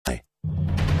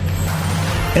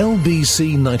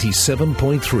LBC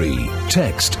 97.3.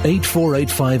 Text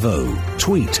 84850.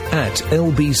 Tweet at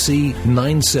LBC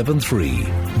 973.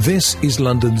 This is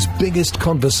London's biggest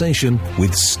conversation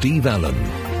with Steve Allen.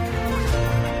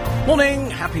 Morning,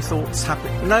 happy thoughts,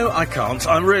 No, I can't.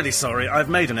 I'm really sorry. I've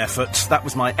made an effort. That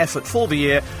was my effort for the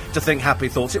year, to think happy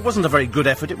thoughts. It wasn't a very good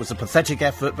effort, it was a pathetic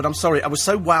effort, but I'm sorry, I was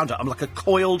so wound up. I'm like a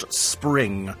coiled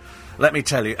spring, let me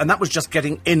tell you. And that was just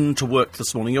getting into work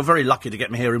this morning. You're very lucky to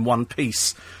get me here in one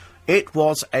piece. It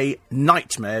was a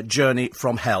nightmare journey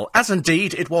from hell, as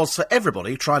indeed it was for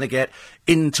everybody trying to get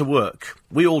into work.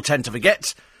 We all tend to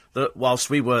forget that whilst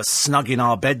we were snug in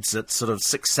our beds at sort of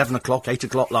 6, 7 o'clock, 8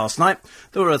 o'clock last night,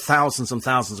 there were thousands and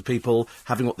thousands of people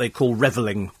having what they call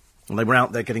revelling. And they were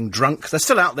out there getting drunk. They're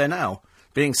still out there now,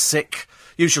 being sick,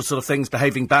 usual sort of things,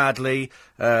 behaving badly,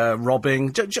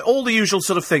 robbing, all the usual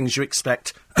sort of things you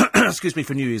expect, excuse me,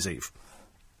 for New Year's Eve.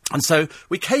 And so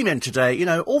we came in today, you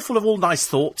know, all full of all nice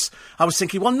thoughts. I was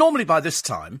thinking, well, normally by this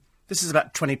time, this is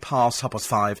about 20 past,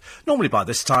 5:30. Normally by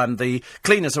this time, the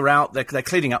cleaners are out, they're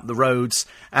cleaning up the roads,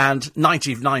 and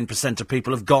 99% of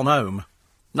people have gone home.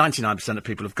 99% of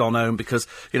people have gone home because,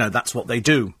 you know, that's what they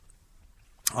do.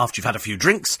 After you've had a few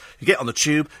drinks, you get on the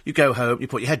tube, you go home, you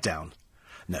put your head down.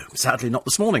 No, sadly not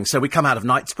this morning. So we come out of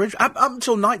Knightsbridge. Up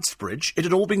until Knightsbridge, it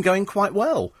had all been going quite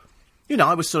well. You know,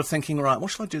 I was sort of thinking, right,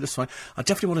 what shall I do this one? I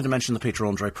definitely wanted to mention the Peter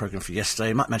Andre programme for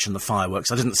yesterday. I might mention the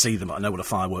fireworks. I didn't see them, but I know what a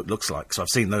firework looks like, so I've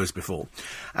seen those before.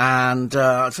 And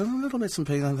so a little bit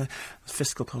something on the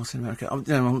fiscal policy in America. I'm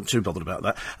not too bothered about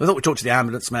that. I thought we'd talk to the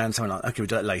ambulance man, something like that. OK, we'll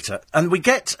do it later. And we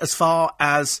get as far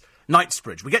as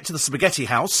Knightsbridge. We get to the Spaghetti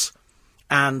House,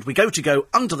 and we go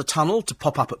under the tunnel to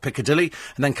pop up at Piccadilly,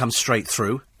 and then come straight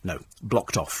through. No,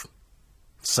 blocked off.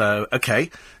 So, OK,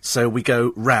 so we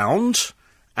go round,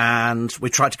 and we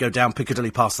tried to go down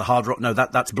Piccadilly past the Hard Rock. No,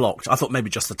 that's blocked. I thought maybe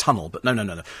just the tunnel, but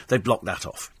no. They blocked that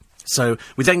off. So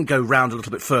we then go round a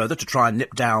little bit further to try and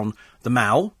nip down the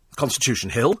Mall, Constitution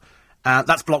Hill, and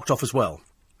that's blocked off as well.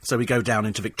 So we go down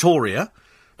into Victoria.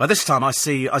 By this time, I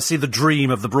see the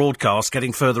dream of the broadcast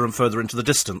getting further and further into the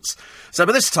distance. So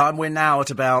by this time, we're now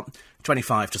at about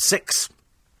 25 to 6,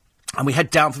 and we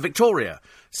head down for Victoria.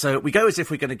 So we go as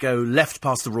if we're going to go left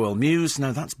past the Royal Mews.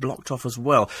 No, that's blocked off as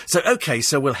well. So, OK,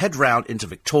 so we'll head round into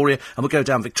Victoria, and we'll go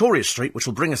down Victoria Street, which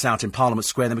will bring us out in Parliament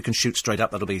Square, and then we can shoot straight up.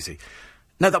 That'll be easy.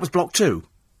 No, that was blocked too.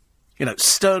 You know,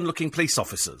 stern-looking police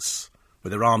officers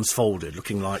with their arms folded,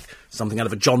 looking like something out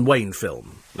of a John Wayne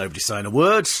film. Nobody saying a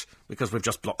word, because we've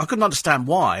just blocked. I couldn't understand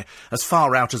why, as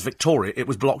far out as Victoria, it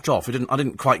was blocked off. I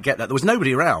didn't quite get that. There was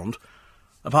nobody around,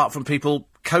 apart from people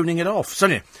coning it off. So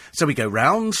anyway, so we go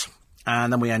round,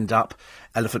 and then we end up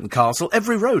Elephant and Castle.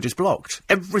 Every road is blocked.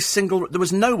 Every single... There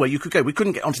was nowhere you could go. We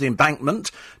couldn't get onto the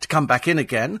embankment to come back in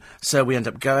again, so we end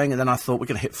up going, and then I thought we're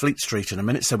going to hit Fleet Street in a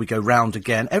minute, so we go round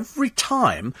again. Every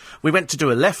time we went to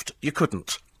do a left, you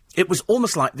couldn't. It was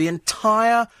almost like the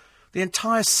entire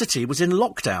city was in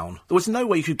lockdown. There was no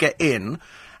way you could get in,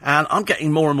 and I'm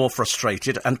getting more and more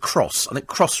frustrated and cross. I think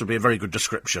cross would be a very good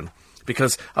description.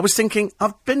 Because I was thinking,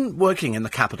 I've been working in the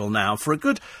capital now for a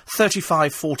good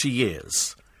 35, 40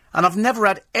 years. And I've never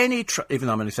had any even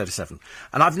though I'm only 37.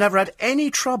 And I've never had any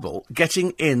trouble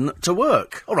getting in to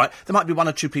work. All right, there might be one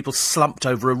or two people slumped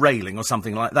over a railing or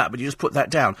something like that, but you just put that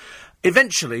down.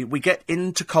 Eventually, we get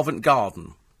into Covent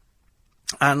Garden.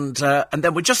 And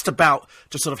then we're just about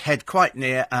to sort of head quite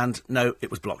near, and no, it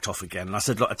was blocked off again. And I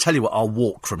said, look, I tell you what, I'll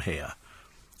walk from here.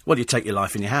 Well, you take your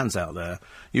life in your hands out there.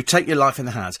 You take your life in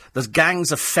the hands. There's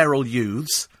gangs of feral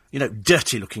youths, you know,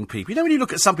 dirty-looking people. You know, when you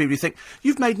look at some people, you think,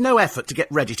 you've made no effort to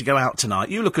get ready to go out tonight.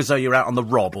 You look as though you're out on the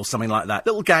rob or something like that.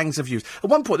 Little gangs of youths. At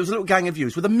one point, there was a little gang of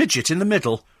youths with a midget in the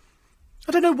middle.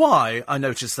 I don't know why I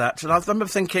noticed that. And I remember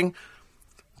thinking,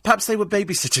 perhaps they were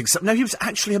babysitting something. No, he was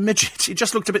actually a midget. He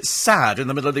just looked a bit sad in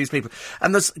the middle of these people.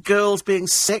 And there's girls being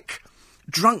sick,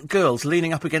 drunk girls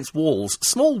leaning up against walls.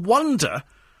 Small wonder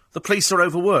the police are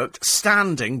overworked,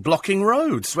 standing, blocking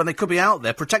roads, when they could be out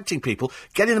there protecting people,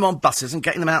 getting them on buses and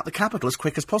getting them out of the capital as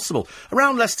quick as possible.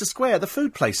 Around Leicester Square, the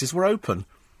food places were open.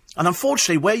 And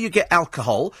unfortunately, where you get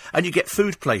alcohol and you get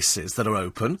food places that are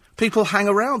open, people hang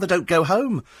around, they don't go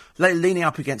home. They're leaning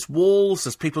up against walls,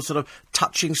 there's people sort of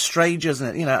touching strangers,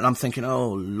 and, you know, and I'm thinking,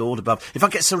 oh, Lord above. If I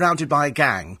get surrounded by a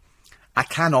gang, I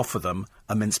can offer them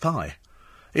a mince pie.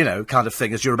 You know, kind of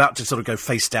thing, as you're about to sort of go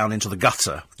face down into the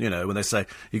gutter, you know, when they say,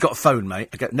 you got a phone, mate?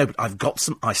 I go, no, but I've got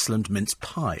some Iceland mince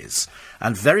pies.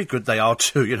 And very good they are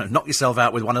too, you know, knock yourself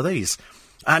out with one of these.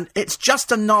 And it's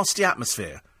just a nasty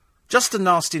atmosphere. Just a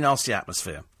nasty, nasty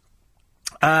atmosphere.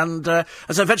 And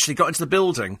as I eventually got into the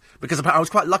building, because I was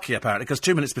quite lucky, apparently, because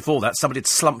 2 minutes before that, somebody had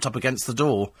slumped up against the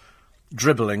door,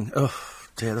 dribbling. Ugh,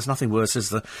 dear, there's nothing worse, is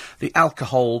the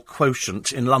alcohol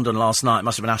quotient in London last night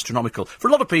must have been astronomical. For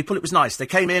a lot of people, it was nice. They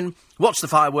came in, watched the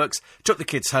fireworks, took the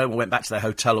kids home or went back to their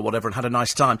hotel or whatever and had a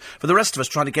nice time. For the rest of us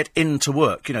trying to get into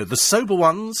work, you know, the sober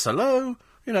ones, hello,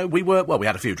 you know, we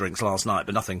had a few drinks last night,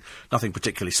 but nothing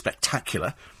particularly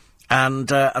spectacular.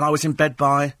 And I was in bed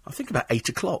by, I think, about 8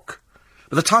 o'clock.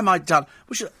 By the time I'd done,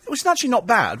 which was actually not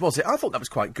bad, was it? I thought that was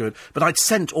quite good. But I'd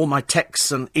sent all my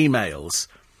texts and emails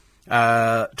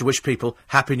to wish people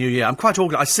Happy New Year. I'm quite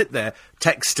organised. I sit there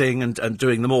texting and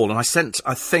doing them all. And I sent,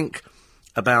 I think,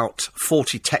 about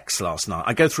 40 texts last night.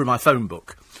 I go through my phone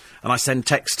book and I send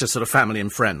texts to sort of family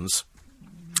and friends,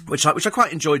 which I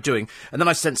quite enjoyed doing. And then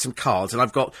I sent some cards, and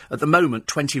I've got, at the moment,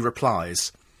 20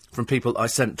 replies from people I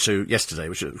sent to yesterday,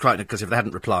 which is quite, because if they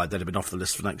hadn't replied, they'd have been off the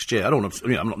list for next year. I don't want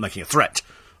to, I'm not making a threat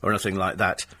or anything like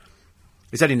that.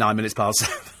 It's only 9 minutes past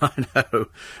 7, I know.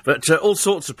 But all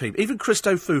sorts of people, even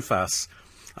Christo Fufas.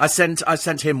 I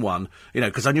sent him one,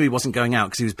 because I knew he wasn't going out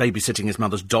because he was babysitting his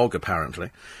mother's dog,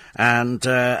 apparently. And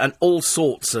all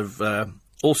sorts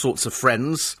of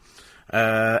friends.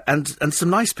 And some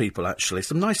nice people, actually.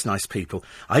 Some nice people.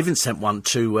 I even sent one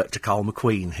to Carl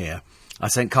McQueen here. I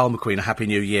sent Carl McQueen a Happy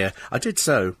New Year. I did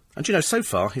so. And, so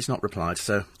far, he's not replied,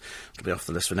 so it'll be off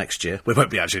the list for next year. We won't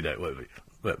be, actually, no, it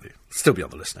won't be. Still be on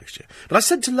the list next year. But I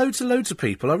sent to loads and loads of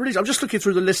people. I'm just looking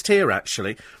through the list here,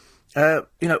 actually.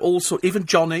 Even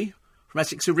Johnny from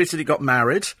Essex, who recently got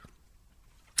married.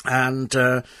 And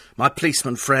my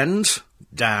policeman friend,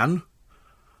 Dan.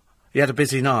 He had a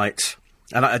busy night.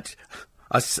 And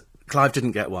Clive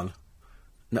didn't get one.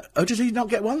 No. Oh, did he not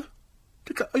get one?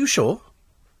 Are you sure?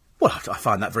 Well, I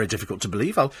find that very difficult to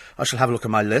believe. I shall have a look at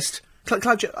my list.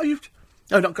 Clive, are you...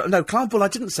 No, Clive, well, I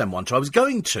didn't send one to. I was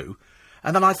going to,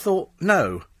 and then I thought,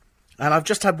 no. And I've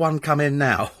just had one come in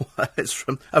now. It's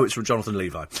from Jonathan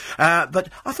Levi. But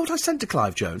I thought I sent to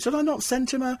Clive Jones. Did I not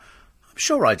send him a... I'm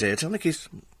sure I did. I think he's...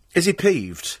 Is he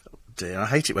peeved? Oh, dear, I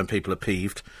hate it when people are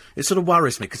peeved. It sort of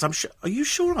worries me, because I'm sure... Are you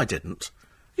sure I didn't?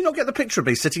 You not get the picture of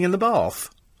me sitting in the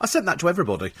bath? I sent that to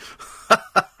everybody.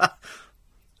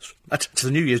 That's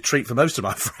a New Year's treat for most of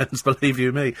my friends, believe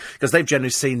you me, because they've generally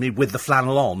seen me with the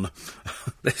flannel on.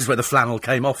 This is where the flannel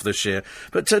came off this year.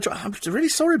 But I'm really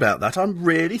sorry about that. I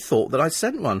really thought that I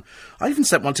sent one. I even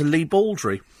sent one to Lee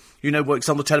Baldry. Works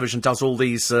on the television, does all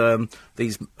these what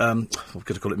could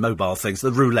I call it, mobile things,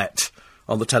 the roulette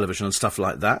on the television and stuff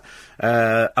like that.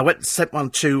 I sent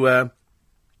one to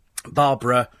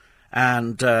Barbara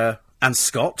and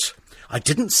Scott. I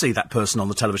didn't see that person on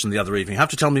the television the other evening. You have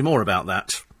to tell me more about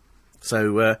that.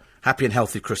 So, happy and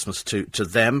healthy Christmas to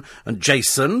them, and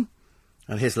Jason,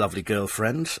 and his lovely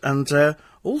girlfriend, and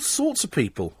all sorts of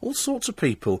people.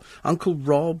 Uncle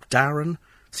Rob, Darren.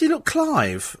 See, look,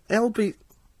 Clive, LB...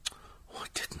 Oh,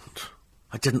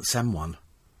 I didn't send one.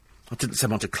 I didn't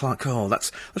send one to Clive. Oh,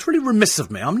 that's really remiss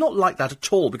of me. I'm not like that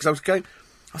at all, because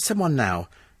I'll send one now.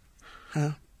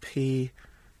 Happy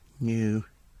New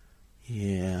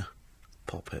Year,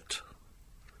 Poppet.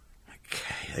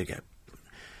 Okay, there you go.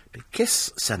 Big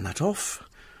kiss, send that off.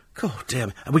 God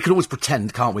damn. And we can always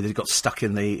pretend, can't we, that it got stuck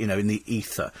in the, in the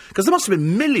ether. Because there must have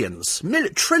been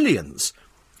trillions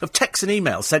of texts and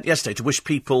emails sent yesterday to wish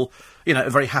people, a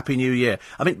very happy New Year.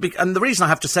 I mean, and the reason I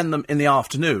have to send them in the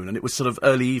afternoon, and it was sort of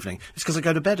early evening, is because I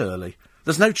go to bed early.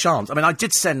 There's no chance. I mean, I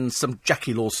did send some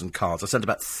Jackie Lawson cards. I sent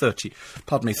about 30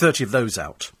 of those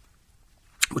out,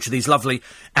 which are these lovely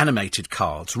animated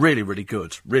cards. Really, really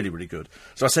good. Really, really good.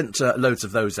 So I sent loads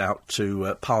of those out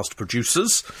to past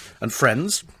producers and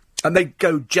friends, and they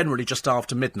go generally just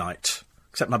after midnight,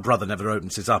 except my brother never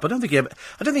opens his up. I don't think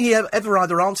he ever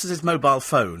either answers his mobile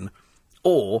phone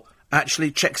or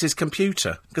actually checks his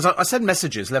computer. Because I send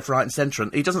messages left, right and centre,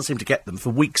 and he doesn't seem to get them for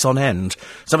weeks on end.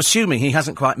 So I'm assuming he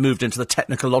hasn't quite moved into the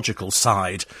technological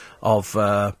side of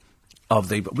the...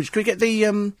 Can we get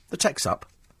the text up?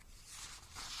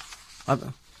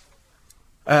 That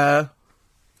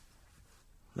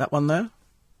one there?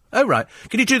 Oh, right.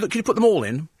 Can you put them all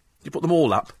in? Can you put them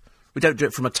all up? We don't do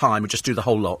it from a time, we just do the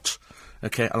whole lot.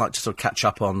 Okay, I like to sort of catch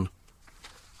up on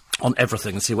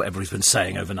everything and see what everybody's been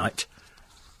saying overnight.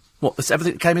 What, this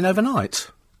everything that came in overnight?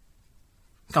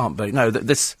 Can't be. No,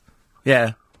 this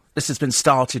has been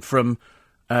started from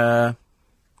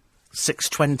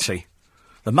 6:20.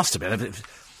 There must have been...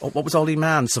 What was Ollie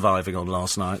Mann surviving on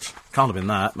last night? Can't have been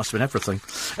that. Must have been everything.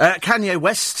 Kanye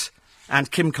West and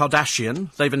Kim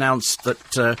Kardashian, they've announced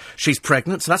that she's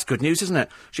pregnant, so that's good news, isn't it?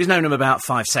 She's known him about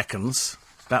 5 seconds.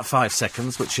 About 5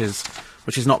 seconds, which is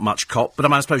not much cop.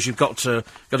 But I suppose you've got to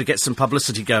get some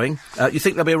publicity going. You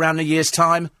think they'll be around in a year's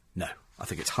time? No. I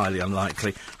think it's highly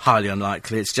unlikely. Highly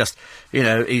unlikely. It's just,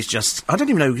 he's just... I don't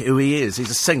even know who he is.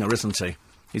 He's a singer, isn't he?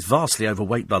 He's vastly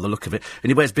overweight by the look of it, and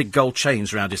he wears big gold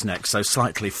chains around his neck, so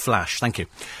slightly flash. Thank you.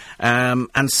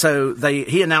 And so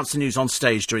he announced the news on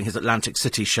stage during his Atlantic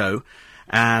City show,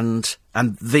 and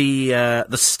the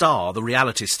star, the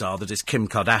reality star that is Kim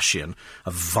Kardashian,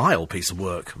 a vile piece of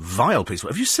work.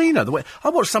 Have you seen her? I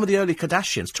watched some of the early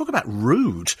Kardashians. Talk about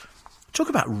rude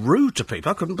to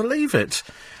people. I couldn't believe it.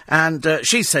 And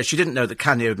she says she didn't know that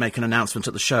Kanye would make an announcement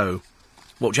at the show.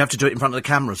 What, do you have to do it in front of the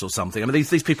cameras or something? I mean,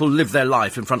 these people live their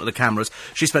life in front of the cameras.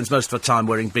 She spends most of her time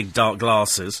wearing big dark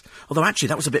glasses. Although, actually,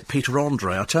 that was a bit Peter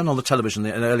Andre. I turned on the television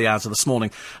in the early hours of this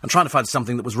morning, and trying to find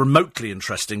something that was remotely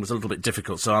interesting was a little bit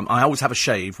difficult. So I always have a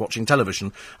shave watching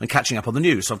television and catching up on the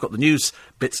news. So I've got the news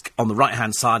bits on the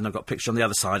right-hand side, and I've got pictures on the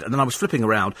other side. And then I was flipping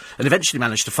around and eventually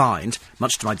managed to find,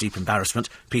 much to my deep embarrassment,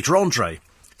 Peter Andre,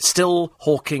 still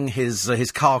hawking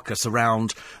his carcass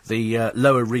around the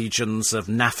lower regions of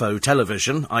NAFO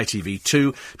television,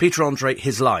 ITV2. Peter Andre,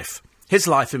 his life. His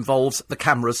life involves the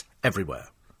cameras everywhere.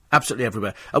 Absolutely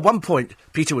everywhere. At one point,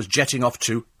 Peter was jetting off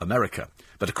to America.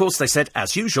 But of course, they said,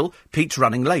 as usual, Pete's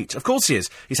running late. Of course he is.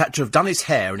 He's had to have done his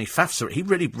hair, and he faffs it. He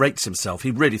really rates himself.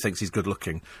 He really thinks he's good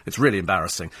looking. It's really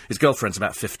embarrassing. His girlfriend's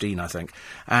about 15, I think.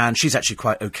 And she's actually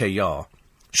quite okay-yar.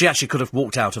 She actually could have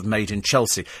walked out of Made in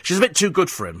Chelsea. She's a bit too good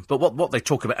for him, but what they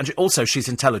talk about... And also, she's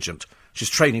intelligent. She's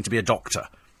training to be a doctor.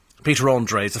 Peter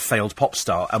Andre is a failed pop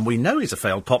star, and we know he's a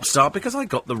failed pop star because I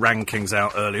got the rankings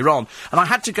out earlier on. And I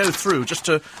had to go through just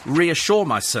to reassure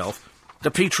myself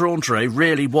that Peter Andre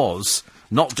really was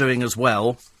not doing as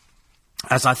well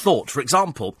as I thought. For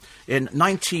example, in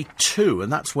 92,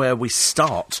 and that's where we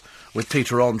start with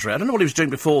Peter Andre. I don't know what he was doing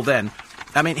before then.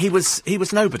 I mean, he was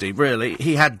nobody, really.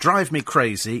 He had Drive Me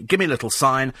Crazy, Gimme Little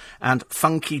Sign, and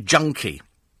Funky Junkie.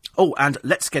 Oh, and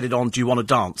Let's Get It On, Do You Want to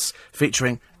Dance,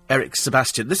 featuring Eric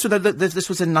Sebastian. This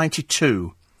was in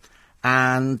 92,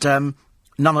 and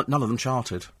none of them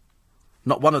charted.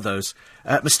 Not one of those.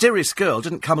 Mysterious Girl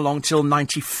didn't come along till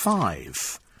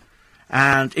 95,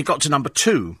 and it got to number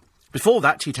 2. Before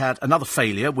that, he'd had another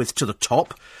failure with To the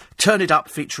Top. Turn It Up,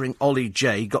 featuring Ollie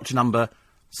J, got to number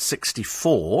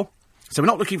 64. So we're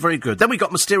not looking very good. Then we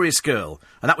got Mysterious Girl,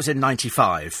 and that was in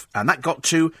 95, and that got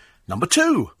to number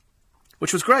 2,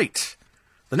 which was great.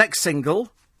 The next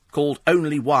single, called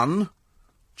Only One,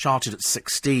 charted at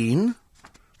 16.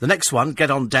 The next one,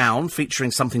 Get On Down,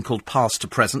 featuring something called Past to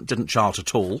Present, didn't chart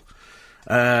at all.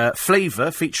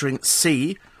 Flavour, featuring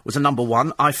C, was a number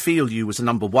 1. I Feel You was a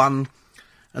number 1.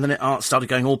 And then it started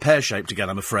going all pear-shaped again,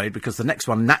 I'm afraid, because the next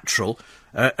one, Natural,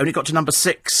 only got to number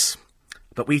 6.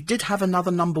 But we did have another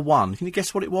number 1. Can you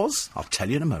guess what it was? I'll tell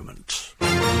you in a moment.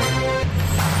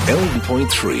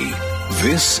 L.3.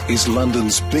 This is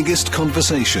London's biggest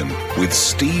conversation with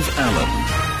Steve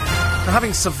Allen. So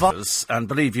having survived, and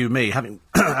believe you me, having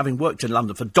worked in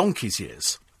London for donkey's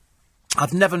years,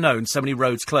 I've never known so many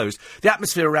roads closed. The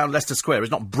atmosphere around Leicester Square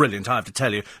is not brilliant, I have to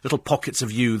tell you. Little pockets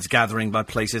of youths gathering by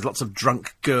places, lots of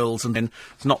drunk girls, and then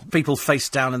not people face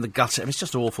down in the gutter. I mean, it's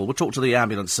just awful. We'll talk to the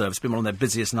ambulance service. It's been one of their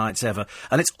busiest nights ever.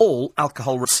 And it's all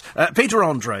alcohol. Peter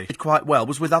Andre did quite well,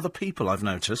 was with other people, I've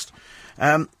noticed.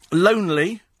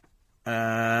 Lonely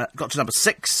got to number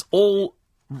 6. All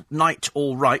Night,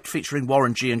 All Right, featuring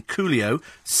Warren G and Coolio,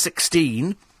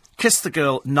 16. Kiss the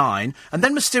Girl, 9. And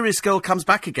then Mysterious Girl comes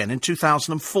back again in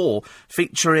 2004,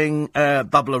 featuring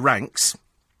Bubba Ranks.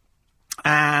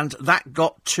 And that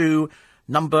got to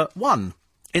number 1.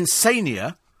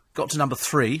 Insania got to number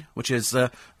 3, which is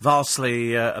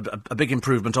vastly a big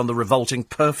improvement on the revolting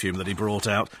perfume that he brought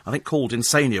out, I think called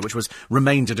Insania, which was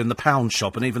remaindered in the pound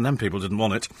shop, and even then people didn't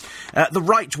want it. The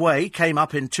Right Way came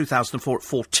up in 2004 at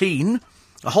 14.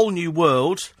 A Whole New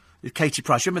World... Katie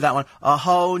Price, remember that one? A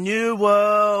Whole New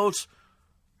World.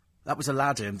 That was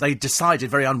Aladdin. They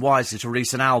decided very unwisely to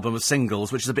release an album of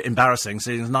singles, which is a bit embarrassing,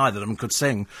 seeing as neither of them could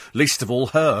sing. Least of all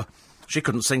her. She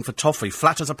couldn't sing for toffee.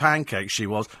 Flat as a pancake, she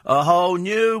was. A Whole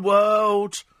New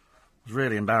World. It was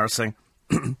really embarrassing.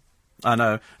 I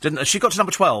know. She got to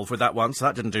number 12 with that one, so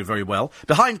that didn't do very well.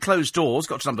 Behind Closed Doors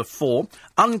got to number 4.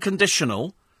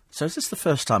 Unconditional. So is this the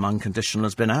first time Unconditional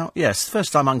has been out? Yes,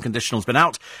 first time Unconditional's been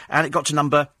out, and it got to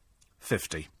number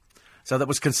 50. So that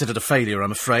was considered a failure,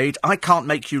 I'm afraid. I Can't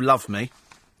Make You Love Me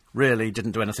really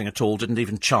didn't do anything at all, didn't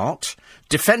even chart.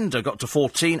 Defender got to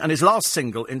 14, and his last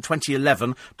single in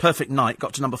 2011, Perfect Night,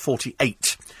 got to number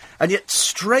 48. And yet,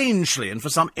 strangely, and for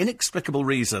some inexplicable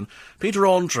reason, Peter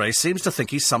Andre seems to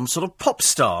think he's some sort of pop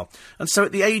star. And so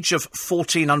at the age of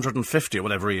 1450, or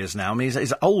whatever he is now, I mean,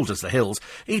 he's old as the hills,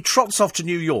 he trots off to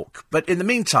New York. But in the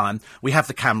meantime, we have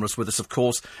the cameras with us, of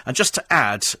course, and just to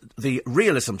add the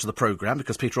realism to the programme,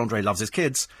 because Peter Andre loves his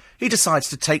kids, he decides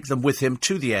to take them with him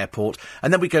to the airport,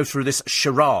 and then we go go through this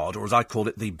charade, or as I call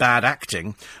it, the bad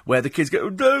acting, where the kids go,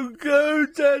 "Don't go,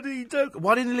 Daddy, don't."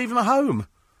 Why didn't you leave them at home?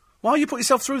 Why you put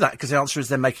yourself through that? Because the answer is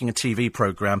they're making a TV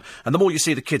programme, and the more you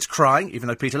see the kids crying, even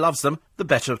though Peter loves them, the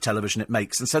better television it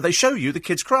makes. And so they show you the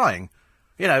kids crying.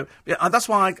 You know, that's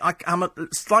why I'm at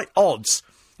slight odds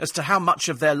as to how much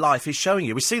of their life he's showing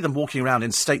you. We see them walking around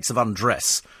in states of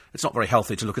undress. It's not very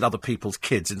healthy to look at other people's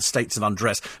kids in states of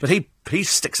undress, but he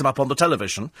sticks them up on the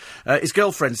television. His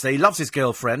girlfriend's there. He loves his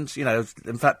girlfriend. You know,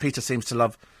 in fact, Peter seems to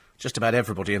love just about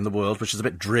everybody in the world, which is a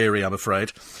bit dreary, I'm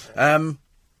afraid.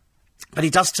 But he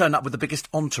does turn up with the biggest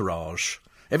entourage.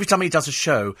 Every time he does a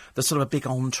show, there's sort of a big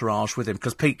entourage with him,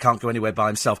 because Pete can't go anywhere by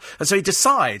himself. And so he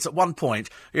decides at one point,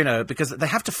 you know, because they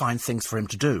have to find things for him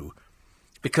to do,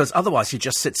 because otherwise he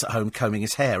just sits at home combing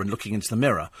his hair and looking into the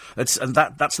mirror. And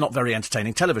that's not very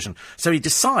entertaining television. So he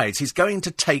decides he's going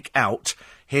to take out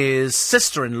his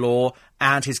sister-in-law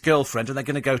and his girlfriend, and they're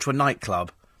going to go to a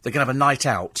nightclub. They're going to have a night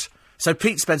out. So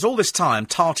Pete spends all this time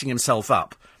tarting himself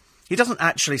up. He doesn't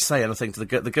actually say anything to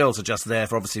the girls are just there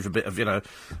for, obviously, for a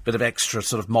bit of extra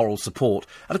sort of moral support.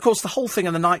 And, of course, the whole thing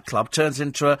in the nightclub turns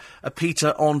into a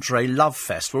Peter Andre love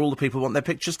fest where all the people want their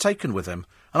pictures taken with him.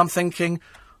 And I'm thinking,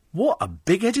 what a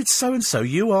big-headed so-and-so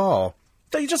you are.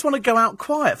 Don't you just want to go out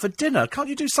quiet for dinner? Can't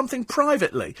you do something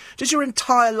privately? Does your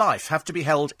entire life have to be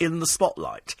held in the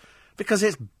spotlight? Because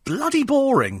it's bloody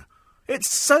boring.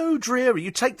 It's so dreary.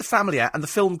 You take the family out and the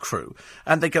film crew,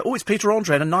 and they go, "Oh, it's Peter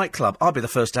Andre in a nightclub. I'll be the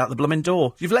first out the blooming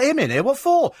door." You've let him in here? What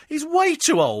for? He's way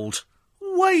too old.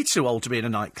 Way too old to be in a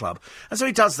nightclub. And so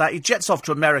he does that. He jets off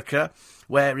to America,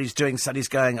 where he's doing, and he's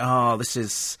going, this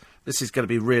is going to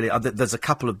be really... there's a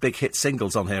couple of big hit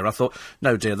singles on here. I thought,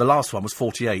 no, dear, the last one was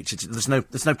 48. There's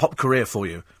no pop career for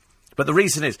you. But the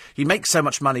reason is, he makes so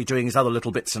much money doing his other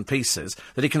little bits and pieces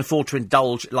that he can afford to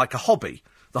indulge like a hobby.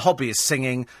 The hobby is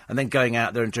singing and then going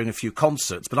out there and doing a few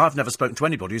concerts. But I've never spoken to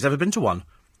anybody who's ever been to one.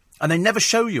 And they never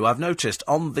show you, I've noticed,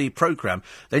 on the programme,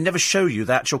 they never show you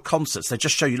the actual concerts. They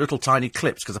just show you little tiny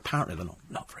clips, because apparently they're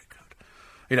not very good.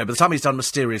 You know, by the time he's done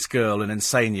Mysterious Girl and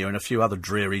Insane You and a few other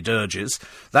dreary dirges,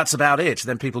 that's about it.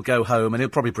 Then people go home, and he'll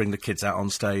probably bring the kids out on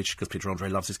stage, because Peter Andre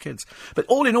loves his kids. But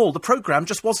all in all, the programme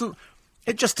just wasn't...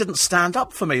 It just didn't stand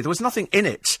up for me. There was nothing in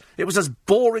it. It was as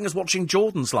boring as watching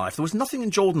Jordan's life. There was nothing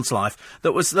in Jordan's life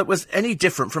that was any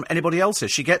different from anybody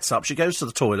else's. She gets up, she goes to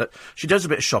the toilet, she does a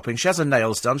bit of shopping, she has her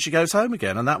nails done, she goes home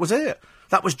again, and that was it.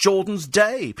 That was Jordan's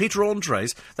day. Peter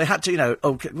Andre's, they had to, you know,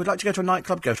 "Oh, we'd like to go to a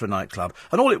nightclub," go to a nightclub.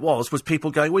 And all it was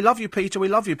people going, "We love you, Peter, we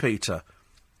love you, Peter."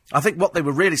 I think what they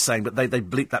were really saying, but they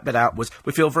bleeped that bit out, was,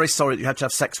 "We feel very sorry that you had to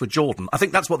have sex with Jordan." I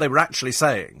think that's what they were actually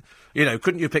saying. You know,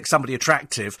 couldn't you pick somebody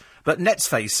attractive? But let's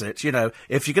face it, you know,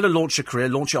 if you're going to launch a career,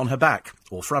 launch it on her back,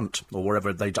 or front, or wherever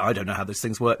I don't know how these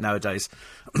things work nowadays.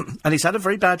 And he's had a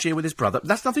very bad year with his brother.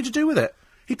 That's nothing to do with it.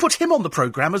 He put him on the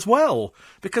programme as well,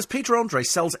 because Peter Andre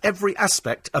sells every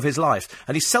aspect of his life,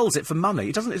 and he sells it for money.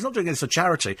 He's not doing this for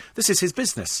charity. This is his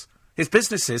business. His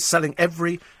business is selling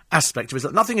every aspect of his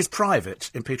life. Nothing is private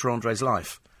in Peter Andre's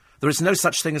life. There is no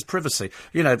such thing as privacy.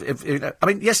 You know,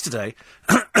 yesterday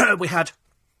we had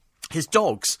his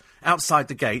dogs outside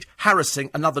the gate harassing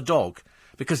another dog,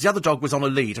 because the other dog was on a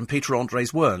lead and Peter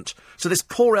Andre's weren't. So this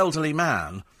poor elderly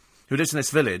man who lives in this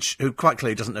village, who quite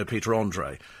clearly doesn't know Peter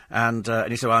Andre, and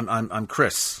he said, I'm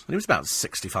Chris. And he was about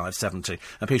 65, 70.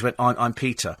 And Peter went, I'm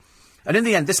Peter. And in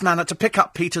the end, this man had to pick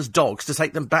up Peter's dogs to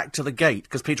take them back to the gate,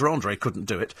 because Peter Andre couldn't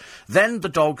do it. Then the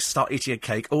dogs start eating a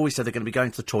cake. Oh, he said they're going to be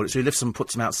going to the toilet, so he lifts them and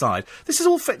puts them outside. This is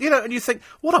all fit, you know, and you think,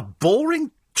 what a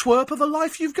boring twerp of a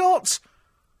life you've got.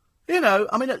 You know,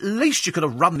 I mean, at least you could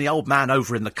have run the old man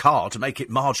over in the car to make it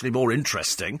marginally more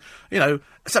interesting. You know,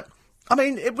 except, I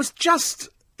mean, it was just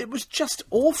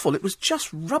awful. It was just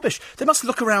rubbish. They must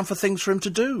look around for things for him to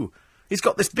do. He's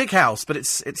got this big house, but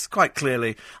it's quite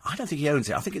clearly... I don't think he owns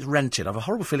it. I think it's rented. I have a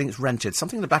horrible feeling it's rented.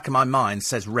 Something in the back of my mind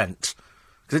says rent.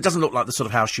 Because it doesn't look like the sort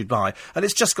of house you'd buy. And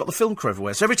it's just got the film crew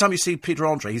everywhere. So every time you see Peter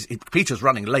Andre, Peter's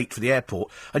running late for the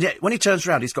airport. And yet, when he turns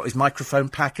around, he's got his microphone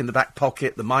pack in the back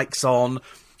pocket, the mic's on,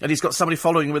 and he's got somebody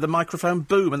following him with a microphone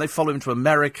boom, and they follow him to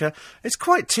America. It's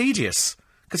quite tedious,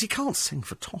 because he can't sing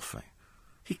for toffee.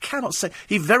 He cannot say...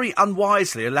 He very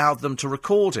unwisely allowed them to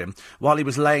record him while he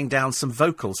was laying down some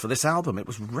vocals for this album. It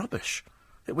was rubbish.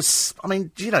 It was... I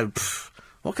mean, you know,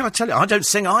 what can I tell you? I don't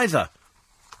sing either.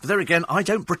 But there again, I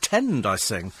don't pretend I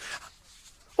sing.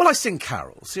 Well, I sing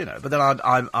carols, you know, but then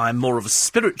I'm more of a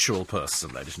spiritual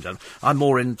person, ladies and gentlemen. I'm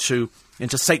more into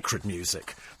sacred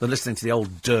music than listening to the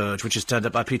old dirge, which is turned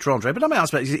up by Peter Andre. But I mean, I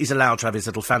suppose he's allowed to have his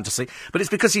little fantasy. But it's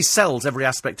because he sells every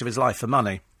aspect of his life for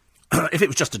money. If it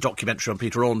was just a documentary on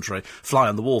Peter Andre, fly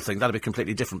on the wall thing, that'd be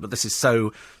completely different. But this is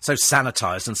so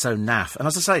sanitised and so naff. And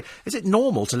as I say, is it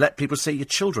normal to let people see your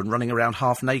children running around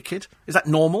half naked? Is that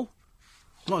normal?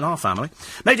 Not in our family.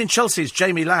 Made in Chelsea's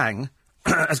Jamie Lang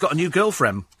has got a new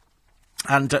girlfriend.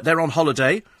 And they're on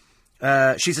holiday.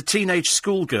 She's a teenage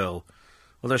schoolgirl.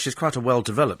 Although she's quite a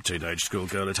well-developed teenage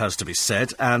schoolgirl, it has to be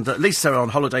said. And at least they're on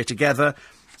holiday together.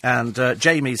 And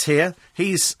Jamie's here.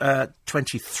 He's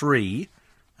 23,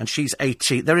 and she's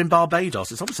 18. They're in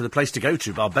Barbados. It's obviously the place to go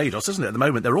to, Barbados, isn't it? At the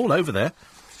moment, they're all over there.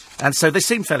 And so they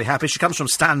seem fairly happy. She comes from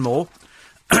Stanmore.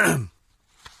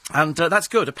 And that's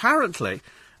good. Apparently,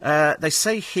 they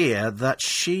say here that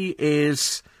she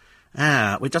is...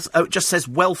 it just says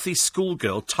wealthy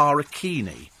schoolgirl Tara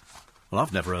Keeney. Well,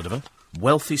 I've never heard of her.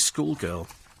 Wealthy schoolgirl.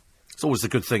 It's always the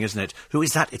good thing, isn't it? Who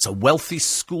is that? It's a wealthy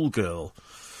schoolgirl.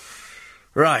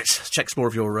 Right, check some more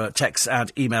of your texts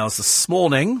and emails this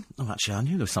morning. Oh, actually, I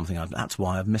knew there was something. That's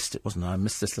why I've missed it, wasn't I? I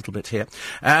missed this little bit here.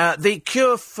 The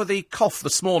cure for the cough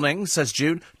this morning, says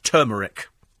June, turmeric.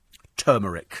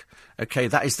 Turmeric. OK,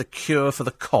 that is the cure for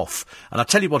the cough. And I'll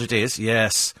tell you what it is,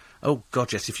 yes. Oh,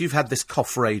 God, yes. If you've had this cough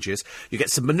for ages, you get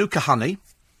some Manuka honey,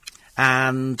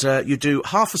 and you do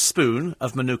half a spoon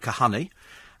of Manuka honey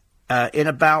in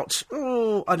about,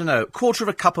 quarter of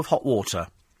a cup of hot water.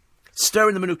 Stir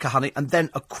in the Manuka honey, and then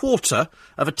a quarter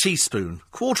of a teaspoon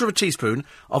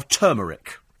of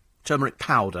turmeric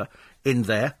powder in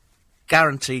there.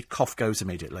 Guaranteed cough goes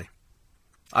immediately.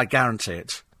 I guarantee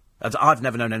it. I've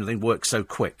never known anything work so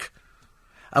quick.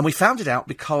 And we found it out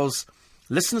because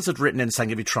listeners had written in saying,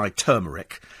 have you tried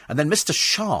turmeric? And then Mr.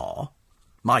 Shah,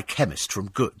 my chemist from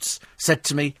Goods, said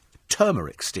to me,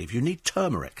 turmeric, Steve, you need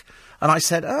turmeric. And I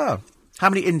said, how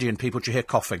many Indian people do you hear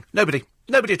coughing? Nobody.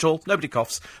 Nobody at all. Nobody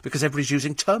coughs because everybody's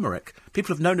using turmeric.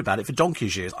 People have known about it for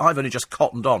donkey's years. I've only just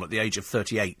cottoned on at the age of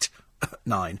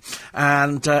 9.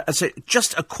 And so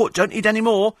just don't need any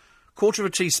more. Quarter of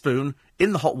a teaspoon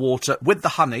in the hot water with the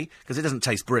honey, because it doesn't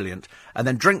taste brilliant, and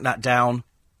then drink that down,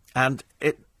 and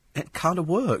it kind of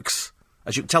works.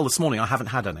 As you can tell this morning, I haven't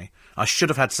had any. I should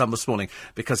have had some this morning,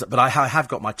 but I have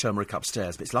got my turmeric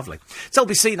upstairs, but it's lovely. It's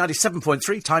LBC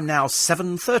 97.3, time now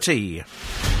 7:30.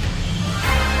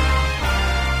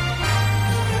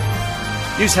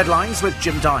 News headlines with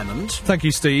Jim Diamond. Thank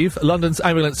you, Steve. London's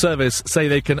ambulance service say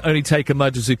they can only take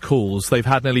emergency calls. They've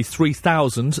had nearly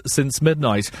 3,000 since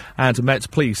midnight, and Met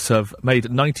Police have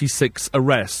made 96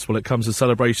 arrests. Well, it comes as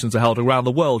celebrations are held around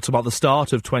the world to mark the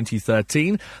start of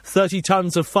 2013. 30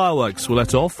 tonnes of fireworks were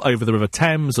let off over the River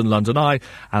Thames and London Eye,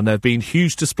 and there have been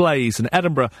huge displays in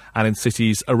Edinburgh and in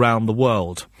cities around the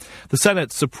world. The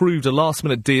Senate's approved a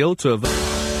last-minute deal to...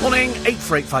 Morning,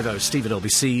 84850, steve at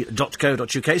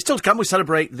lbc.co.uk. Still to come, we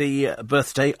celebrate the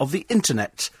birthday of the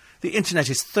Internet. The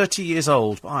Internet is 30 years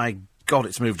old. My God,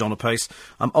 it's moved on apace.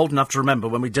 I'm old enough to remember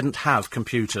when we didn't have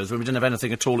computers, when we didn't have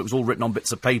anything at all. It was all written on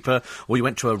bits of paper, or you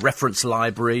went to a reference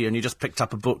library and you just picked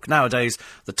up a book. Nowadays,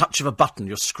 the touch of a button,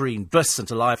 your screen bursts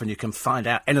into life and you can find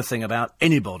out anything about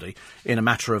anybody in a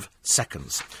matter of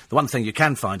seconds. The one thing you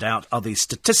can find out are the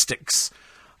statistics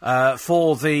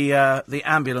for the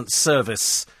ambulance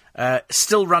service.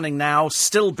 Still running now,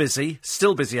 still busy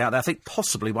out there. I think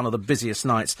possibly one of the busiest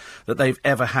nights that they've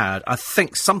ever had. I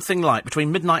think something like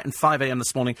between midnight and 5 a.m.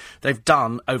 this morning, they've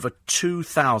done over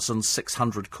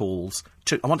 2,600 calls.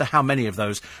 I wonder how many of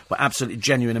those were absolutely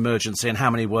genuine emergency and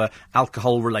how many were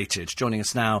alcohol-related. Joining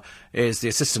us now is the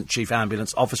Assistant Chief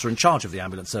Ambulance Officer in charge of the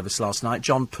ambulance service last night,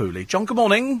 John Pooley. John, good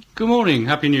morning. Good morning.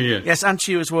 Happy New Year. Yes, and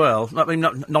to you as well. I mean,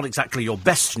 not exactly your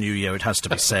best New Year, it has to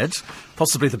be said.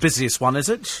 Possibly the busiest one, is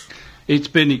it? It's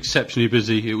been exceptionally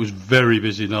busy. It was very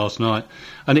busy last night,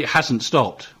 and it hasn't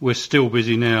stopped. We're still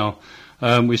busy now.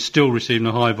 We're still receiving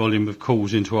a high volume of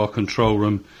calls into our control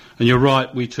room. And you're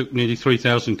right, we took nearly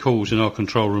 3,000 calls in our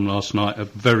control room last night, a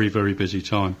very, very busy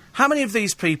time. How many of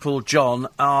these people, John,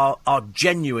 are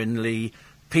genuinely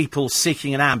people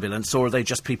seeking an ambulance, or are they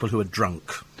just people who are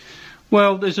drunk?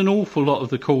 Well, there's an awful lot of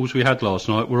the calls we had last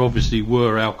night were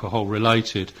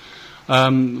alcohol-related.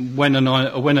 When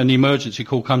an emergency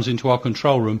call comes into our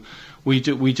control room, we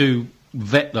do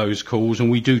vet those calls,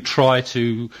 and we do try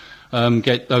to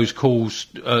get those calls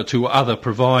to other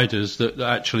providers that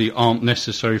actually aren't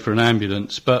necessary for an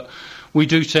ambulance. But we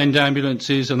do send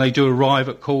ambulances, and they do arrive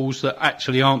at calls that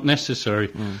actually aren't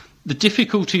necessary. The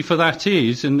difficulty for that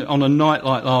is, and on a night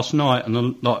like last night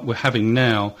and like we're having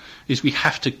now, is we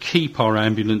have to keep our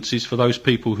ambulances for those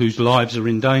people whose lives are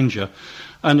in danger.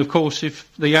 And of course,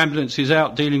 if the ambulance is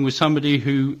out dealing with somebody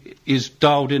who is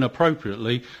dialed in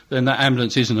appropriately, then that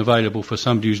ambulance isn't available for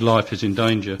somebody whose life is in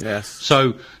danger. Yes.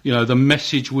 So, the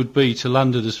message would be to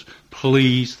Londoners,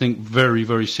 please think very,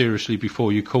 very seriously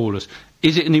before you call us.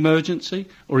 Is it an emergency,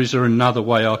 or is there another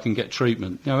way I can get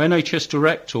treatment? NHS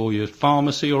Direct or your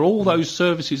pharmacy or all those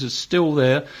services are still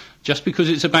there. Just because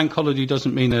it's a bank holiday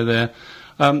doesn't mean they're there.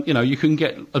 You can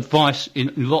get advice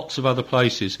in lots of other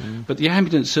places, but the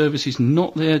ambulance service is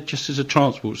not there just as a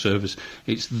transport service.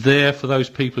 It's there for those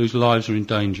people whose lives are in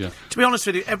danger. To be honest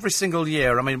with you, every single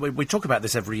year, I mean, we talk about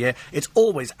this every year, it's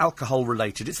always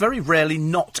alcohol-related. It's very rarely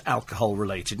not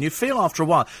alcohol-related. And you feel after a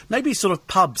while, maybe sort of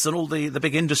pubs and all the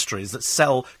big industries that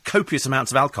sell copious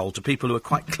amounts of alcohol to people who are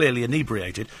quite clearly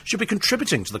inebriated should be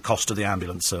contributing to the cost of the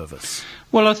ambulance service.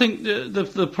 Well, I think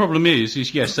the problem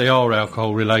is yes, they are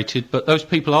alcohol-related, but those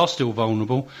people are still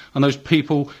vulnerable, and those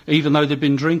people, even though they've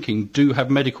been drinking, do have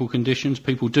medical conditions,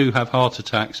 people do have heart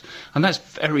attacks, and that's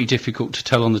very difficult to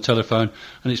tell on the telephone,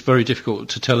 and it's very difficult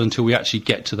to tell until we actually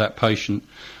get to that patient.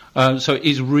 So it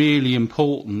is really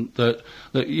important that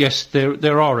yes,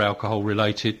 there are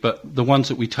alcohol-related, but the ones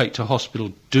that we take to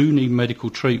hospital do need medical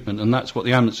treatment, and that's what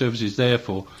the ambulance service is there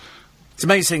for. It's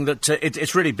amazing that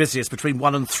it's really busy. It's between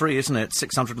 1 and 3, isn't it?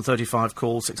 635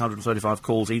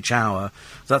 calls each hour.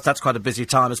 That's quite a busy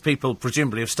time, as people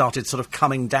presumably have started sort of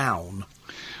coming down.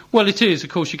 Well, it is.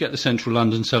 Of course, you get the Central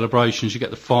London celebrations, you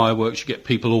get the fireworks, you get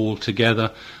people all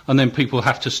together, and then people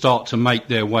have to start to make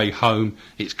their way home.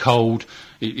 It's cold.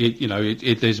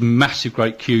 There's massive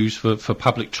great queues for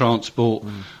public transport.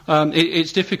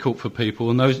 It's difficult for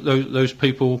people, and those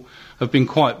people have been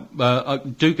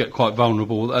do get quite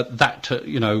vulnerable at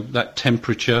that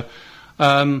temperature,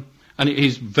 and it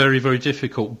is very, very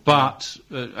difficult. But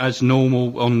as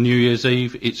normal on New Year's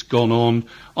Eve, it's gone on.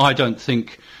 I don't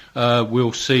think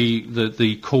we'll see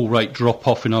the call rate drop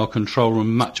off in our control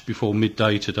room much before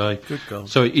midday today. Good God.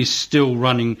 So it is still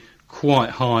running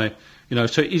quite high.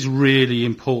 So it is really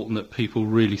important that people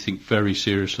really think very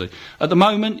seriously. At the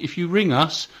moment, if you ring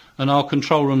us and our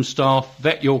control room staff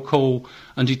vet your call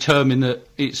and determine that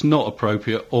it's not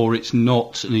appropriate or it's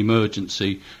not an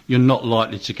emergency, you're not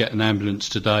likely to get an ambulance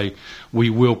today. We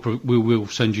will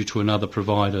send you to another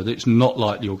provider. It's not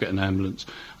likely you'll get an ambulance.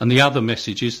 And the other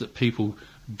message is that people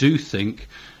do think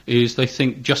is they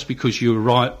think just because you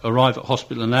arrive at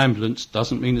hospital in an ambulance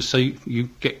doesn't mean you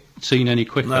get seen any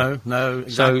quicker. No,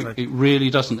 exactly. So it really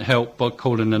doesn't help by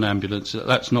calling an ambulance.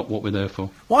 That's not what we're there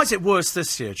for. Why is it worse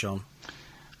this year, John?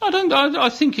 I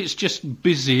think it's just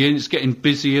busy, and it's getting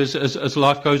busy as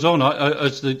life goes on.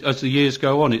 As the years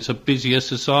go on, it's a busier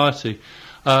society.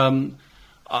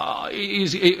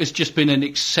 It's just been an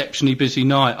exceptionally busy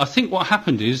night. I think what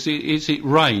happened is it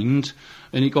rained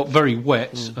and it got very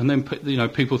wet, and then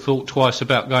people thought twice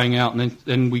about going out, and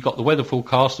then we got the weather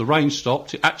forecast, the rain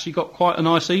stopped, it actually got quite a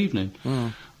nice evening.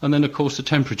 And then, of course, the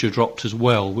temperature dropped as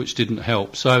well, which didn't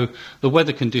help. So the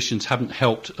weather conditions haven't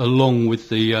helped, along with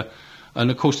the... and,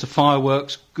 of course, the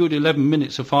fireworks, good 11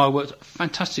 minutes of fireworks,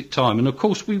 fantastic time. And, of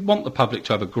course, we want the public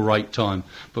to have a great time,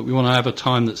 but we want to have a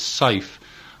time that's safe.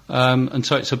 And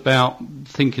so it's about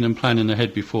thinking and planning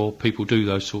ahead before people do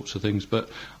those sorts of things. But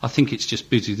I think it's just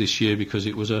busy this year because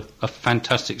it was a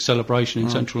fantastic celebration in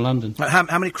central London. How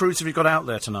many crews have you got out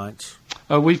there tonight?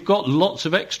 We've got lots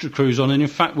of extra crews on, and in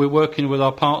fact we're working with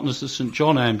our partners, the St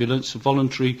John Ambulance,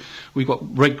 voluntary. We've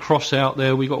got Red Cross out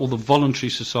there, we've got all the voluntary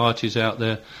societies out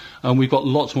there, and we've got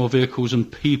lots more vehicles and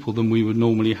people than we would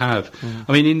normally have.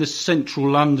 I mean, in the central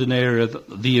London area,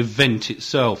 the event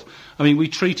itself, I mean, we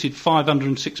treated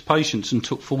 506 patients and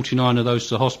took 49 of those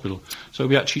to the hospital. So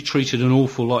we actually treated an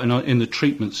awful lot in the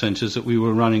treatment centres that we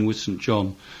were running with St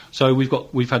John. So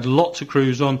we've had lots of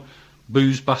crews on.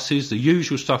 Booze buses, the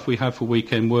usual stuff we have for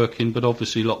weekend working, but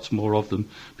obviously lots more of them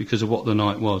because of what the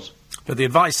night was. But the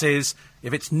advice is,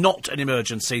 if it's not an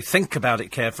emergency, think about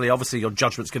it carefully. Obviously your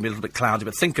judgment's going to be a little bit cloudy,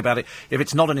 but think about it. If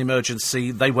it's not an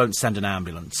emergency, they won't send an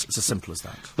ambulance. It's as simple as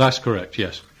that. That's correct,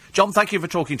 yes. John, thank you for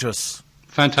talking to us.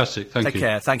 Fantastic, thank you. Take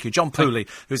care, thank you. John Pooley,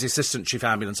 who's the Assistant Chief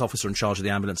Ambulance Officer in charge of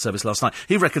the ambulance service last night,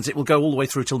 he reckons it will go all the way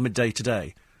through till midday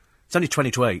today. It's only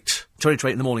 20 to 8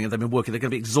 in the morning, and they've been working. They're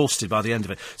going to be exhausted by the end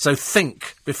of it. So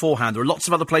think beforehand. There are lots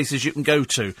of other places you can go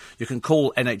to. You can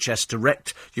call NHS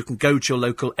Direct. You can go to your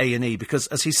local A&E, because,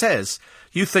 as he says,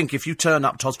 you think if you turn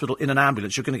up to hospital in an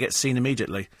ambulance, you're going to get seen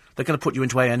immediately. They're going to put you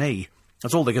into A&E.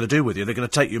 That's all they're going to do with you. They're going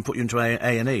to take you and put you into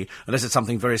A&E, unless it's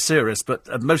something very serious.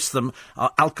 But most of them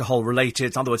are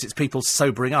alcohol-related. In other words, it's people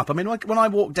sobering up. I mean, when I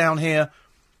walk down here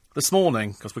this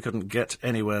morning, because we couldn't get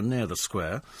anywhere near the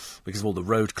square because of all the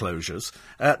road closures,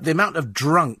 the amount of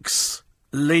drunks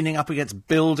leaning up against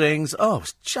buildings, it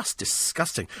was just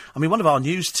disgusting. I mean, one of our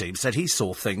news team said he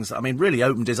saw things that, really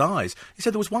opened his eyes. He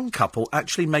said there was one couple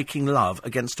actually making love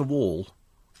against a wall.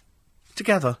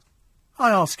 Together.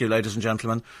 I ask you, ladies and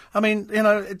gentlemen.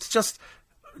 It's just...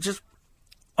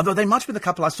 Although they might have been the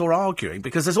couple I saw arguing,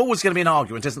 because there's always going to be an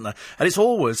argument, isn't there? And it's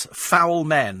always foul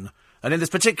men. And in this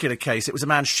particular case, it was a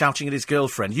man shouting at his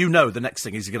girlfriend. You know the next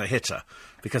thing is he's going to hit her,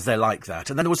 because they're like that.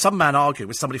 And then there was some man arguing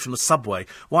with somebody from the subway.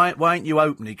 Why ain't you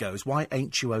open? He goes, why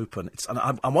ain't you open? And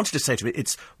I wanted to say to him,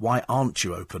 it's, why aren't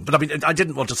you open? But I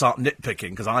didn't want to start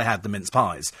nitpicking, because I had the mince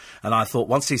pies. And I thought,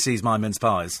 once he sees my mince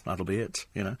pies, that'll be it,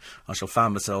 I shall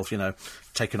find myself,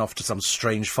 taken off to some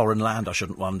strange foreign land, I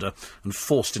shouldn't wonder, and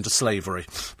forced into slavery.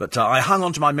 But I hung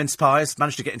on to my mince pies,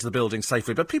 managed to get into the building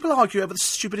safely. But people argue over the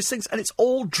stupidest things, and it's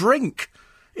all drink.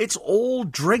 It's all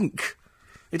drink.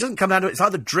 It doesn't come down to it. It's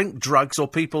either drink, drugs, or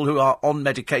people who are on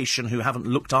medication who haven't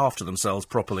looked after themselves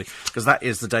properly, because that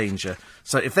is the danger.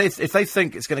 So if they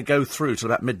think it's going to go through till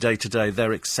about midday today,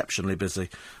 they're exceptionally busy.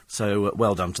 So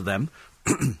well done to them.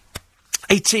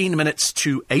 18 minutes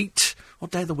to 8.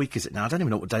 What day of the week is it now? I don't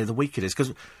even know what day of the week it is,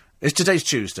 because today's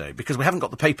Tuesday, because we haven't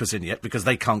got the papers in yet, because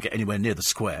they can't get anywhere near the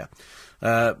square.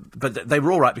 But they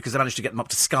were all right, because they managed to get them up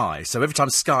to Sky. So every time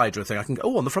Sky do a thing, I can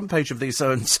go, on the front page of the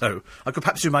so-and-so. I could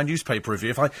perhaps do my newspaper review.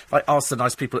 If I ask the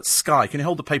nice people at Sky, can you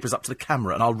hold the papers up to the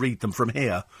camera and I'll read them from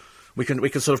here? We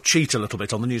can sort of cheat a little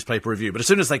bit on the newspaper review. But as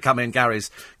soon as they come in, Gary's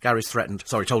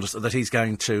told us that he's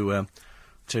going to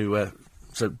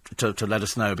let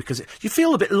us know, because you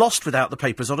feel a bit lost without the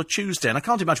papers on a Tuesday, and I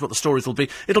can't imagine what the stories will be.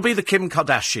 It'll be the Kim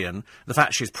Kardashian, the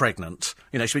fact she's pregnant.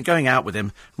 She's been going out with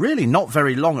him really not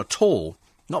very long at all.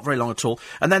 Not very long at all.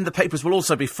 And then the papers will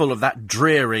also be full of that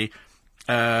dreary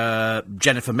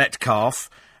Jennifer Metcalfe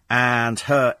and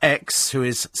her ex, who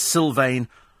is Sylvain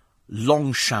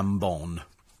Longchambon.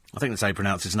 I think that's how you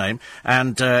pronounce his name.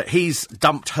 And he's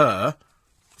dumped her.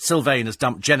 Sylvain has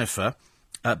dumped Jennifer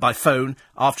by phone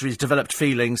after he's developed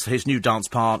feelings for his new dance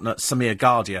partner, Samir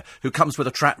Gardia, who comes with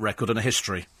a track record and a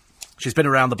history. She's been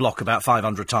around the block about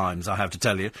 500 times, I have to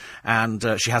tell you, and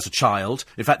she has a child.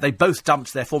 In fact, they both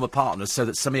dumped their former partners so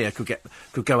that Samir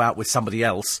could go out with somebody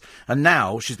else. And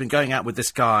now she's been going out with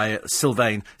this guy,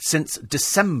 Sylvain, since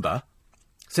December.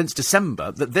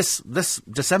 This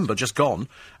December just gone,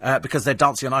 because they're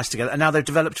dancing on ice together, and now they've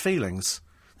developed feelings.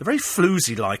 They're very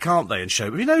floozy-like, aren't they, in show?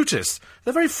 Have you noticed?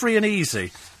 They're very free and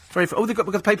easy. We've got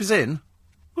the papers in?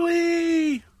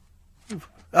 Whee!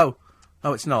 Oh,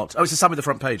 it's not. Oh, it's some of the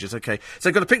front pages, OK. So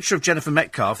they've got a picture of Jennifer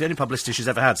Metcalfe, the only publicity she's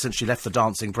ever had since she left the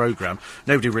dancing programme.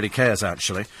 Nobody really cares,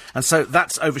 actually. And so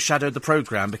that's overshadowed the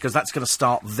programme, because that's going to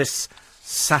start this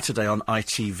Saturday on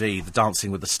ITV, the Dancing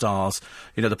with the Stars,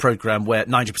 the programme where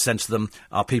 90% of them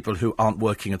are people who aren't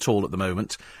working at all at the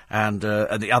moment, and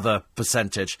the other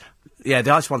percentage... Yeah,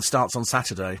 the ice one starts on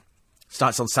Saturday.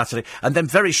 And then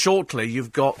very shortly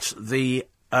you've got the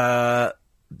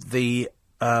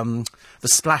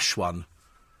Splash one,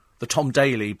 the Tom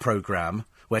Daley programme,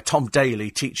 where Tom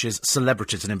Daley teaches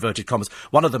celebrities in inverted commas.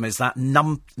 One of them is that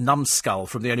numbskull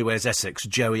from The Only Way is Essex,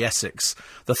 Joey Essex,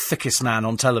 the thickest man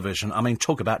on television.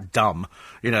 Talk about dumb.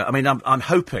 I'm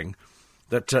hoping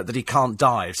that he can't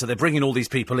dive. So they're bringing all these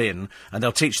people in, and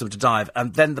they'll teach them to dive.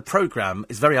 And then the programme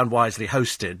is very unwisely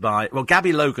hosted by... Well,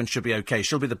 Gabby Logan should be OK.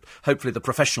 She'll be hopefully the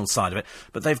professional side of it.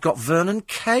 But they've got Vernon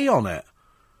Kay on it.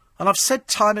 And I've said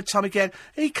time and time again,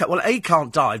 A,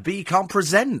 can't dive, B, he can't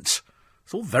present.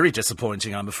 It's all very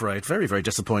disappointing, I'm afraid. Very, very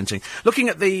disappointing. Looking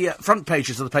at the front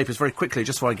pages of the papers very quickly,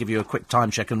 just before I give you a quick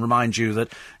time check and remind you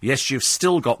that, yes, you've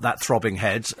still got that throbbing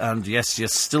head, and yes, you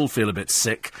still feel a bit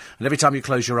sick, and every time you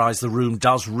close your eyes, the room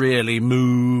does really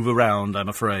move around, I'm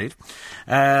afraid.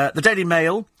 The Daily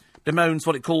Mail bemoans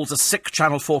what it calls a sick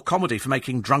Channel 4 comedy for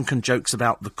making drunken jokes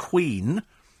about the Queen.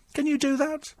 Can you do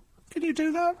that?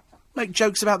 Make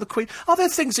jokes about the Queen? Are there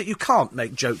things that you can't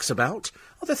make jokes about?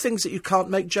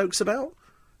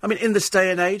 In this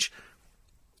day and age...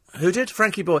 Who did?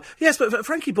 Frankie Boyle. Yes, but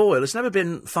Frankie Boyle has never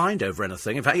been fined over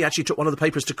anything. In fact, he actually took one of the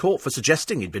papers to court for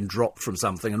suggesting he'd been dropped from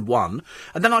something and won.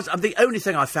 And then the only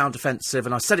thing I found offensive,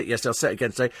 and I said it yesterday, I'll say it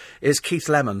again today, is Keith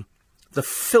Lemon. The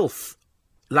filth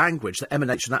language that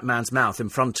emanates from that man's mouth in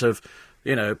front of...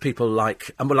 people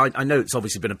like... And, well, I know it's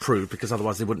obviously been approved, because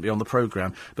otherwise they wouldn't be on the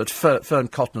programme, but Fern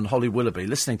Cotton and Holly Willoughby,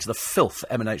 listening to the filth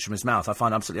that emanates from his mouth, I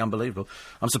find absolutely unbelievable.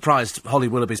 I'm surprised Holly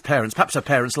Willoughby's parents... Perhaps her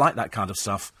parents like that kind of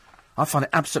stuff. I find it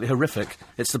absolutely horrific.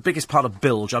 It's the biggest part of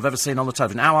bilge I've ever seen on the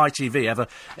television. How ITV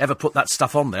ever put that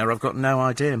stuff on there, I've got no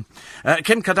idea.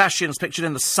 Kim Kardashian's pictured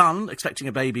in the Sun, expecting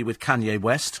a baby with Kanye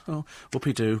West. Oh,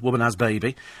 whoopee-doo, woman has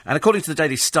baby. And according to the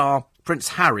Daily Star, Prince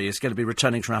Harry is going to be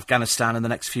returning from Afghanistan in the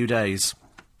next few days.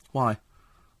 Why?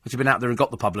 Has he been out there and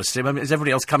got the publicity? I mean, is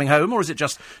everybody else coming home, or is it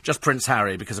just Prince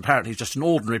Harry? Because apparently he's just an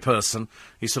ordinary person.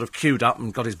 He's sort of queued up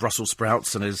and got his Brussels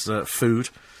sprouts and his food.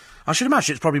 I should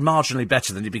imagine it's probably marginally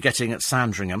better than you'd be getting at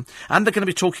Sandringham. And they're going to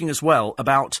be talking as well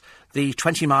about the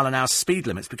 20-mile-an-hour speed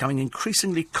limits becoming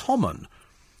increasingly common.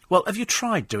 Well, have you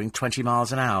tried doing 20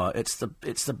 miles an hour? It's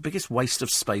the biggest waste of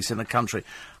space in the country.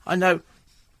 I know,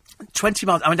 20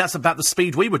 miles... I mean, that's about the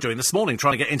speed we were doing this morning,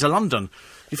 trying to get into London.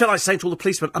 You feel like saying to all the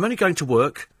policemen, I'm only going to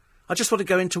work. I just want to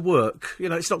go into work. You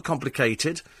know, it's not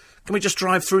complicated. Can we just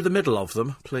drive through the middle of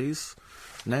them, please?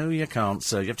 No, you can't,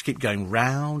 sir. You have to keep going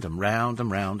round and round and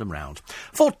round and round.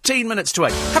 14 minutes to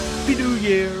 8. Happy New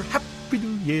Year! Happy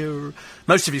New Year!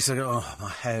 Most of you say, oh, my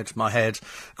head.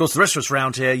 Of course, the rest of us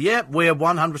round here, yeah, we're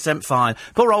 100% fine.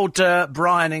 Poor old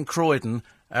Brian in Croydon,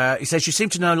 he says, you seem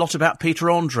to know a lot about Peter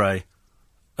Andre.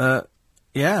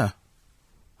 Yeah.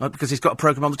 Because he's got a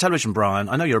programme on the television, Brian.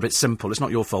 I know you're a bit simple, it's not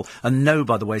your fault. And no,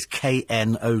 by the way, is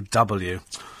K-N-O-W.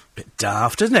 Bit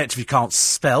daft, isn't it, if you can't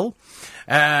spell?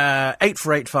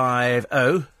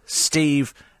 84850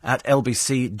 steve at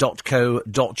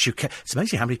lbc.co.uk. It's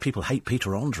amazing how many people hate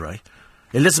Peter Andre.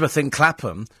 Elizabeth in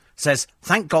Clapham says,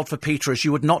 thank God for Peter, as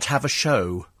you would not have a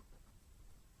show.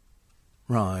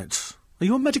 Right. Are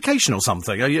you on medication or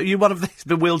something? Are you one of these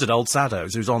bewildered old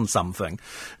saddos who's on something?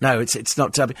 No, it's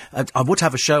not... I would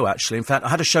have a show, actually. In fact, I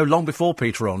had a show long before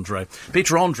Peter Andre.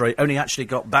 Peter Andre only actually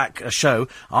got back a show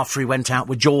after he went out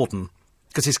with Jordan.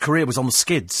 Because his career was on the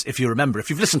skids, if you remember. If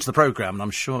you've listened to the programme, and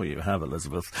I'm sure you have,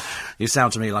 Elizabeth, you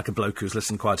sound to me like a bloke who's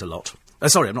listened quite a lot.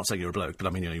 Sorry, I'm not saying you're a bloke, but I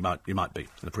mean, you might be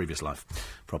in a previous life,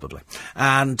 probably.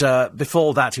 And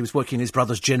before that, he was working in his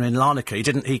brother's gin in Larnaca.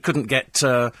 He couldn't get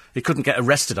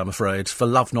arrested, I'm afraid, for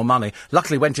love nor money.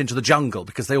 Luckily, went into the jungle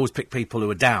because they always pick people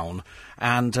who are down.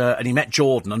 And he met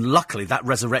Jordan, and luckily that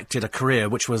resurrected a career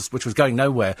which was going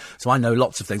nowhere. So I know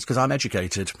lots of things because I'm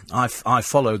educated. I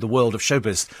follow the world of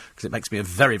showbiz because it makes me a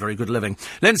very, very good living.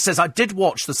 Lynn says, I did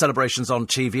watch the celebrations on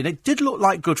TV, and it did look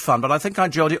like good fun, but I think I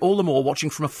enjoyed it all the more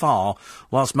watching from afar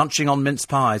whilst munching on mince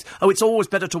pies. Oh, it's always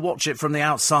better to watch it from the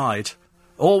outside.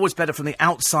 Always better from the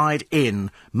outside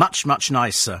in. Much, much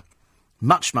nicer.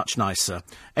 Much, much nicer.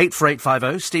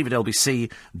 84850 steve at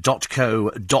lbc.co.uk.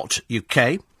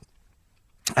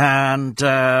 And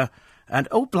oh,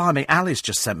 blimey, Ali's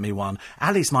just sent me one.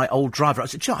 Ali's my old driver. I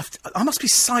said, I must be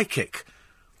psychic.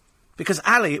 Because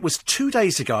Ali, it was 2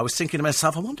 days ago, I was thinking to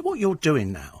myself, I wonder what you're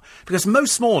doing now. Because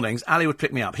most mornings, Ali would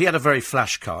pick me up. He had a very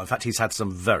flash car. In fact, he's had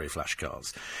some very flash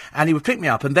cars. And he would pick me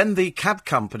up, and then the cab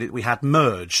company that we had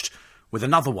merged with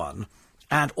another one,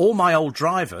 and all my old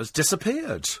drivers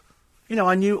disappeared. You know,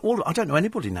 I don't know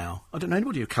anybody now. I don't know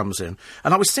anybody who comes in.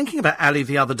 And I was thinking about Ali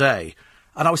the other day.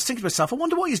 And I was thinking to myself, I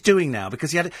wonder what he's doing now,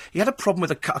 because he had a problem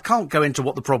with a car. I can't go into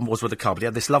what the problem was with the car, but he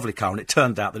had this lovely car, and it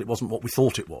turned out that it wasn't what we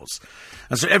thought it was.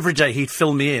 And so every day he'd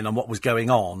fill me in on what was going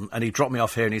on, and he'd drop me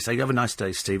off here, and he'd say, you have a nice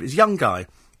day, Steve. He's a young guy,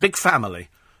 big family.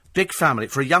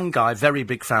 For a young guy, very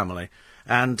big family.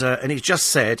 And he just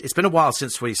said, it's been a while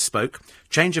since we spoke.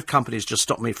 Change of company has just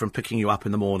stopped me from picking you up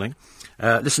in the morning.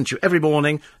 Listen to you every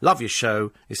morning. Love your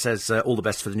show. He says, all the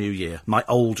best for the new year. My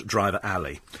old driver,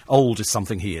 Ali. Old is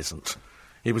something he isn't.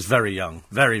 He was very young,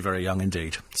 very, very young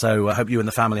indeed. So I hope you and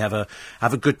the family have a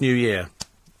good New Year.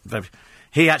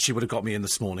 He actually would have got me in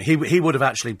this morning. He would have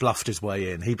actually bluffed his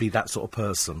way in. He'd be that sort of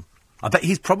person. I bet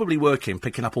he's probably working,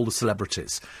 picking up all the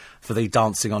celebrities for the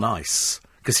Dancing on Ice,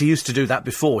 because he used to do that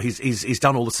before. He's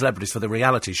done all the celebrities for the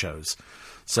reality shows.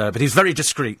 So, but he's very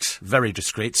discreet, very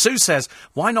discreet. Sue says,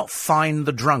 why not fine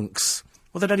the drunks?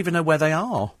 Well, they don't even know where they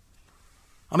are.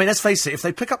 I mean, let's face it, if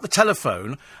they pick up the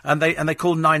telephone and they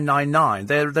call 999,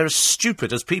 they're as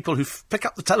stupid as people who pick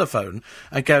up the telephone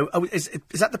and go, oh, is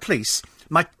that the police?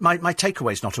 My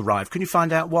takeaway's not arrived. Can you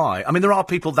find out why? I mean, there are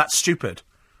people that stupid.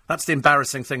 That's the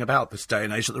embarrassing thing about this day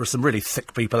and age, that there are some really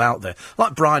thick people out there.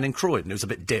 Like Brian in Croydon, who's a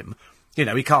bit dim. You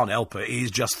know, he can't help it.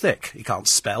 He's just thick. He can't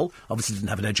spell. Obviously didn't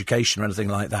have an education or anything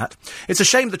like that. It's a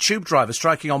shame the tube driver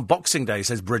striking on Boxing Day,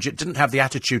 says Bridget, didn't have the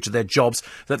attitude to their jobs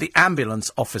that the ambulance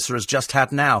officer has just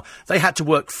had now. They had to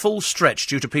work full stretch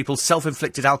due to people's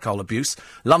self-inflicted alcohol abuse.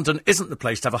 London isn't the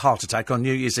place to have a heart attack on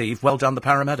New Year's Eve. Well done, the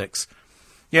paramedics.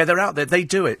 Yeah, they're out there. They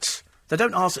do it. They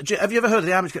don't ask... Have you ever heard of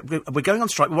the ambulance... We're going on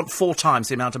strike. We want 4 times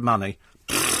the amount of money.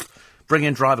 Bring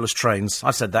in driverless trains.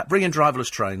 I've said that. Bring in driverless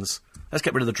trains. Let's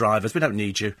get rid of the drivers. We don't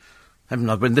need you.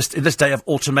 In this day of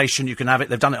automation, you can have it.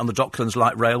 They've done it on the Docklands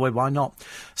Light Railway. Why not?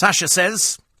 Sasha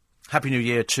says, Happy New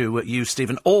Year to you,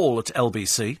 Stephen, all at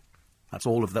LBC. That's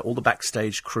all the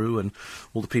backstage crew and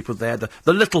all the people there. The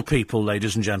little people,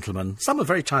 ladies and gentlemen. Some are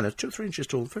very tiny, 2 or 3 inches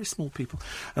tall, very small people.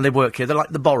 And they work here. They're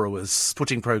like the borrowers,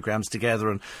 putting programmes together.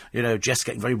 And, Jess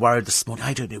getting very worried this morning.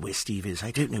 I don't know where Steve is.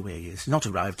 I don't know where he is. He's not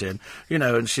arrived in.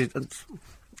 And she...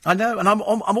 I know, and I'm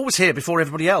always here before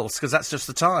everybody else, because that's just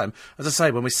the time. As I say,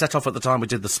 when we set off at the time we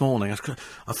did this morning, I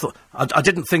thought... I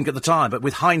didn't think at the time, but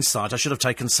with hindsight, I should have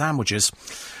taken sandwiches.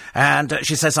 And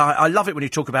she says, I love it when you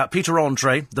talk about Peter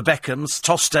Andre, the Beckhams,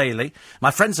 Toss Daly.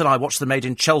 My friends and I watched the Made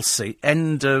in Chelsea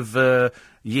end of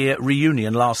year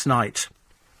reunion last night.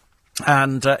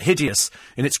 And hideous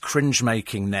in its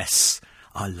cringe-makingness.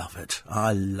 I love it.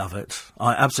 I love it.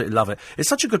 I absolutely love it. It's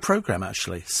such a good programme,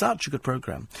 actually. Such a good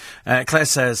programme. Claire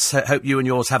says, hope you and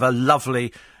yours have a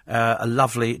lovely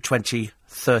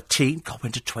 2013. God, we're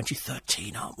into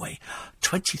 2013, aren't we?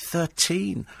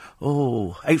 2013.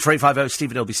 Oh,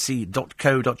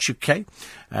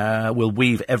 84850steve@lbc.co.uk. We'll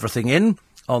weave everything in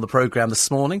on the programme this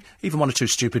morning. Even 1 or 2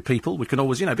 stupid people. We can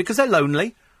always, because they're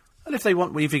lonely. And if they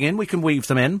want weaving in, we can weave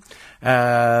them in.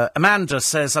 Amanda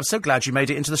says, I'm so glad you made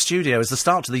it into the studio, as the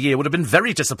start of the year would have been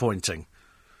very disappointing.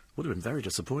 Would have been very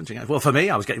disappointing. Well, for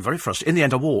me, I was getting very frustrated. In the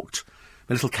end, I walked.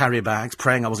 My little carrier bags,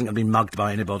 praying I wasn't going to be mugged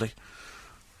by anybody.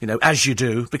 As you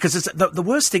do. Because the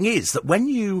worst thing is that when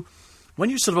you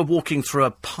sort of are walking through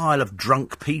a pile of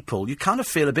drunk people, you kind of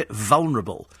feel a bit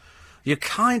vulnerable. You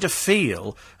kind of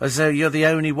feel as though you're the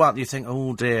only one. You think,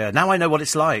 oh dear, now I know what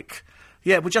it's like.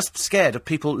 Yeah, we're just scared of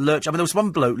people lurch. I mean, there was one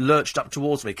bloke lurched up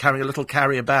towards me, carrying a little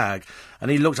carrier bag,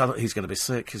 and he looked, I thought, he's going to be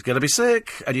sick, he's going to be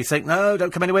sick. And you think, no,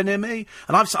 don't come anywhere near me.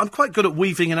 And I'm quite good at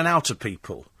weaving in and out of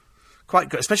people. Quite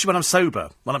good, especially when I'm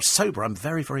sober. When I'm sober, I'm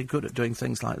very, very good at doing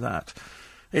things like that.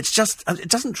 It's just, it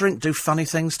doesn't drink do funny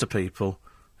things to people.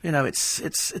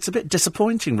 It's a bit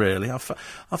disappointing, really.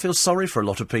 I feel sorry for a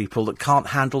lot of people that can't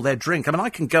handle their drink. I mean,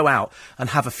 I can go out and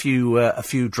have a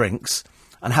few drinks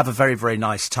and have a very, very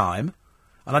nice time.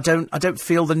 And I don't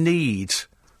feel the need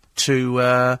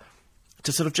to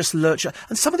sort of just lurch.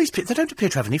 And some of these people, they don't appear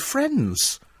to have any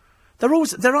friends. They're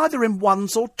either in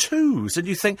 1s or 2s, and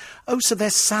you think, oh, so they're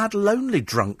sad, lonely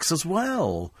drunks as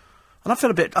well. And I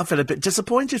feel a bit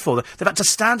disappointed for them. They've had to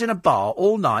stand in a bar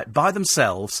all night by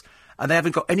themselves, and they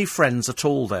haven't got any friends at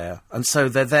all there. And so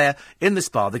they're there in this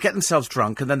bar, they get themselves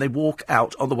drunk, and then they walk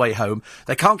out on the way home.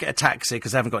 They can't get a taxi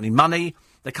because they haven't got any money.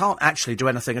 They can't actually do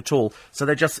anything at all, so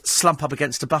they just slump up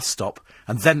against a bus stop,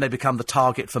 and then they become the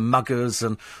target for muggers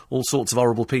and all sorts of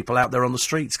horrible people out there on the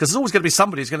streets, because there's always going to be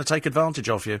somebody who's going to take advantage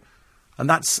of you. And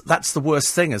that's the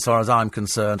worst thing as far as I'm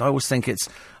concerned. I always think it's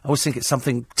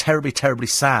something terribly, terribly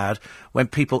sad when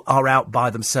people are out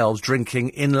by themselves drinking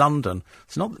in London.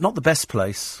 It's not the best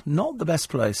place. Not the best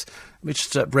place. Let me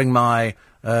just bring my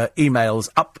emails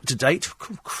up to date.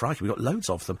 Oh, crikey, we've got loads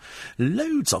of them.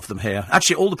 Loads of them here.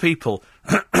 Actually, all the people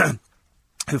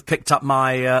who've picked up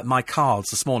my cards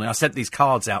this morning. I sent these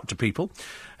cards out to people.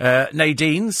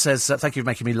 Nadine says, thank you for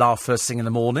making me laugh first thing in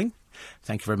the morning.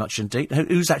 Thank you very much indeed.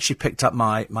 Who's actually picked up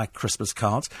my Christmas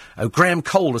cards? Oh, Graham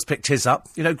Cole has picked his up.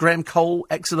 Graham Cole,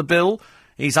 ex of the Bill.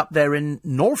 He's up there in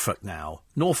Norfolk now.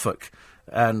 Norfolk.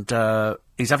 And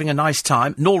he's having a nice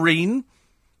time. Noreen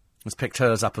has picked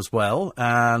hers up as well.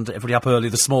 And everybody up early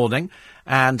this morning.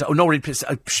 And Noreen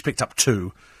she picked up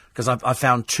 2. Because I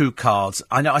found 2 cards.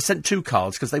 I know, I sent 2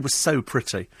 cards because they were so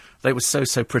pretty. They were so,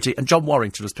 so pretty. And John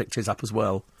Warrington has picked his up as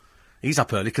well. He's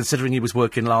up early, considering he was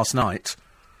working last night.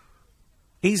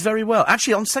 He's very well.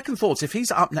 Actually, on second thoughts, if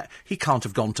he's up now, he can't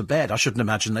have gone to bed. I shouldn't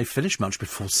imagine they finished much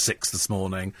before 6 this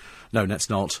morning. No, let's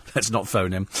not. Let's not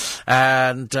phone him.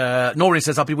 And Noreen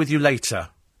says, I'll be with you later.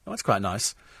 Oh, that's quite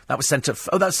nice. That was sent at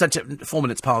 9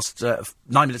 minutes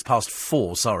past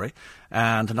 4, sorry.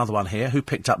 And another one here, who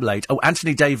picked up late. Oh,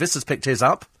 Anthony Davis has picked his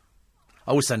up.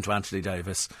 I always send to Anthony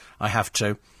Davis. I have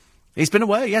to. He's been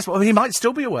away, yes. Well, he might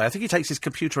still be away. I think he takes his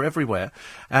computer everywhere.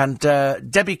 And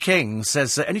Debbie King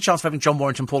says, any chance of having John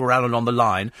Warrington, Paula Allen on the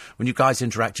line when you guys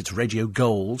interact? It's Radio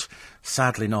Gold.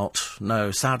 Sadly not.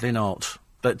 No, sadly not.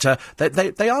 But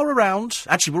they are around.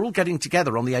 Actually, we're all getting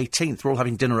together on the 18th. We're all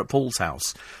having dinner at Paul's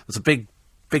house. There's a big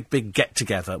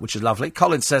get-together, which is lovely.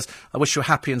 Colin says, I wish you a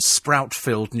happy and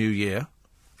sprout-filled New Year.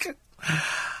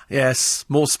 Yes,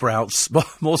 more sprouts.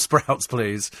 More sprouts,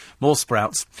 please. More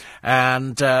sprouts.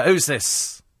 And who's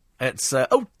this? It's,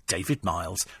 David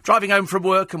Miles. Driving home from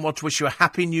work and want to wish you a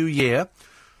happy New Year.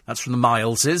 That's from the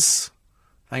Mileses.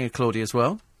 Thank you, Claudia, as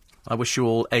well. I wish you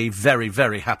all a very,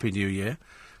 very happy New Year.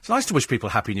 It's nice to wish people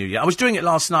Happy New Year. I was doing it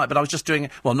last night, but I was just doing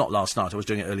it... Well, not last night. I was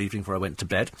doing it early evening before I went to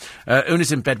bed.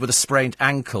 Una's in bed with a sprained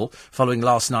ankle following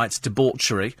last night's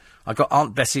debauchery. I got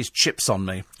Aunt Bessie's chips on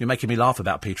me. You're making me laugh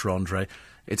about Peter Andre.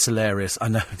 It's hilarious. I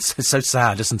know. It's so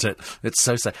sad, isn't it? It's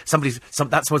so sad.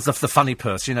 That was the funny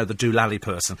person, the doolally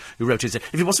person who wrote it.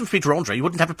 If it wasn't for Peter Andre, you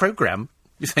wouldn't have a programme.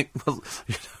 You think, well,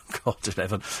 God in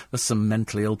heaven, there's some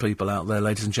mentally ill people out there,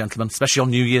 ladies and gentlemen, especially on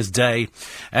New Year's Day.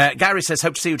 Gary says,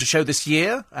 hope to see you at a show this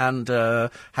year, and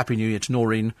Happy New Year to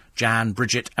Noreen, Jan,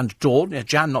 Bridget and Dawn. Yeah,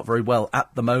 Jan not very well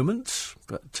at the moment,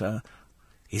 but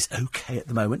is okay at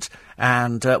the moment.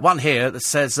 And one here that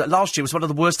says, last year was one of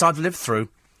the worst I've lived through.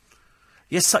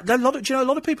 Yes, a lot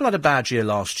of people had a bad year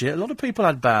last year. A lot of people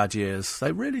had bad years.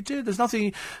 They really did. There's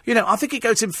nothing, I think it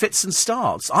goes in fits and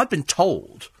starts. I've been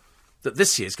told that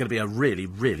this year's going to be a really,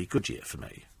 really good year for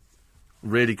me.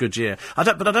 Really good year.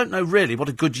 But I don't know really what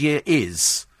a good year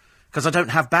is, because I don't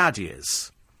have bad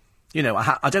years.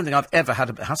 I don't think I've ever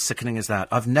had how sickening is that?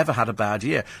 I've never had a bad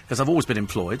year, because I've always been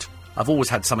employed. I've always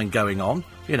had something going on,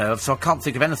 so I can't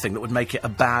think of anything that would make it a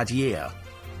bad year.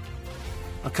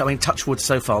 I mean, touch wood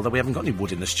so far, that we haven't got any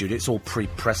wood in the studio. It's all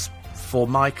pre-pressed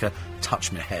Formica.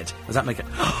 Touch my head. Does that make it...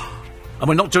 And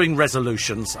we're not doing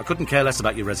resolutions. I couldn't care less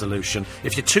about your resolution.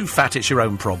 If you're too fat, it's your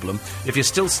own problem. If you're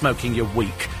still smoking, you're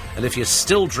weak. And if you're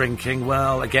still drinking,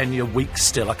 well, again, you're weak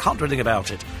still. I can't do anything about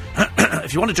it.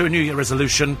 If you want to do a New Year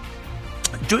resolution,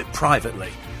 do it privately.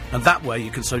 And that way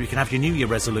you can have your New Year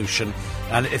resolution.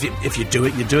 And if you do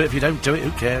it, you do it. If you don't do it,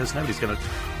 who cares? Nobody's going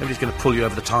to pull you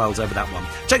over the tiles over that one.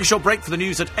 Take a short break for the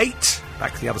news at 8.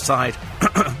 Back to the other side.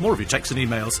 More of your texts and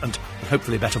emails, and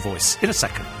hopefully a better voice in a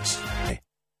second.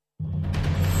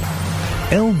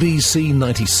 LBC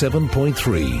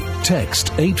 97.3.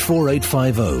 Text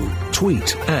 84850.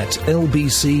 Tweet at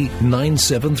LBC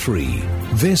 973.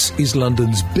 This is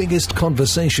London's biggest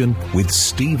conversation with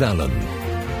Steve Allen.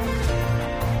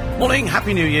 Morning,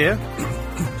 Happy New Year.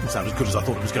 It sounded as good as I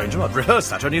thought it was going to. I'd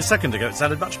rehearsed that only a second ago. It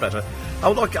sounded much better.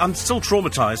 I'm still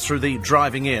traumatised through the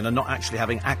driving in and not actually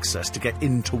having access to get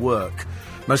into work.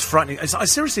 Most frightening. I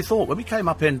seriously thought when we came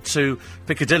up into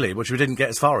Piccadilly, which we didn't get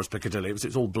as far as Piccadilly, it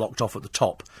was all blocked off at the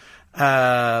top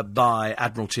by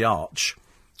Admiralty Arch.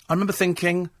 I remember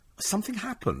thinking, something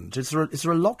happened. Is there a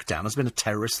lockdown? Has there been a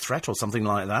terrorist threat or something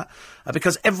like that?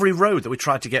 Because every road that we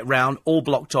tried to get round, all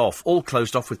blocked off, all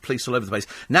closed off with police all over the place.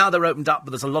 Now they're opened up,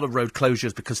 but there's a lot of road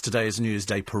closures because today is New Year's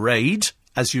Day parade,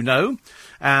 as you know,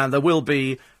 and there will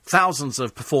be thousands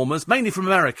of performers, mainly from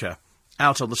America,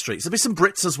 out on the streets. There'll be some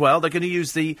Brits as well. They're going to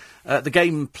use the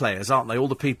game players, aren't they? All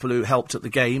the people who helped at the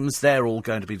games, they're all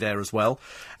going to be there as well.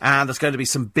 And there's going to be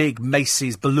some big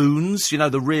Macy's balloons,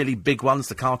 the really big ones,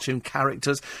 the cartoon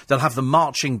characters. They'll have the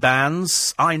marching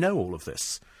bands. I know all of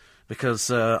this because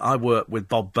I worked with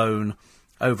Bob Bone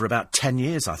over about 10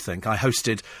 years, I think. I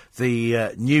hosted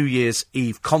the New Year's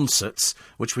Eve concerts,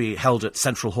 which we held at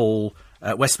Central Hall,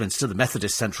 Westminster, the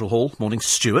Methodist Central Hall, Morning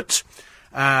Stuart.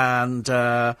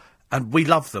 And we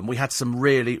loved them. We had some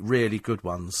really, really good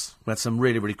ones. We had some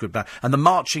really, really good bands. And the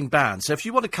marching band. So if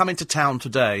you want to come into town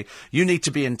today, you need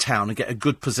to be in town and get a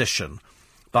good position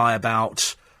by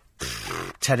about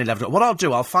 10, 11. What I'll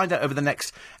do, I'll find out over the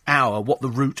next hour what the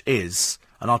route is,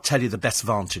 and I'll tell you the best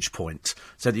vantage point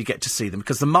so that you get to see them.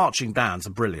 Because the marching bands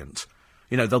are brilliant.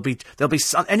 There'll be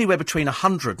anywhere between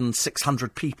 100 and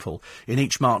 600 people in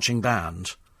each marching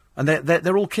band. And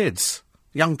they're all kids.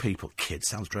 Young people. Kids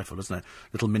sounds dreadful, doesn't it?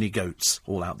 Little mini goats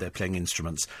all out there playing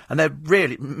instruments. And they're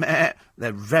really...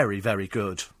 they're very, very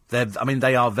good.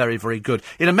 They are very, very good.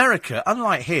 In America,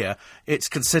 unlike here, it's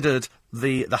considered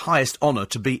the highest honour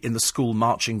to be in the school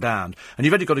marching band. And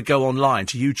you've only got to go online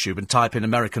to YouTube and type in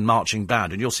American marching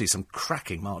band, and you'll see some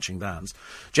cracking marching bands.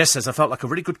 Jess says, I felt like a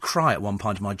really good cry at one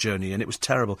point of my journey, and it was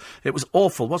terrible. It was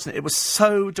awful, wasn't it? It was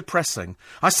so depressing.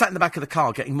 I sat in the back of the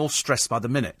car getting more stressed by the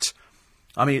minute.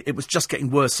 It was just getting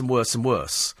worse and worse and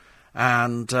worse.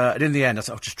 And in the end, I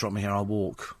said, just drop me here, I'll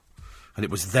walk. And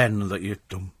it was then that you...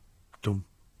 Dum, dum,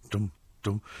 dum,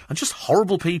 dum. And just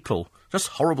horrible people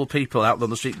out on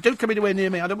the street. Don't come anywhere near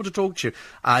me, I don't want to talk to you.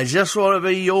 I just want to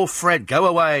be your friend. Go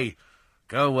away.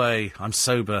 Go away. I'm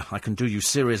sober. I can do you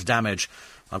serious damage.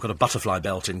 I've got a butterfly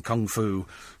belt in Kung Fu. You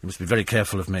must be very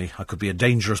careful of me. I could be a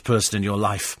dangerous person in your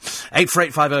life.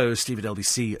 84850,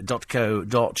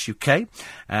 steve@lbc.co.uk.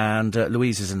 And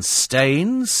Louise is in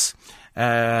Staines.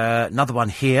 Another one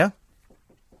here.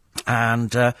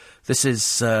 And this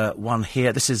is one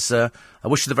here. This is, I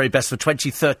wish you the very best for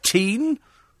 2013,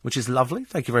 which is lovely.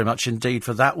 Thank you very much indeed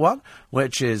for that one,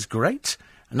 which is great.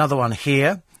 Another one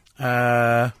here.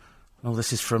 Oh,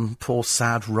 this is from poor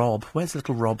sad Rob. Where's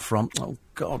little Rob from? Oh,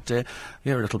 God, dear.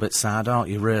 You're a little bit sad, aren't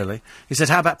you, really? He said,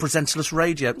 how about presenterless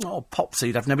radio? Oh, Popsy,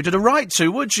 you'd have nobody to write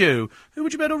to, would you? Who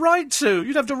would you be able to write to?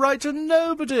 You'd have to write to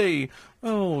nobody.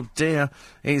 Oh, dear.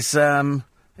 Rob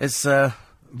is... oh,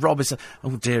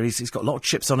 dear, he's got a lot of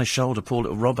chips on his shoulder, poor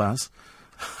little Rob has.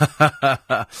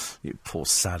 You poor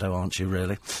saddo, aren't you,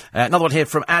 really? Another one here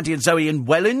from Andy and Zoe in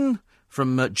Welwyn,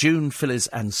 from June, Phyllis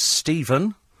and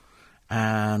Stephen.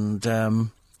 And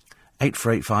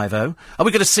 84850. Are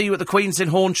we going to see you at the Queen's in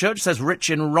Hornchurch? Says Rich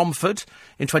in Romford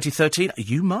in 2013.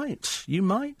 You might.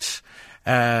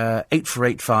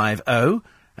 84850.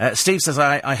 Steve says,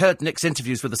 I heard Nick's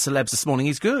interviews with the celebs this morning.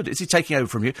 He's good. Is he taking over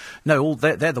from you? No,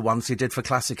 they're the ones he did for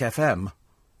Classic FM.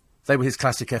 They were his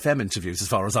Classic FM interviews, as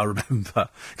far as I remember.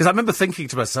 Because I remember thinking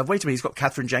to myself, wait a minute, he's got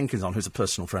Catherine Jenkins on, who's a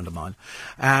personal friend of mine.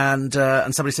 And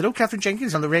somebody said, oh, Catherine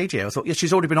Jenkins on the radio. I thought, yeah,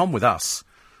 she's already been on with us.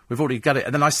 We've already got it.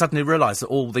 And then I suddenly realised that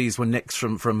all these were nicks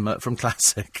from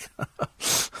Classic.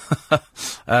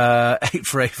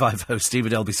 84850, Steve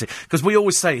at LBC. Because he'll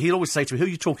always say to me, who are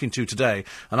you talking to today?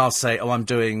 And I'll say, oh, I'm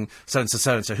doing so-and-so,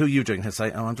 so-and-so. Who are you doing? He'll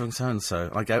say, oh, I'm doing so-and-so.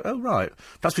 And I go, oh, right.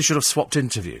 Perhaps we should have swapped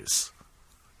interviews.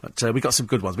 But we got some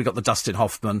good ones. We got the Dustin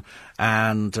Hoffman,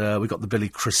 and we got the Billy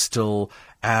Crystal,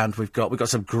 and we've got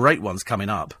some great ones coming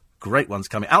up.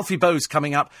 Alfie Bowe's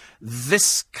coming up I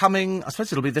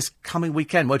suppose it'll be this coming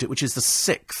weekend, won't it? Which is the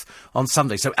 6th on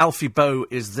Sunday. So Alfie Bowe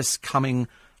is this coming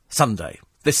Sunday.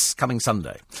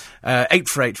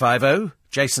 84850.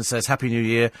 Jason says, Happy New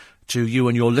Year to you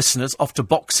and your listeners. Off to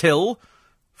Box Hill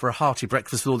for a hearty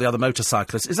breakfast with all the other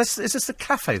motorcyclists. Is this the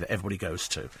cafe that everybody goes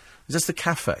to? Is this the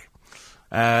cafe?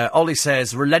 Ollie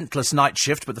says, relentless night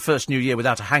shift, but the first New Year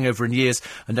without a hangover in years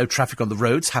and no traffic on the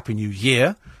roads. Happy New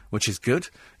Year, which is good.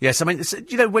 Yes, I mean,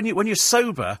 when you're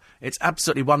sober, it's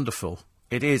absolutely wonderful.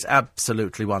 It is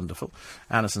absolutely wonderful.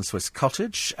 Anderson Swiss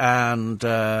Cottage. And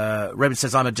Raymond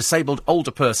says, I'm a disabled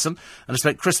older person and I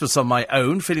spent Christmas on my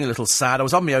own, feeling a little sad. I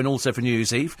was on my own also for New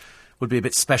Year's Eve. Would be a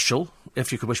bit special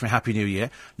if you could wish me a Happy New Year.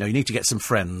 No, you need to get some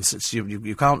friends.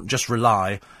 You can't just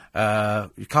rely.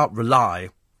 You can't rely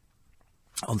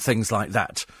on things like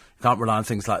that. You can't rely on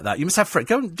things like that. You must have friends.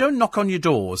 Go and knock on your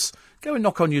doors.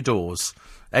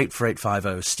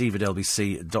 84850, steve at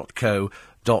lbc.co.uk.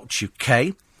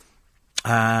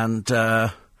 And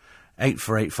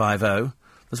 84850.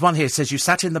 There's one here that says, you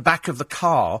sat in the back of the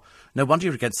car. No wonder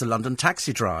you're against the London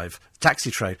taxi trade. I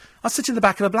sit in the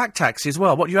back of a black taxi as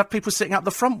well. What, you have people sitting up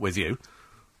the front with you?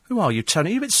 Who are you,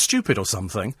 Tony? Are you a bit stupid or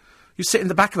something? You sit in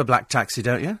the back of a black taxi,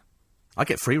 don't you? I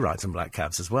get free rides in black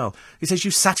cabs as well. He says,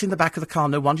 you sat in the back of the car.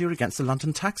 No wonder you're against the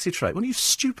London taxi trade. Well, are you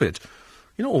stupid?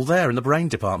 You're not all there in the brain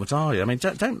department, are you? I mean,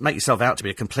 don't make yourself out to be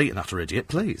a complete and utter idiot,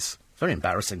 please. Very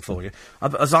embarrassing for you.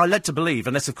 As I led to believe,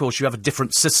 unless, of course, you have a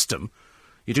different system,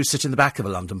 you do sit in the back of a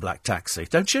London black taxi,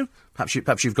 don't you?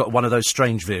 Perhaps you've got one of those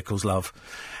strange vehicles, love.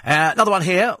 Another one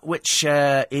here, which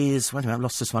is... Wait a minute, I've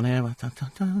lost this one here.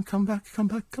 Come back.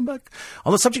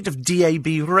 On the subject of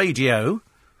DAB radio...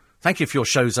 Thank you for your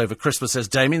shows over Christmas, says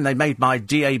Damien. They made my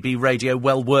DAB radio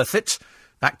well worth it.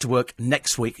 Back to work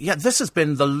next week. Yeah, this has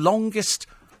been the longest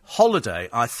holiday,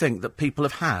 I think, that people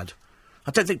have had. I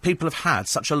don't think people have had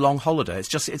such a long holiday.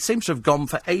 It seems to have gone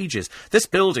for ages. This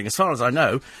building, as far as I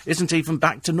know, isn't even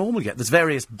back to normal yet. There's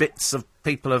various bits of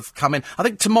people have come in. I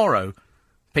think tomorrow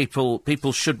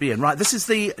people should be in. Right, this is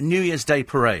the New Year's Day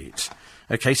parade.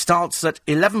 OK, starts at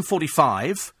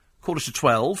 11:45,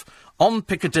 11:45, on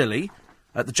Piccadilly,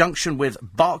 at the junction with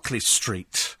Berkeley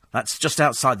Street. That's just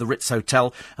outside the Ritz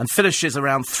Hotel, and finishes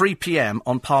around 3 p.m.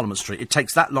 on Parliament Street. It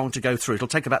takes that long to go through. It'll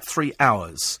take about 3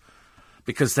 hours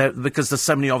because there's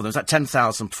so many of them. There's like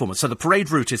 10,000 performers. So the parade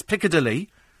route is Piccadilly,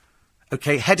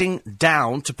 OK, heading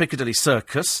down to Piccadilly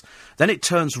Circus. Then it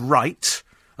turns right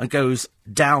and goes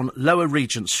down Lower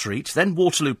Regent Street, then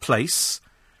Waterloo Place,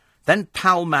 then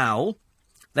Pall Mall,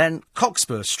 then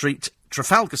Cockspur Street,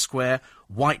 Trafalgar Square,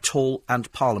 Whitehall and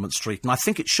Parliament Street. And I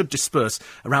think it should disperse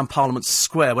around Parliament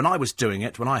Square. When I was doing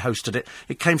it, when I hosted it,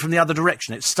 it came from the other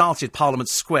direction. It started Parliament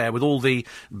Square with all the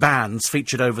bands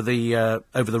featured over the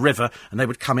river, and they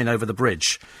would come in over the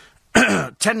bridge.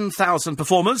 10,000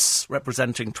 performers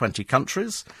representing 20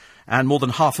 countries, and more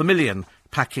than 500,000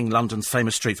 packing London's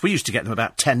famous streets. We used to get them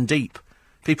about 10 deep.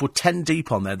 People 10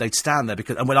 deep on there. They'd stand there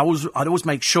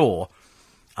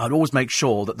I'd always make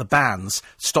sure that the bands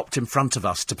stopped in front of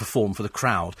us to perform for the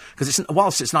crowd. Because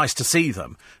whilst it's nice to see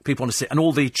them, people want to see... And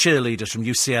all the cheerleaders from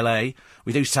UCLA,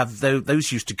 we used to have...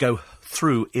 Those used to go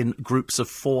through in groups of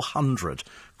 400.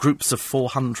 3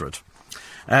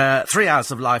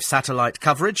 hours of live satellite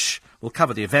coverage will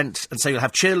cover the event. And so you'll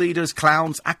have cheerleaders,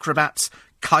 clowns, acrobats,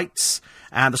 kites,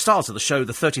 And the stars of the show,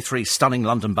 the 33 stunning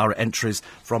London Borough entries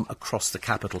from across the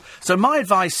capital. So my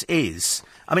advice is,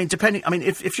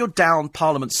 if you're down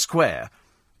Parliament Square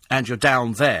and you're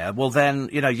down there, well then,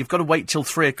 you've got to wait till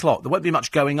 3 o'clock. There won't be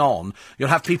much going on. You'll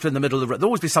have people in the middle of the road. There'll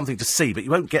always be something to see, but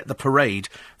you won't get the parade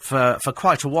for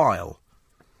quite a while.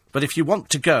 But if you want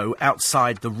to go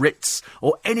outside the Ritz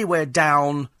or anywhere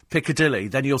down Piccadilly,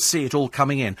 then you'll see it all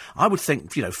coming in. I would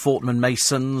think, Fortnum &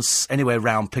 Masons, anywhere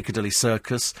round Piccadilly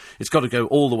Circus. It's got to go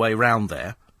all the way round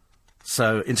there.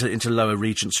 So into Lower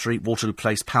Regent Street, Waterloo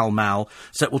Place, Pall Mall.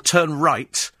 So it will turn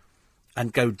right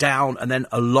and go down and then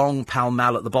along Pall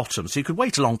Mall at the bottom. So you could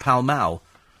wait along Pall Mall.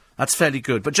 That's fairly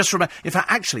good. But just remember, in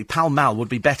fact, actually, Pall Mall would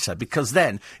be better, because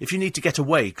then, if you need to get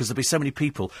away, because there'll be so many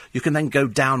people, you can then go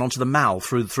down onto the Mall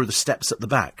through the steps at the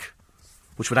back,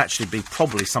 which would actually be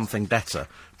probably something better.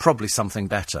 Probably something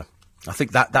better. I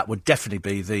think that would definitely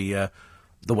be the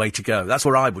way to go. That's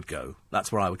where I would go.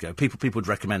 People would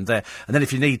recommend there. And then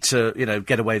if you need to,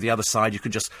 get away the other side, you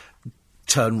could just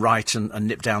turn right and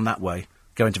nip down that way.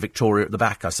 Go into Victoria at the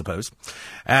back, I suppose.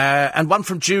 And one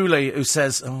from Julie, who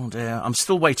says, oh dear, I'm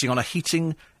still waiting on a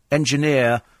heating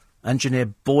engineer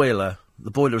boiler. The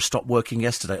boiler has stopped working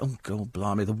yesterday. Oh, God,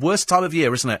 blimey. The worst time of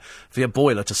year, isn't it, for your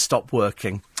boiler to stop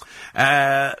working.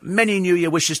 Many New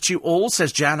Year wishes to you all,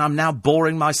 says Jan. I'm now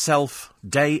boring myself.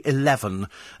 Day 11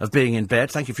 of being in bed.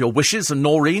 Thank you for your wishes, and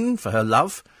Noreen for her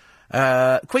love.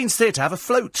 Queen's Theatre have a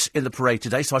float in the parade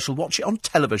today, so I shall watch it on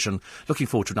television. Looking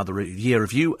forward to another year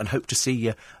of you, and hope to see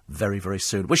you very, very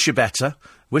soon. Wish you better.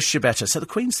 So the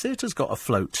Queen's Theatre's got a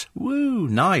float. Woo,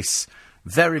 nice.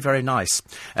 Very, very nice.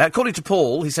 According to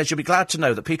Paul, he says, you'll be glad to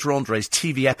know that Peter Andre's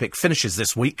TV epic finishes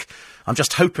this week. I'm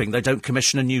just hoping they don't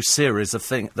commission a new series of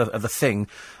The Thing.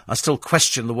 I still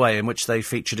question the way in which they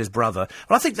featured his brother.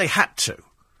 But I think they had to.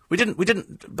 We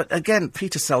didn't, but again,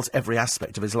 Peter sells every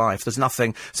aspect of his life. There's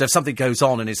nothing, so if something goes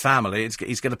on in his family, he's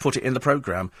going to put it in the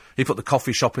programme. He put the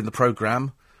coffee shop in the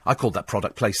programme. I called that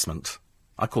product placement.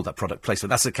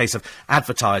 That's a case of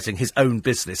advertising his own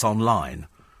business online.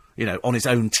 On his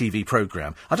own TV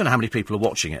programme. I don't know how many people are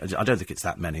watching it. I don't think it's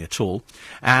that many at all.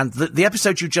 And the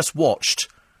episode you just watched,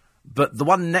 but the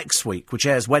one next week, which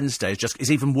airs Wednesday,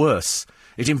 is even worse.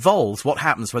 It involves what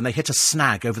happens when they hit a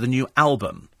snag over the new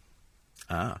album.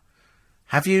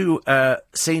 Have you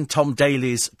seen Tom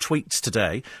Daley's tweets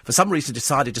today? For some reason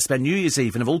decided to spend New Year's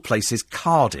Eve in, of all places,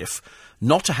 Cardiff.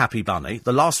 Not a happy bunny.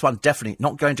 The last one definitely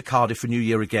not going to Cardiff for New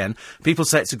Year again. People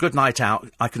say it's a good night out.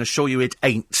 I can assure you it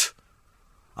ain't.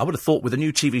 I would have thought with a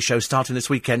new TV show starting this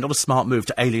weekend, not a smart move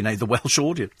to alienate the Welsh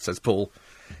audience, says Paul.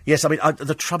 Yes,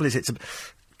 the trouble is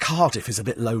Cardiff is a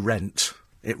bit low rent.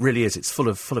 It really is. It's full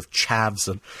of chavs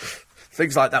and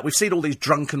things like that. We've seen all these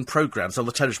drunken programmes on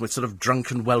the television with sort of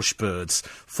drunken Welsh birds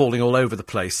falling all over the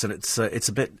place, and it's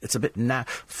a bit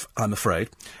naff, I'm afraid.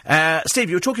 Steve,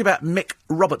 you were talking about Mick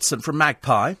Robertson from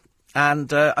Magpie,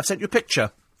 and I've sent you a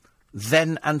picture.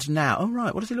 Then and now. Oh,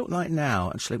 right. What does he look like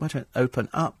now? Actually, wait a minute. Open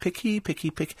up. Picky.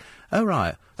 Oh,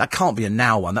 right. That can't be a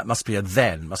now one. That must be a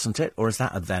then, mustn't it? Or is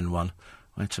that a then one?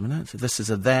 Wait a minute. This is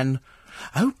a then.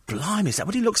 Oh, blimey. Is that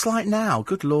what he looks like now?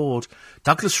 Good Lord.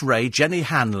 Douglas Ray, Jenny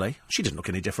Hanley. She didn't look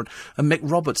any different. And Mick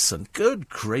Robertson. Good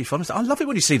grief. Honestly, I love it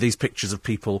when you see these pictures of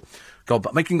people. God,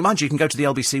 but mind you can go to the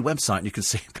LBC website and you can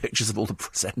see pictures of all the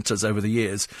presenters over the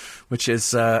years, which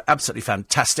is absolutely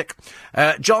fantastic.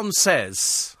 John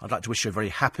says, I'd like to wish you a very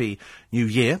happy new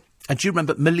year. And do you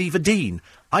remember Maliva Dean?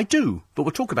 I do, but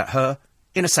we'll talk about her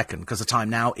in a second, because the time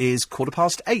now is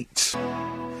 8:15.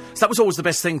 So that was always the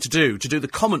best thing to do the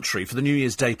commentary for the New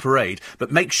Year's Day parade,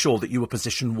 but make sure that you were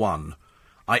position one.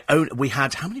 We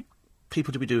had, how many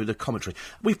people did we do the commentary?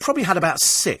 We probably had about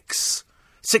six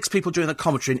people doing the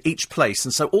commentary in each place,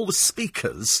 and so all the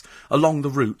speakers along the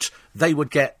route, they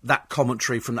would get that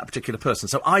commentary from that particular person.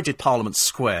 So I did Parliament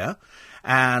Square,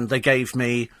 and they gave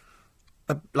me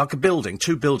a building,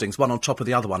 two buildings, one on top of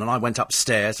the other one, and I went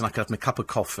upstairs and I could have my cup of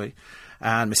coffee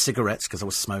and my cigarettes because I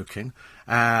was smoking,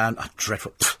 and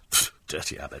dreadful,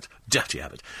 dirty habit.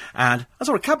 And I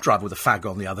saw a cab driver with a fag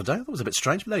on the other day. That was a bit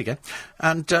strange, but there you go.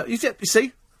 And you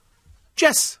see,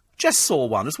 Jess saw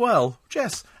one as well.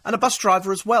 Jess. And a bus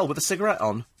driver as well with a cigarette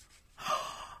on.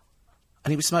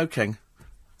 And he was smoking.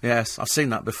 Yes, I've seen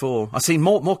that before. I've seen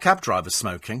more cab drivers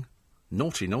smoking.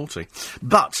 Naughty.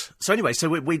 But, so anyway,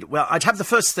 well, I'd have the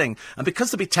first thing, and because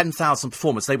there'd be 10,000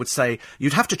 performers, they would say,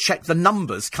 you'd have to check the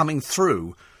numbers coming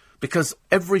through, because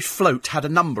every float had a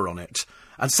number on it.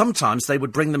 And sometimes they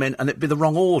would bring them in and it'd be the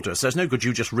wrong order, so it's no good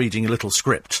you just reading a little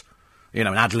script, and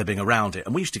ad-libbing around it.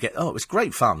 And we used to get, it was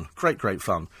great fun. Great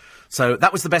fun. So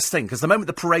that was the best thing, because the moment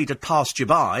the parade had passed you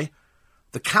by,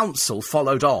 the council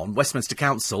followed on, Westminster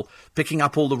Council, picking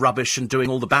up all the rubbish and doing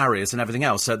all the barriers and everything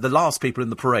else. So the last people in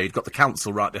the parade got the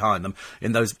council right behind them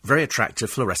in those very attractive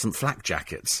fluorescent flak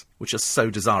jackets, which are so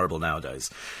desirable nowadays.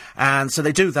 And so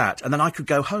they do that, and then I could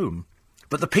go home.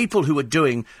 But the people who were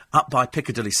doing up by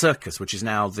Piccadilly Circus, which is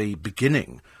now the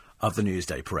beginning of the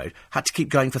Newsday parade, had to keep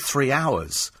going for 3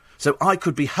 hours. So I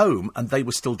could be home and they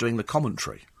were still doing the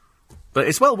commentary. But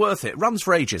it's well worth it. It runs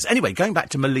for ages. Anyway, going back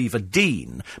to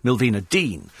Milvina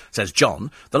Dean, says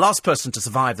John, the last person to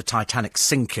survive the Titanic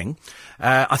sinking.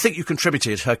 I think you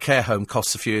contributed her care home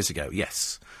costs a few years ago.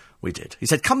 Yes, we did. He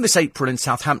said, come this April in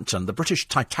Southampton, the British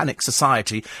Titanic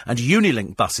Society and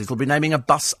Unilink buses will be naming a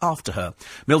bus after her.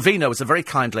 Milvina was a very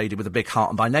kind lady with a big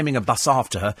heart, and by naming a bus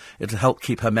after her, it'll help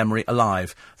keep her memory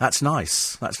alive. That's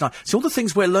nice. That's nice. See, all the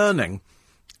things we're learning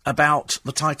about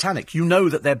the Titanic. You know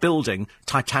that they're building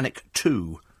Titanic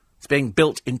 2. It's being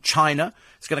built in China.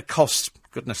 It's going to cost,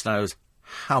 goodness knows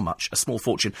how much, a small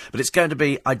fortune. But it's going to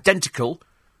be identical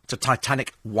to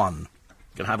Titanic 1.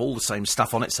 Going to have all the same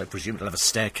stuff on it, so presumably it'll have a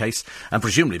staircase. And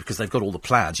presumably, because they've got all the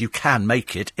plans, you can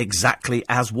make it exactly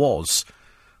as was.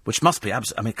 Which must be I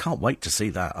mean, can't wait to see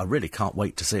that. I really can't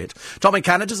wait to see it. Tom in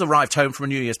Canada's arrived home from a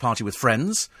New Year's party with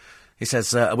friends. He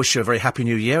says, I wish you a very happy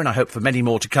New Year, and I hope for many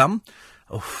more to come.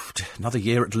 Oh, another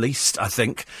year at least, I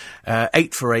think.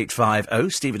 84850,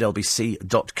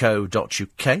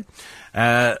 steve@lbc.co.uk.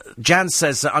 Jan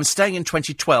says, I'm staying in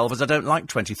 2012 as I don't like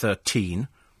 2013.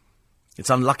 It's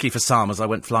unlucky for some as I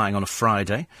went flying on a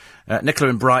Friday.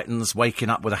 Nicola in Brighton's waking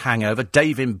up with a hangover.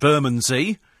 Dave in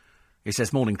Bermondsey, he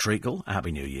says, morning Treacle,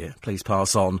 Happy New Year. Please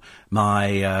pass on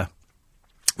my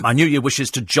New Year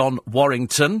wishes to John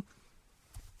Warrington.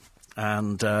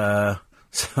 And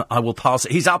I will pass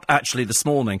it. He's up, actually, this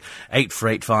morning.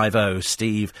 84850,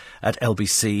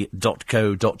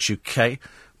 steve@lbc.co.uk.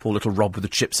 Poor little Rob with the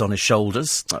chips on his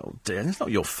shoulders. Oh, dear. It's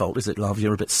not your fault, is it, love?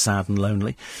 You're a bit sad and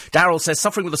lonely. Darryl says,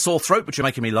 suffering with a sore throat, but you're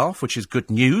making me laugh, which is good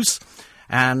news.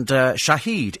 And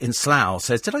Shahid in Slough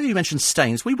says, did I hear you mention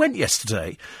Staines? We went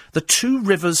yesterday. The Two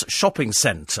Rivers Shopping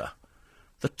Centre.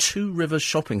 The Two Rivers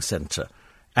Shopping Centre.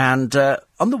 And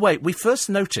on the way, we first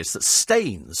noticed that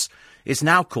Staines is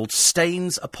now called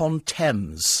Staines upon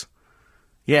Thames.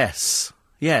 Yes,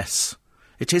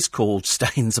 it is called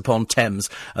Staines upon Thames,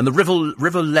 and the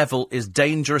river level is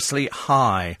dangerously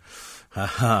high.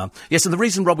 Yes, and the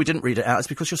reason, Rob, we didn't read it out is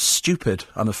because you're stupid,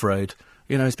 I'm afraid.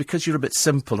 You know, it's because you're a bit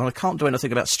simple, and I can't do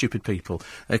anything about stupid people,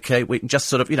 OK? We can just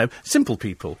sort of, you know, simple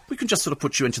people. We can just sort of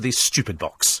put you into the stupid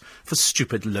box for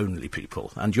stupid, lonely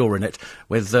people, and you're in it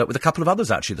with a couple of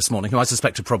others, actually, this morning, who I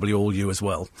suspect are probably all you as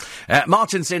well.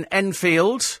 Martin's in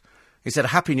Enfield. He said, a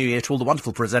Happy New Year to all the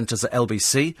wonderful presenters at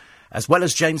LBC, as well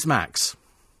as James Max.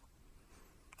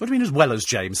 What do you mean, as well as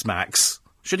James Max?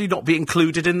 Should he not be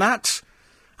included in that?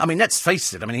 I mean, let's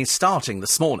face it. I mean, he's starting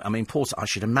this morning. I mean, poor. I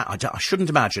shouldn't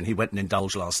imagine he went and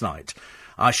indulged last night.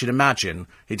 I should imagine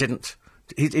he didn't.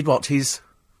 He was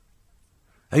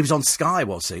on Sky,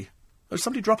 was he? Oh,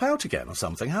 somebody drop out again or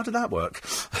something? How did that work?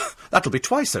 That'll be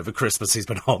twice over Christmas he's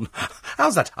been on.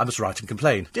 How's that? I must write and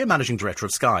complain. Dear Managing Director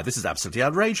of Sky, this is absolutely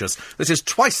outrageous. This is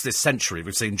twice this century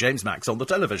we've seen James Max on the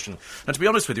television. And to be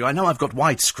honest with you, I know I've got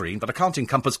widescreen, but I can't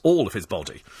encompass all of his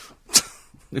body.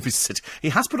 He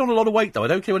has put on a lot of weight, though. I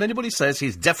don't care what anybody says.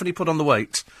 He's definitely put on the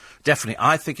weight. Definitely.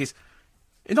 I think he's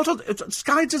not on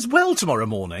Sky as well tomorrow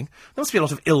morning. There must be a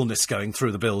lot of illness going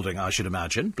through the building, I should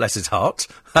imagine. Bless his heart.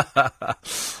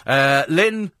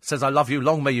 Lynn says, I love you.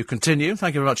 Long may you continue.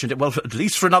 Thank you very much. Well, at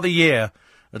least for another year.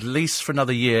 At least for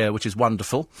another year, which is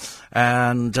wonderful.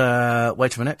 And,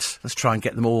 wait a minute. Let's try and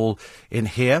get them all in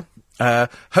here.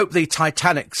 Hope the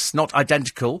Titanic's not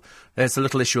identical. There's the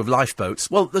little issue of lifeboats.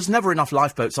 Well, there's never enough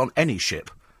lifeboats on any ship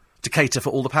to cater for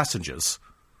all the passengers.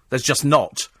 There's just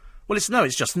not. Well, it's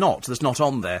just not. There's not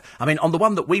on there. I mean, on the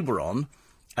one that we were on,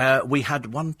 we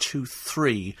had 4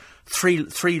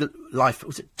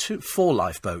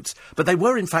 lifeboats. But they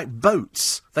were, in fact,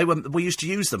 boats. We used to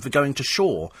use them for going to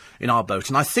shore in our boat,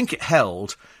 and I think it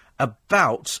held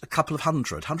about a couple of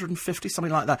 150,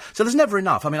 something like that. So there's never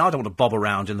enough. I mean, I don't want to bob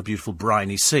around in the beautiful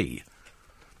briny sea.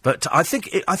 But I think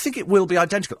it will be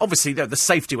identical. Obviously, the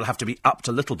safety will have to be upped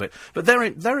a little bit. But they're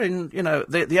in, you know,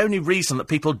 the only reason that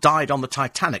people died on the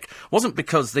Titanic wasn't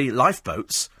because the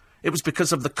lifeboats. It was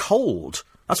because of the cold.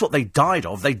 That's what they died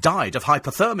of. They died of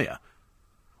hypothermia.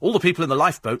 All the people in the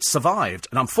lifeboats survived.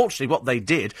 And unfortunately, what they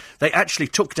did, they actually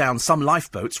took down some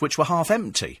lifeboats which were half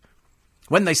empty.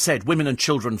 When they said women and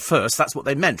children first, that's what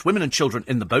they meant. Women and children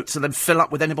in the boats and then fill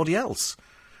up with anybody else.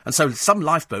 And so some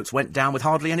lifeboats went down with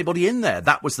hardly anybody in there.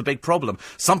 That was the big problem.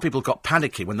 Some people got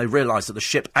panicky when they realised that the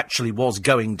ship actually was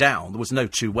going down. There was no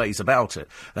two ways about it.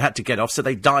 They had to get off, so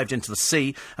they dived into the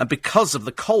sea, and because of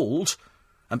the cold,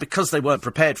 and because they weren't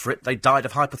prepared for it, they died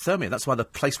of hypothermia. That's why the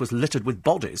place was littered with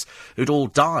bodies who'd all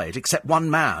died, except one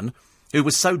man who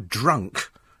was so drunk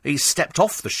he stepped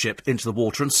off the ship into the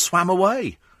water and swam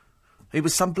away. He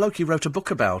was some bloke, he wrote a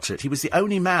book about it. He was the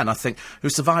only man, I think, who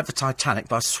survived the Titanic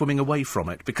by swimming away from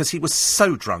it, because he was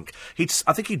so drunk.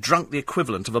 I think he drunk the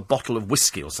equivalent of a bottle of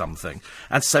whiskey or something,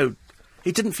 and so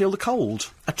he didn't feel the cold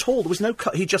at all. There was no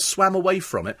he just swam away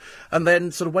from it, and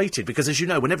then sort of waited, because as you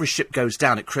know, whenever a ship goes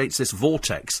down, it creates this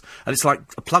vortex, and it's like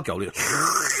a plug hole,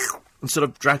 and sort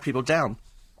of drag people down.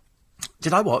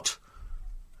 Did I what?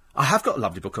 I have got a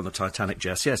lovely book on the Titanic,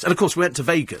 Jess, yes. And of course we went to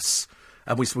Vegas,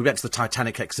 and we went to the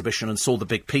Titanic exhibition and saw the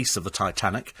big piece of the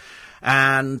Titanic.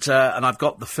 And I've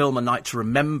got the film A Night to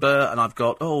Remember, and I've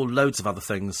got, loads of other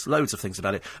things, loads of things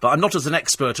about it. But I'm not as an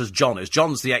expert as John is.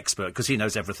 John's the expert, because he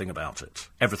knows everything about it.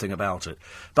 Everything about it.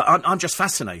 But I'm just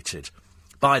fascinated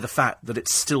by the fact that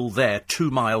it's still there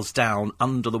 2 miles down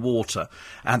under the water,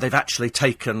 and they've actually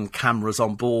taken cameras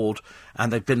on board,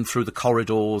 and they've been through the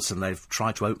corridors, and they've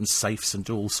tried to open safes and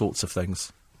do all sorts of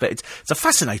things. But it's a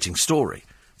fascinating story.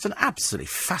 It's an absolutely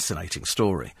fascinating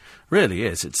story. Really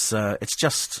is. It's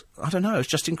just, I don't know, it's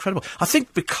just incredible. I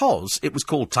think because it was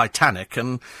called Titanic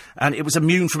and it was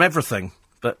immune from everything,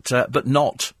 but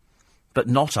not,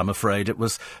 I'm afraid. It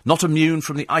was not immune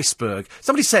from the iceberg.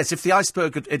 Somebody says if the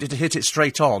iceberg had hit it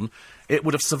straight on, it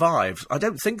would have survived. I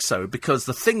don't think so, because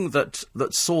the thing that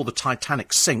saw the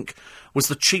Titanic sink was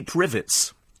the cheap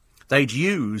rivets. They'd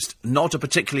used not a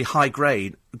particularly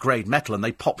high-grade metal, and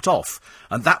they popped off.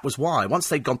 And that was why. Once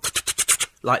they'd gone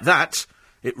like that,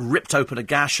 it ripped open a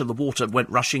gash and the water went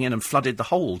rushing in and flooded the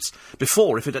holds.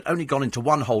 Before, if it had only gone into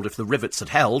one hold, if the rivets had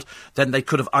held, then they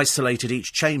could have isolated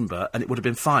each chamber and it would have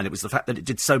been fine. It was the fact that it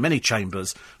did so many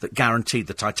chambers that guaranteed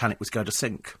the Titanic was going to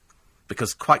sink.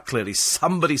 Because quite clearly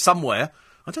somebody somewhere,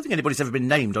 I don't think anybody's ever been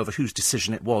named over whose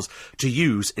decision it was, to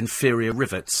use inferior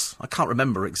rivets. I can't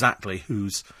remember exactly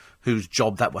whose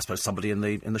job that was. I suppose somebody in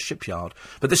the shipyard.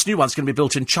 But this new one's going to be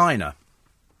built in China,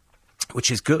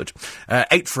 which is good.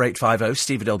 84850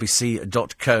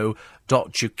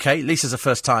 steve@lbc.co.uk. Lisa's a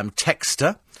first-time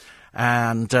texter,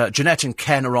 and Jeanette and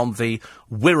Ken are on the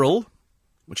Wirral,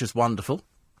 which is wonderful.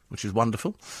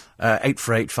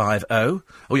 84850. Oh,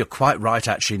 you're quite right,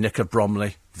 actually, Nick of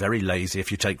Bromley. Very lazy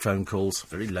if you take phone calls.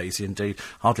 Very lazy indeed.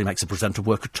 Hardly makes a presenter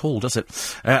work at all, does it?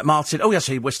 Martin, yes,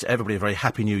 he wished everybody a very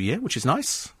happy new year, which is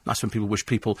nice. Nice when people wish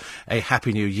people a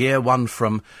happy new year. One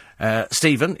from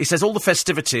Stephen. He says, all the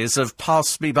festivities have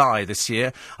passed me by this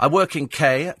year. I work in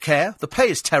care. The pay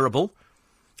is terrible.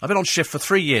 I've been on shift for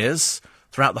 3 years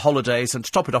throughout the holidays, and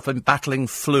to top it off, I'm battling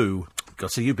flu.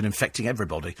 God, so you've been infecting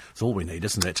everybody. That's all we need,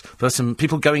 isn't it?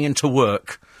 People going into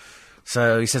work.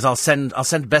 So he says, I'll send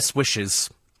best wishes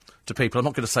to people. I'm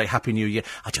not going to say Happy New Year.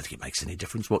 I don't think it makes any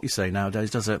difference what you say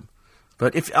nowadays, does it?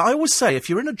 But I always say, if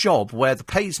you're in a job where the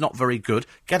pay's not very good,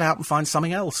 get out and find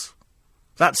something else.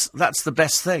 That's the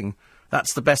best thing.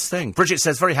 That's the best thing. Bridget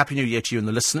says, very Happy New Year to you and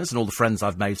the listeners and all the friends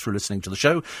I've made through listening to the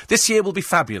show. This year will be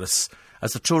fabulous,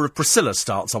 as the tour of Priscilla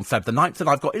starts on Feb the 9th, and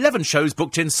I've got 11 shows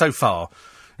booked in so far.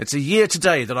 It's a year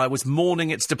today that I was mourning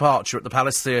its departure at the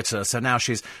Palace Theatre, so now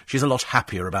she's a lot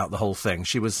happier about the whole thing.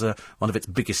 She was one of its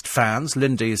biggest fans.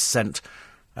 Lindy has sent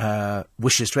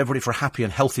wishes to everybody for a happy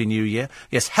and healthy new year.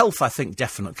 Yes, health, I think,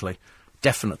 definitely.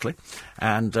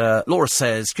 And Laura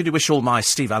says, could you wish all my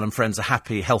Steve Allen friends a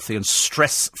happy, healthy and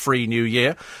stress-free new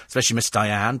year, especially Miss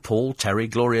Diane, Paul, Terry,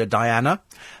 Gloria, Diana,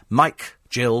 Mike,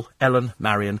 Jill, Ellen,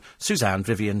 Marion, Suzanne,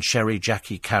 Vivian, Sherry,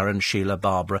 Jackie, Karen, Sheila,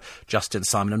 Barbara, Justin,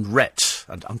 Simon and Rhett,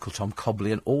 and Uncle Tom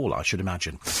Cobley and all, I should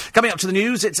imagine. Coming up to the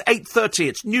news, it's 8:30,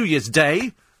 it's New Year's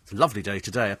Day. It's a lovely day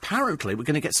today. Apparently, we're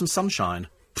going to get some sunshine.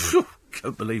 Phew,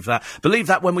 can't believe that. Believe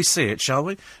that when we see it, shall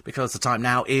we? Because the time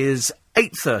now is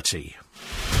 8:30.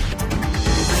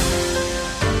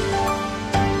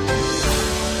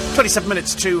 27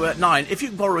 minutes to 9. If you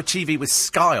can borrow a TV with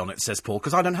Sky on it, says Paul,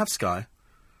 because I don't have Sky.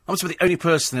 I must be the only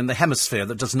person in the hemisphere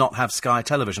that does not have Sky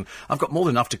television. I've got more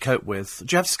than enough to cope with.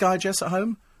 Do you have Sky, Jess, at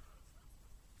home?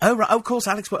 Oh, right. Oh, of course,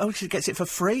 Alex. Oh, she gets it for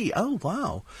free. Oh,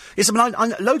 wow. Yes, I mean,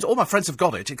 all my friends have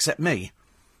got it, except me.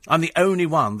 I'm the only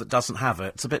one that doesn't have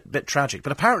it. It's a bit tragic.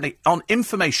 But apparently, on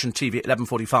Information TV at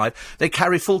 11:45, they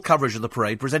carry full coverage of the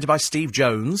parade, presented by Steve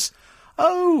Jones.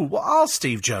 Oh, what are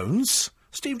Steve Jones?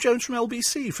 Steve Jones from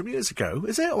LBC from years ago,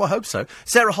 is it? Oh, I hope so.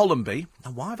 Sarah Hollenby.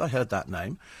 Now, why have I heard that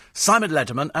name? Simon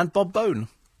Lederman and Bob Bone.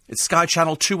 It's Sky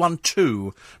Channel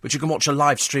 212, but you can watch a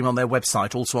live stream on their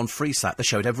website, also on Freesat. They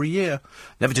show it every year.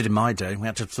 Never did in my day. We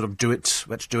had to sort of do it.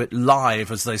 We had to do it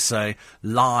live, as they say,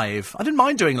 live. I didn't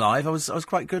mind doing live. I was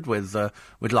quite good with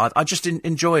live. I just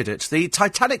enjoyed it. The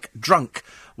Titanic drunk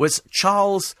was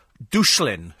Charles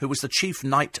Duchlin, who was the chief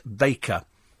night baker.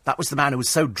 That was the man who was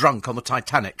so drunk on the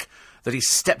Titanic that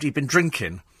he'd been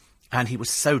drinking, and he was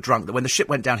so drunk that when the ship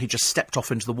went down, he just stepped off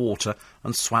into the water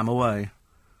and swam away.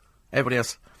 Everybody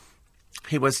else.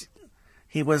 He was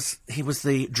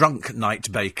the drunk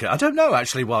night baker. I don't know,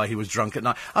 actually, why he was drunk at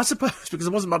night. I suppose because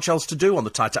there wasn't much else to do on the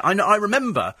Titanic. I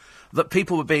remember that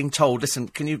people were being told, listen,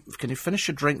 can you finish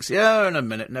your drinks? Yeah, in a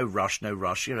minute, no rush.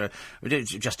 You know,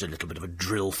 just a little bit of a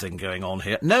drill thing going on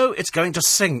here. No, it's going to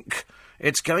sink.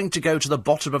 It's going to go to the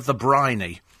bottom of the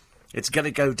briny. It's going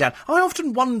to go down. I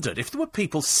often wondered if there were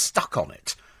people stuck on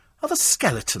it. Are there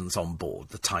skeletons on board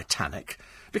the Titanic?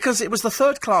 Because it was the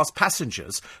third-class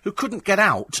passengers who couldn't get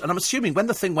out, and I'm assuming when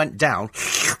the thing went down,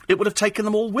 it would have taken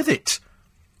them all with it.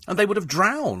 And they would have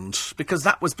drowned, because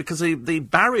the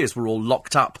barriers were all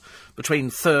locked up between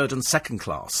third and second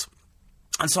class.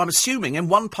 And so I'm assuming in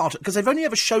one part, because they've only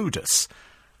ever showed us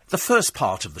the first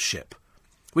part of the ship.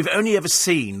 We've only ever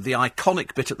seen the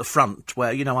iconic bit at the front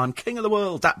where, you know, I'm king of the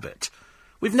world, that bit.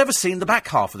 We've never seen the back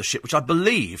half of the ship, which I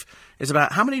believe is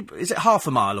about, is it half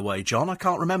a mile away, John? I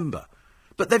can't remember.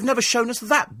 But they've never shown us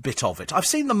that bit of it. I've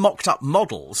seen the mocked-up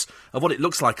models of what it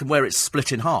looks like and where it's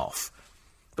split in half.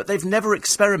 But they've never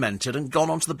experimented and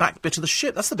gone onto the back bit of the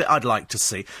ship. That's the bit I'd like to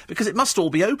see, because it must all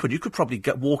be open. You could probably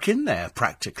walk in there,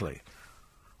 practically.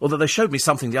 Although they showed me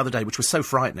something the other day which was so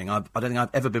frightening. I don't think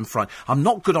I've ever been frightened. I'm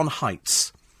not good on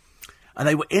heights. And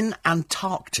they were in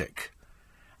Antarctic.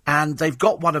 And they've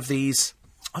got one of these,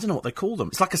 I don't know what they call them.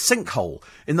 It's like a sinkhole.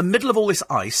 In the middle of all this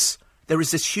ice, there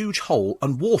is this huge hole,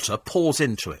 and water pours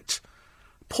into it.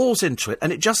 And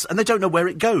they don't know where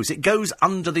it goes. It goes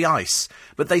under the ice.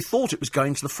 But they thought it was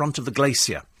going to the front of the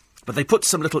glacier. But they put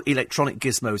some little electronic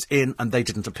gizmos in, and they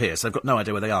didn't appear, so they've got no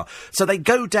idea where they are. So they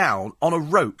go down on a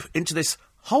rope into this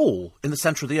hole in the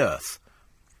centre of the Earth,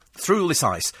 through all this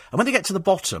ice. And when they get to the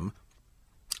bottom,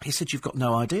 he said, you've got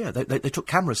no idea. They took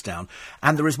cameras down,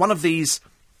 and there is one of these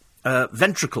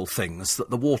ventricle things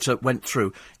that the water went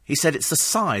through. He said it's the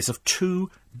size of 2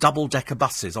 double-decker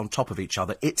buses on top of each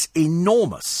other. It's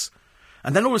enormous.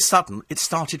 And then all of a sudden, it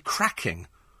started cracking. And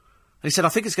he said, I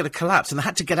think it's going to collapse. And they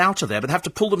had to get out of there, but they have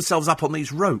to pull themselves up on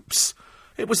these ropes.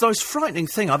 It was the most frightening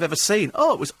thing I've ever seen.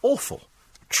 Oh, it was awful.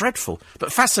 Dreadful.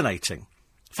 But fascinating.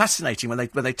 Fascinating when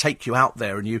they take you out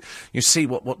there and you see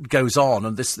what goes on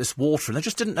and this water. And they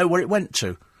just didn't know where it went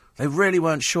to. They really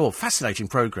weren't sure. Fascinating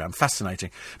programme, fascinating.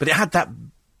 But it had that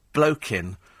bloke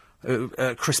in,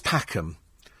 Chris Packham.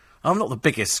 I'm not the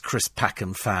biggest Chris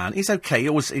Packham fan. He's okay.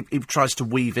 He tries to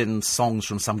weave in songs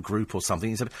from some group or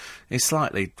something. He's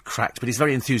slightly cracked, but he's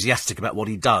very enthusiastic about what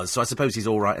he does. So I suppose he's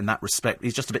all right in that respect.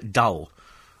 He's just a bit dull,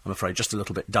 I'm afraid, just a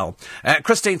little bit dull.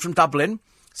 Christine from Dublin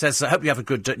says, I hope you have a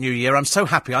good New Year. I'm so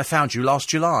happy I found you last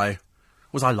July.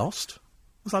 Was I lost?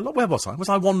 Where was I? Was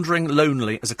I wandering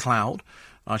lonely as a cloud?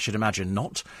 I should imagine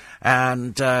not.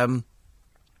 And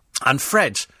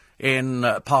Fred in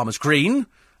Palmer's Green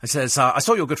says, I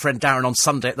saw your good friend Darren on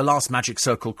Sunday at the last Magic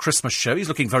Circle Christmas show. He's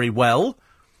looking very well.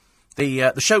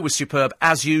 The show was superb,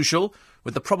 as usual,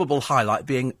 with the probable highlight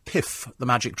being Piff, the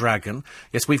Magic Dragon.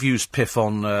 Yes, we've used Piff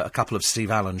on a couple of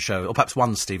Steve Allen shows, or perhaps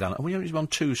one Steve Allen. We used him on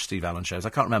 2 Steve Allen shows, I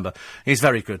can't remember. He's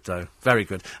very good, though, very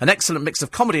good. An excellent mix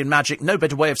of comedy and magic, no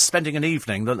better way of spending an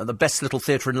evening than at the best little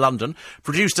theatre in London.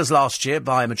 Produced as last year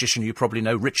by a magician you probably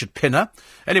know, Richard Pinner.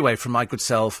 Anyway, from my good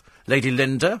self, Lady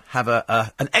Linda, have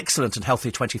an excellent and healthy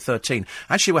 2013.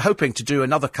 Actually, we're hoping to do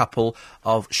another couple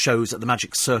of shows at the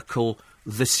Magic Circle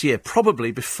this year,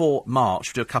 probably before March.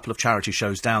 We'll do a couple of charity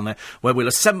shows down there where we'll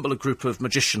assemble a group of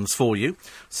magicians for you,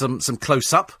 some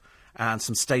close-up and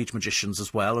some stage magicians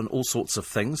as well, and all sorts of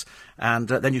things, and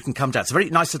then you can come down. It's a very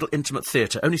nice little intimate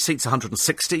theatre, only seats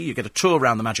 160, you get a tour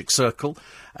around the Magic Circle,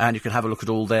 and you can have a look at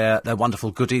all their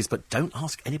wonderful goodies, but don't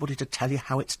ask anybody to tell you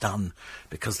how it's done,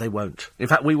 because they won't. In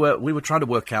fact, we were trying to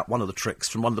work out one of the tricks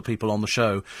from one of the people on the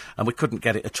show, and we couldn't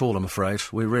get it at all, I'm afraid.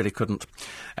 We really couldn't.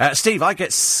 Steve, I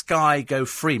get Sky Go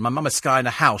free. My mum has Sky in a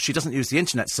house. She doesn't use the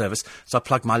internet service, so I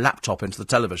plug my laptop into the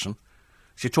television.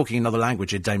 You're talking another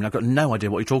language here, Damien. I've got no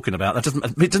idea what you're talking about. It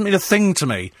doesn't mean a thing to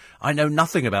me. I know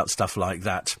nothing about stuff like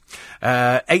that.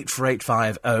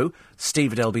 84850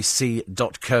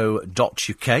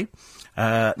 steve@lbc.co.uk.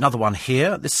 Another one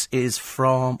here. This is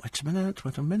from... Wait a minute.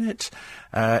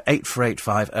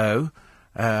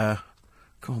 84850.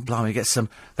 Come on, blimey, get some...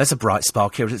 There's a bright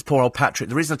spark here. It's poor old Patrick.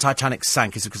 The reason the Titanic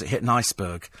sank is because it hit an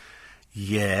iceberg.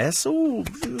 Yes. Oh.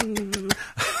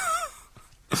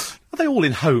 Are they all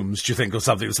in homes, do you think, or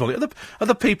something this morning? Are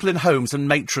the people in homes and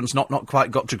matrons not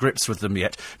quite got to grips with them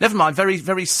yet? Never mind, very,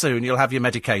 very soon you'll have your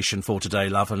medication for today,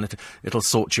 love, and it'll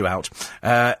sort you out.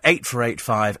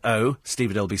 84850,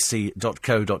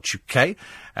 steve@lbc.co.uk.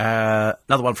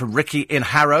 Another one from Ricky in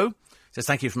Harrow. Says,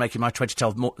 thank you for making my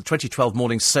 2012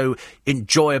 morning so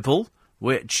enjoyable,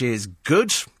 which is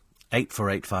good.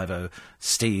 84850,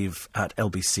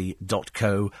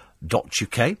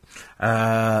 steve@lbc.co.uk.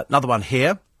 Another one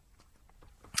here.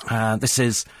 This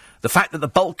is the fact that the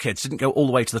bulkheads didn't go all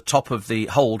the way to the top of the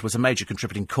hold was a major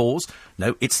contributing cause.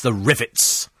 No, it's the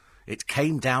rivets. It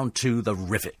came down to the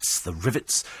rivets. The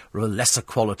rivets were of lesser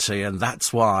quality, and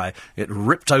that's why it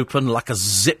ripped open like a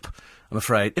zip, I'm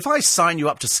afraid. If I sign you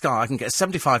up to Sky, I can get a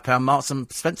 £75 Marks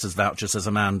and Spencer's voucher, says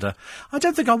Amanda. I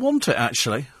don't think I want it,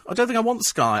 actually. I don't think I want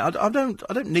Sky. I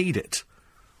don't need it.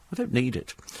 I don't need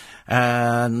it.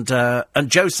 And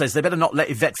Joe says they better not let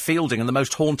Yvette Fielding and the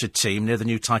Most Haunted team near the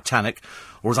new Titanic,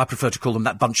 or as I prefer to call them,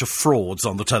 that bunch of frauds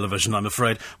on the television, I'm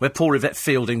afraid, where poor Yvette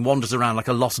Fielding wanders around like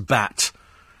a lost bat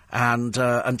and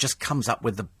just comes up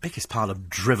with the biggest pile of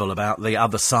drivel about the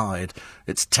other side.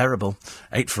 It's terrible.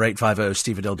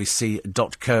 84850,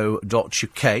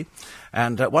 steve@lbc.co.uk.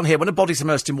 And one here, when a body's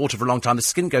immersed in water for a long time, the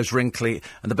skin goes wrinkly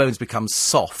and the bones become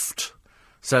soft.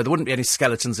 So there wouldn't be any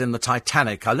skeletons in the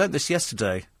Titanic. I learnt this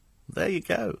yesterday. There you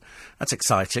go. That's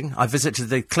exciting. I visited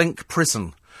the Clink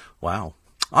prison. Wow.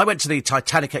 I went to the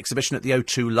Titanic exhibition at the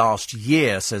O2 last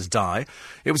year, says Di.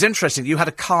 It was interesting. You had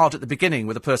a card at the beginning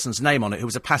with a person's name on it who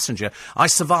was a passenger. I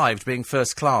survived being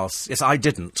first class. Yes, I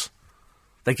didn't.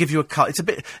 They give you a card. It's a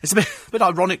bit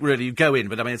ironic, really. You go in,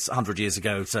 but I mean, it's 100 years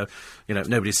ago, so, you know,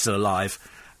 nobody's still alive.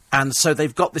 And so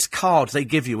they've got this card they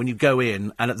give you when you go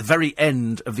in, and at the very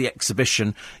end of the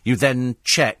exhibition, you then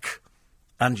check,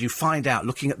 and you find out,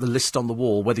 looking at the list on the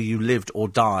wall, whether you lived or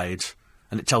died,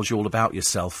 and it tells you all about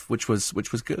yourself, which was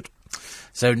good.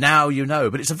 So now you know.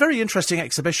 But it's a very interesting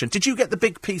exhibition. Did you get the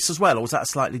big piece as well, or was that a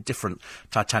slightly different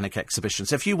Titanic exhibition?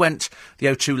 So if you went the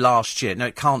O2 last year, no,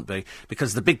 it can't be,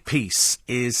 because the big piece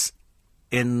is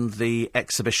in the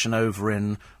exhibition over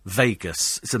in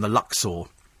Vegas. It's in the Luxor.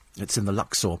 It's in the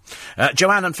Luxor.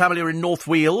 Joanne and family are in North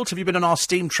Weald. Have you been on our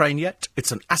steam train yet?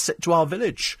 It's an asset to our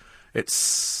village. It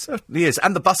certainly is.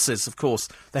 And the buses, of course.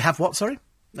 They have what, sorry?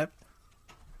 No.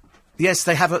 Yes,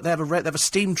 they have a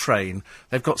steam train.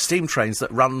 They've got steam trains that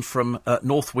run from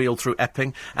North Weald through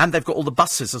Epping, and they've got all the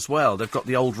buses as well. They've got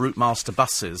the old Route Master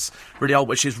buses, really old,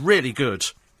 which is really good.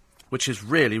 Which is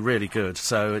really, really good.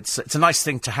 So it's a nice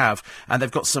thing to have, and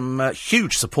they've got some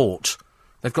huge support.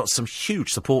 They've got some huge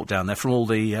support down there from all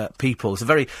the people. It's a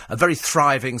very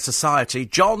thriving society.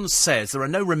 John says there are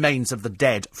no remains of the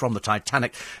dead from the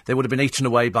Titanic. They would have been eaten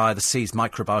away by the sea's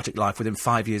microbiotic life within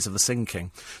 5 years of the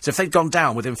sinking. So if they'd gone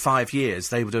down within 5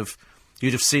 years, you'd have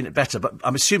seen it better. But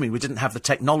I'm assuming we didn't have the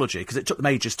technology, because it took them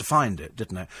ages to find it,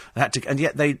 didn't it? And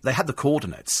yet they had the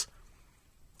coordinates.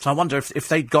 So I wonder if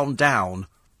they'd gone down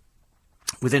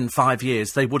within 5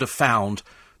 years, they would have found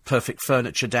perfect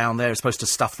furniture down there as opposed to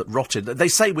stuff that rotted. They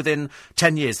say within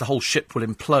 10 years the whole ship will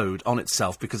implode on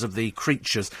itself because of the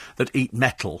creatures that eat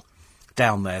metal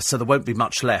down there, so there won't be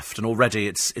much left, and already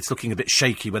it's looking a bit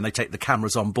shaky when they take the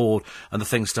cameras on board and the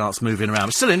thing starts moving around.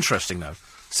 It's still interesting, though.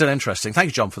 Still interesting. Thank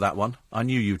you, John, for that one. I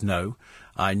knew you'd know.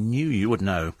 I knew you would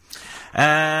know.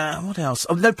 What else?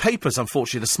 Oh, no papers,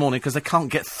 unfortunately, this morning, because they can't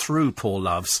get through, poor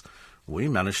loves. We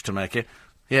managed to make it.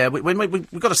 Yeah, we've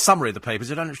got a summary of the papers.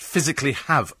 We don't physically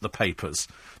have the papers.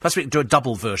 Perhaps we can do a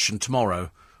double version tomorrow.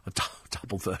 A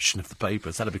double version of the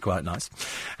papers. That'd be quite nice.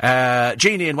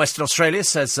 Jeannie in Western Australia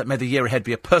says that may the year ahead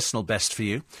be a personal best for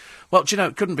you. Well, do you know,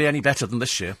 it couldn't be any better than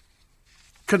this year.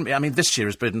 Couldn't be. I mean, this year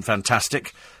has been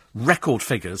fantastic. Record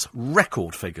figures.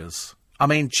 I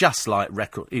mean, just like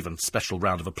record, even special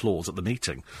round of applause at the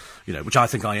meeting, you know, which I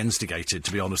think I instigated,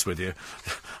 to be honest with you.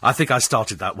 I think I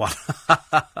started that one.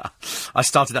 I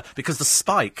started that because the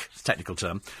spike, technical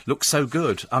term, looked so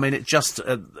good. I mean, it just,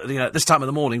 at this time of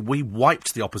the morning, we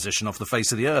wiped the opposition off the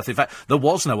face of the earth. In fact, there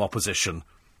was no opposition.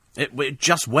 It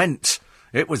just went.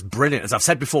 It was brilliant. As I've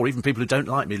said before, even people who don't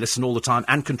like me listen all the time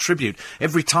and contribute.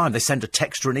 Every time they send a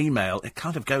text or an email, it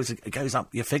kind of goes up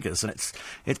your figures, and it's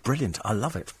brilliant. I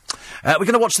love it. We're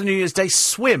going to watch the New Year's Day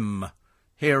swim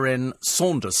here in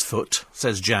Saundersfoot,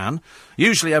 says Jan.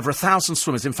 Usually over 1,000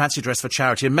 swimmers in fancy dress for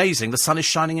charity. Amazing. The sun is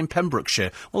shining in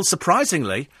Pembrokeshire. Well,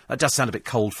 surprisingly, that does sound a bit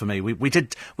cold for me.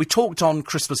 We talked on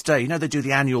Christmas Day. You know, they do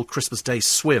the annual Christmas Day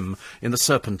swim in the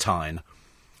Serpentine,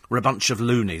 where a bunch of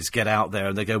loonies get out there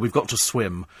and they go, we've got to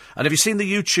swim. And have you seen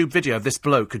the YouTube video of this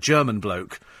bloke, a German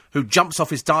bloke, who jumps off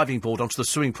his diving board onto the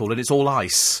swimming pool and it's all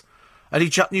ice?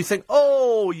 And you think,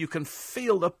 oh, you can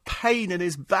feel the pain in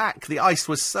his back. The ice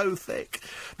was so thick.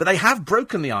 But they have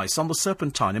broken the ice on the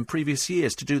Serpentine in previous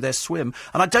years to do their swim.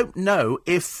 And I don't know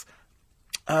if...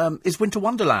 is Winter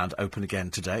Wonderland open again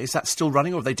today? Is that still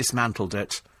running, or have they dismantled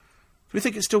it? Do we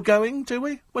think it's still going, do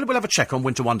we? Well, we'll have a check on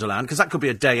Winter Wonderland, because that could be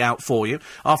a day out for you,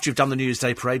 after you've done the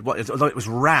Newsday Parade, although it was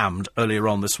rammed earlier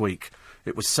on this week.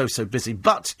 It was so busy.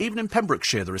 But even in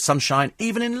Pembrokeshire there is sunshine.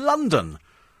 Even in London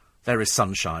there is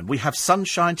sunshine. We have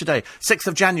sunshine today. 6th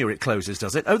of January it closes,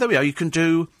 does it? Oh, there we are. You can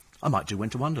do... I might do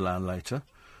Winter Wonderland later.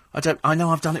 I know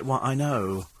I've done it. I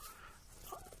know.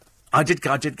 I did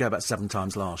go about 7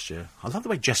 times last year. I love the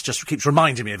way Jess just keeps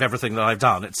reminding me of everything that I've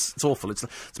done. It's awful. It's a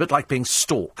bit like being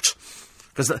stalked.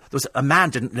 Because there was a man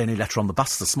didn't leave any letter on the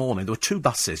bus this morning. There were 2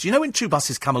 buses. You know when 2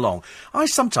 buses come along, I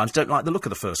sometimes don't like the look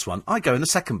of the first one. I go in the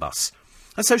second bus.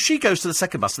 And so she goes to the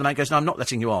second bus, and the man goes, no, I'm not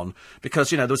letting you on,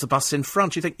 because, there was a bus in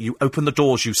front. You think, you open the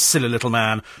doors, you silly little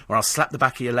man, or I'll slap the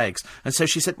back of your legs. And so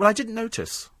she said, well, I didn't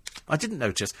notice.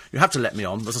 You have to let me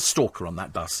on. There's a stalker on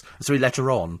that bus. And so he let her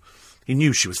on. He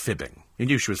knew she was fibbing. He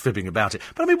knew she was fibbing about it.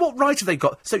 But, I mean, what right have they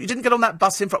got? So you didn't get on that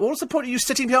bus in front. What's the point of you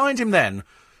sitting behind him, then?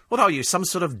 What are you, some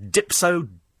sort of dipso,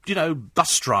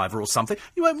 bus driver or something?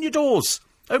 You open your doors.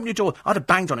 Open your door. I'd have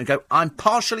banged on it and go, I'm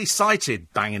partially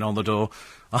sighted, banging on the door.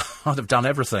 I'd have done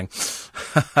everything.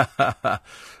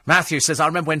 Matthew says, I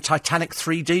remember when Titanic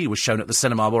 3D was shown at the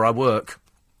cinema where I work.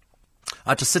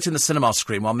 I had to sit in the cinema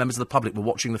screen while members of the public were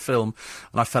watching the film,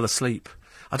 and I fell asleep.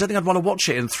 I don't think I'd want to watch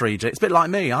it in 3D. It's a bit like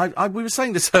me. We were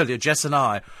saying this earlier, Jess and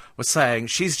I were saying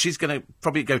she's going to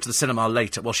probably go to the cinema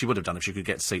later. Well, she would have done if she could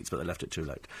get seats, but they left it too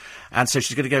late. And so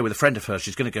she's going to go with a friend of hers.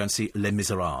 She's going to go and see Les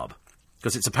Miserables,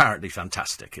 because it's apparently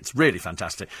fantastic. It's really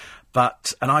fantastic. And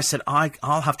I said,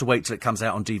 I'll have to wait till it comes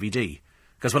out on DVD.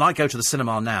 Because when I go to the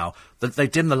cinema now, they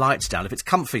dim the lights down. If it's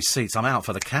comfy seats, I'm out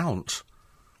for the count.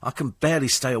 I can barely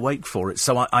stay awake for it,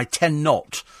 so I tend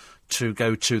not to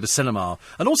go to the cinema.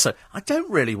 And also, I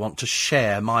don't really want to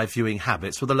share my viewing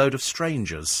habits with a load of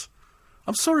strangers.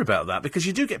 I'm sorry about that, because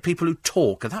you do get people who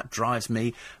talk, and that drives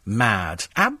me mad.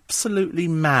 Absolutely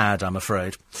mad, I'm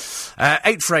afraid.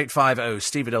 84850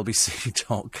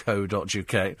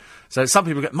 steve@lbc.co.uk. So some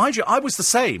people go... Mind you, I was the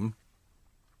same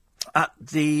at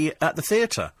the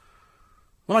theatre.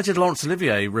 When I did Laurence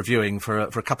Olivier reviewing for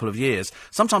a couple of years,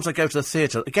 sometimes I go to the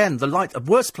theatre. Again, the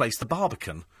worst place, the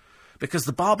Barbican. Because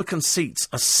the Barbican seats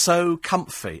are so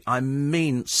comfy, I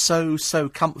mean so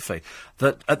comfy,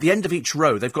 that at the end of each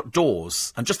row they've got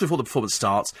doors, and just before the performance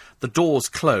starts, the doors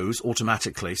close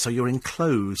automatically, so you're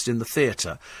enclosed in the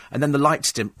theatre, and then the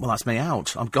lights dim. Well, that's me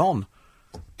out. I'm gone.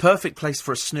 Perfect place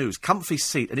for a snooze. Comfy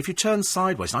seat, and if you turn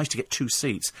sideways, and I used to get 2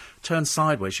 seats, turn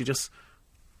sideways, you just...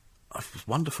 Oh, it was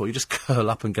wonderful. You just curl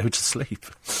up and go to sleep.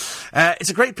 It's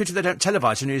a great pity they don't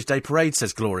televise a Newsday Parade,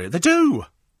 says Gloria. They do!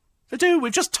 They do.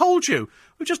 We've just told you.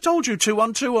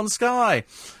 212 on Sky.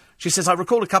 She says, I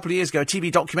recall a couple of years ago a TV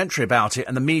documentary about it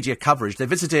and the media coverage. They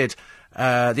visited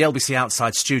the LBC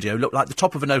outside studio, looked like the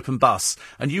top of an open bus,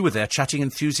 and you were there chatting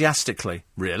enthusiastically.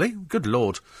 Really? Good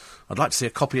Lord. I'd like to see a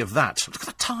copy of that. Look at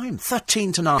the time.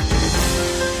 13 to 9.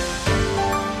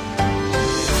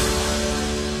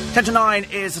 10 to 9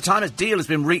 is the time as deal has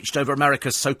been reached over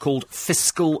America's so-called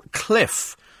fiscal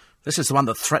cliff. This is the one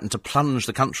that threatened to plunge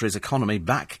the country's economy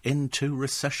back into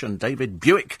recession. David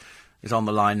Buick is on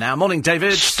the line now. Morning,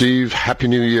 David. Steve, Happy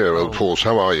New Year, old horse.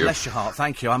 How are you? Bless your heart,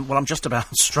 thank you. I'm just about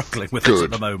struggling with it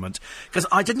at the moment. Because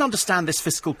I didn't understand this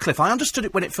fiscal cliff. I understood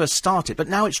it when it first started, but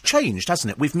now it's changed,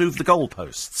 hasn't it? We've moved the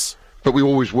goalposts. But we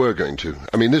always were going to.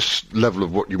 I mean, this level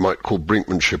of what you might call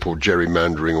brinkmanship or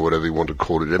gerrymandering or whatever you want to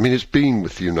call it, I mean, it's been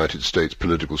with the United States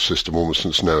political system almost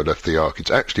since Noah left the Ark. It's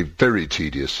actually very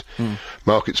tedious.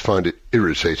 Markets find it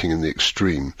irritating in the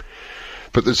extreme.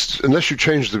 But unless you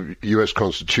change the US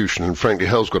Constitution, and frankly,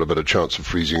 hell's got a better chance of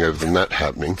freezing over than that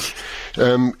happening,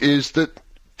 is that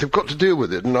they've got to deal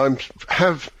with it. And I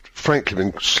have, frankly,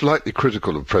 been slightly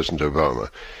critical of President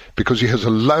Obama, because he has a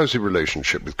lousy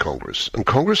relationship with Congress. And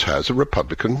Congress has a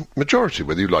Republican majority,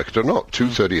 whether you like it or not,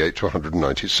 238 to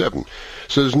 197.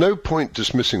 So there's no point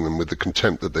dismissing them with the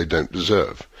contempt that they don't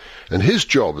deserve. And his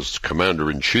job as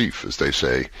commander-in-chief, as they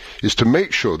say, is to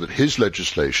make sure that his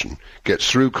legislation gets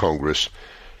through Congress,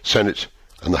 Senate,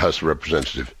 and the House of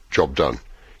Representatives. Job done.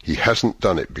 He hasn't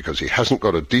done it because he hasn't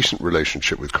got a decent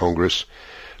relationship with Congress.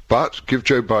 But give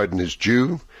Joe Biden his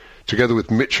due. Together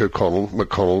with Mitch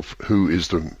McConnell, who is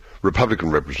the Republican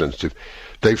representative,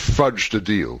 they fudged a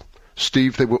deal.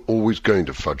 Steve, they were always going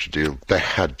to fudge a deal. They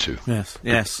had to.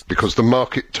 Yes. Because the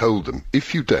market told them,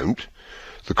 if you don't,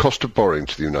 the cost of borrowing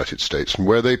to the United States, and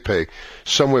where they pay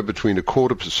somewhere between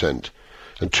 0.25%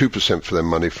 and 2% for their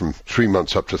money from 3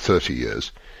 months up to 30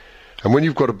 years. And when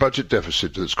you've got a budget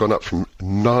deficit that's gone up from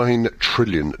 $9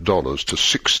 trillion to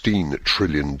 $16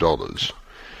 trillion,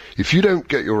 if you don't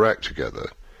get your act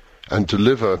together and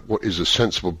deliver what is a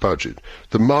sensible budget,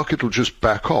 the market will just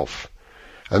back off.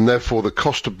 And therefore the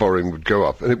cost of borrowing would go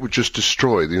up, and it would just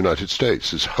destroy the United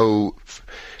States, its whole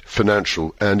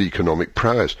financial and economic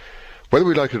prowess. Whether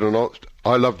we like it or not,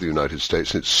 I love the United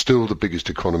States, and it's still the biggest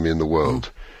economy in the world.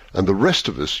 And the rest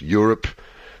of us, Europe,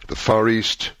 the Far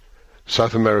East,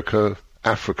 South America,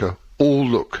 Africa, all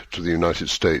look to the United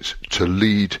States to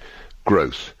lead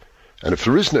growth. And if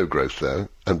there is no growth there,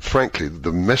 and frankly,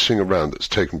 the messing around that's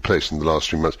taken place in the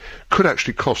last 3 months could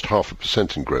actually cost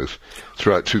 0.5% in growth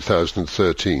throughout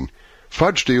 2013.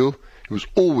 Fudge deal, it was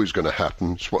always going to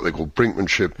happen. It's what they call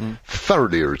brinkmanship,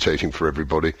 thoroughly irritating for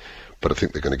everybody, but I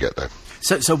think they're going to get there.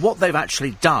 So what they've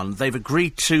actually done, they've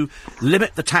agreed to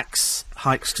limit the tax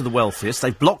hikes to the wealthiest,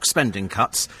 they've blocked spending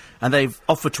cuts, and they've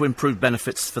offered to improve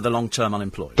benefits for the long-term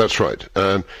unemployed. That's right.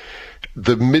 The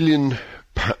 $1 million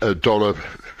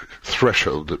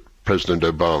threshold that President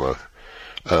Obama,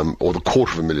 or the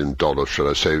 $250,000, should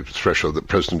I say, threshold that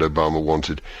President Obama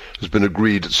wanted, has been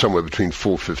agreed at somewhere between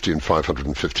 $450,000 and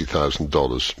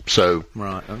 $550,000. So,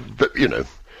 right. But, you know,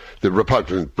 the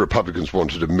Republicans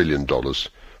wanted $1 million.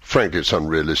 Frankly, it's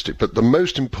unrealistic. But the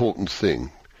most important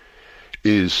thing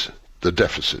is the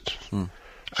deficit.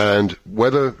 And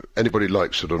whether anybody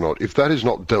likes it or not, if that is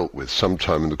not dealt with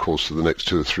sometime in the course of the next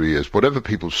 2 or 3 years, whatever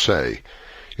people say,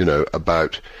 you know,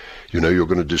 about, you know, you're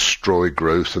going to destroy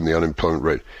growth and the unemployment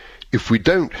rate, if we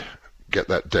don't get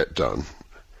that debt done,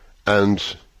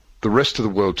 and the rest of the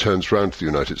world turns around to the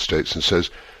United States and says,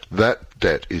 that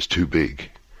debt is too big,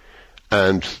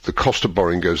 and the cost of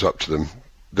borrowing goes up to them,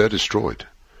 they're destroyed.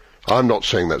 I'm not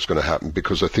saying that's going to happen,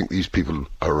 because I think these people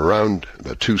are around,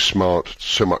 they're too smart,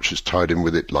 so much is tied in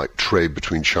with it, like trade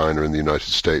between China and the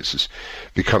United States is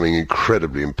becoming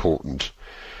incredibly important,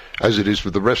 as it is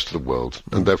with the rest of the world,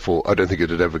 and therefore I don't think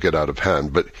it'd ever get out of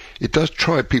hand, but it does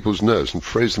try people's nerves and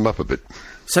phrase them up a bit.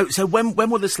 So when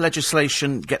will this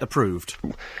legislation get approved?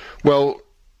 Well,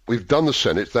 we've done the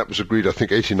Senate, that was agreed, I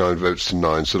think, 89 votes to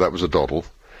 9, so that was a doddle.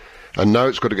 And now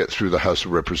it's got to get through the House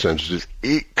of Representatives.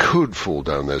 It could fall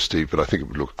down there, Steve, but I think it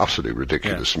would look utterly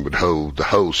ridiculous and would hold the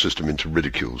whole system into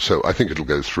ridicule. So I think it'll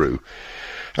go through.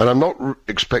 And I'm not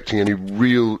expecting any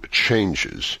real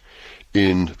changes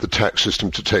in the tax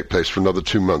system to take place for another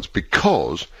 2 months,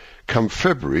 because come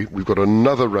February we've got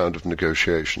another round of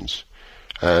negotiations.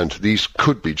 And these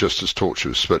could be just as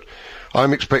tortuous, but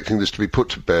I'm expecting this to be put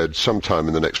to bed sometime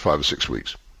in the next 5 or 6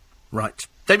 weeks. Right.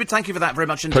 David, thank you for that very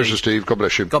much indeed. Pleasure, Steve. God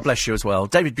bless you. God bless you as well.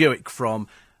 David Buick from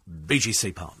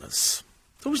BGC Partners.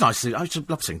 It's always nice to... I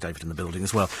love seeing David in the building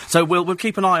as well. So we'll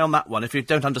keep an eye on that one. If you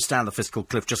don't understand the fiscal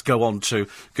cliff, just go on to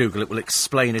Google. It will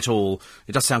explain it all.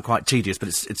 It does sound quite tedious, but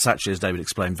it's actually, as David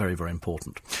explained, very, very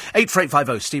important.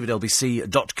 84850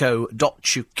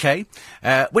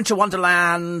 steve@lbc.co.uk. Winter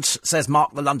Wonderland, says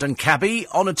Mark the London cabbie,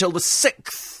 on until the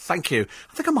 6th. Thank you.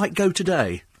 I think I might go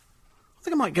today.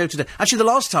 Actually, the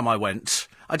last time I went,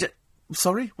 I did...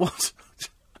 Sorry? What?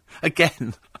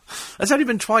 Again? It's only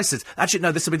been twice. Actually,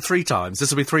 no, this has been 3 times.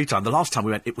 The last time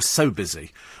we went, it was so busy.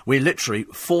 We literally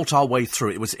fought our way through.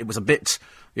 It was a bit,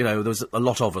 you know, there was a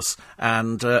lot of us.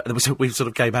 And we sort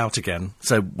of came out again.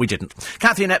 So we didn't.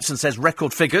 Kathy in Epsom says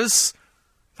record figures.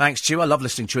 Thanks to you. I love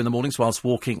listening to you in the mornings whilst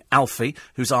walking Alfie,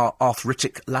 who's our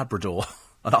arthritic Labrador.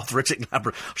 An arthritic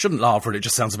Labrador. I shouldn't laugh at it,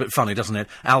 just sounds a bit funny, doesn't it?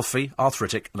 Alfie,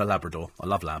 arthritic, and a Labrador. I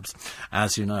love labs,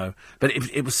 as you know. But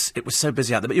it was so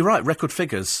busy out there. But you're right, record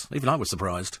figures. Even I was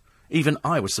surprised. And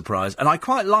I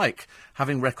quite like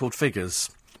having record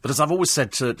figures. But as I've always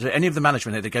said to any of the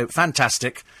management here, they go,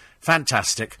 fantastic.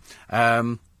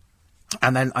 And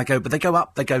then I go, but they go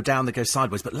up, they go down, they go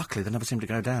sideways. But luckily, they never seem to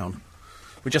go down.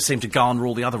 We just seem to garner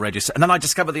all the other radio... And then I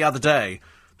discovered the other day...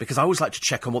 Because I always like to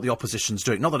check on what the opposition's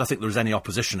doing. Not that I think there is any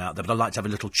opposition out there, but I like to have a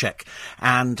little check.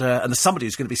 And there's somebody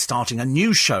who's going to be starting a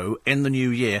new show in the new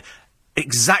year,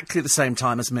 exactly the same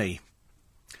time as me.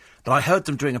 But I heard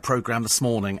them doing a programme this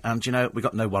morning, and, you know, we've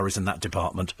got no worries in that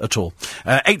department at all.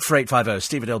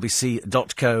 84850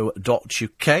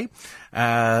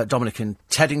 steve@lbc.co.uk. Dominic in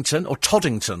Teddington, or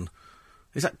Toddington.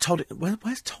 Is that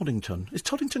where's Toddington? Has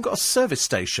Toddington got a service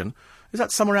station? Is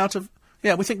that somewhere out of...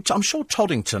 Yeah, I'm sure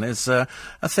Toddington is a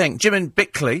thing. Jim in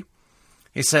Bickley,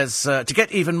 he says, to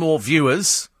get even more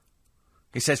viewers,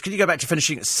 he says, can you go back to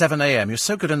finishing at 7 a.m? You're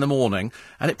so good in the morning,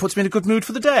 and it puts me in a good mood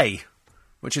for the day.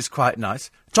 which is quite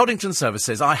nice. Toddington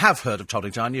Services. I have heard of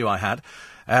Toddington. I knew I had.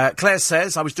 Claire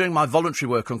says, I was doing my voluntary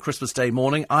work on Christmas Day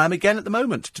morning. I am again at the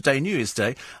moment. Today, New Year's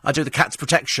Day. I do the cat's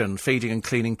protection, feeding and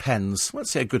cleaning pens. Well,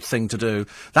 that's a good thing to do.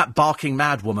 That barking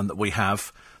mad woman that we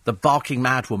have, the barking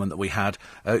mad woman that we had,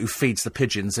 who feeds the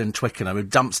pigeons in Twickenham, who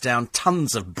dumps down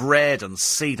tons of bread and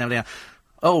seed and everything.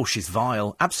 Oh, she's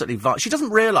vile. Absolutely vile. She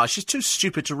doesn't realise, she's too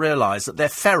stupid to realise that they're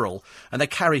feral and they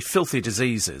carry filthy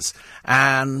diseases.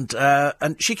 And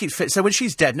she keeps fit. So when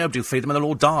she's dead, nobody will feed them and they'll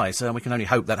all die. So we can only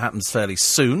hope that happens fairly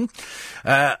soon.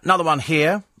 Another one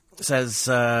here says,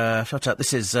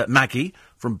 this is Maggie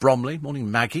from Bromley.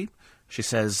 Morning, Maggie. She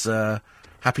says,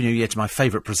 Happy New Year to my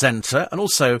favourite presenter. And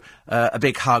also a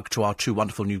big hug to our two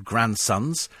wonderful new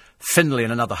grandsons. Finley,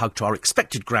 and another hug to our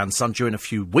expected grandson due in a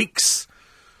few weeks.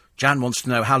 Jan wants to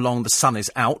know how long the sun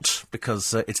is out,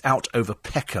 because it's out over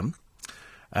Peckham.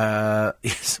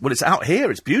 Yes, well, it's out here.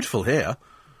 It's beautiful here.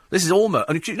 This is almost...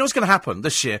 And you know what's going to happen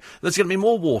this year? There's going to be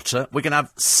more water. We're going to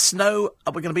have snow.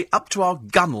 We're going to be up to our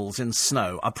gunnels in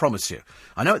snow, I promise you.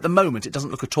 I know at the moment it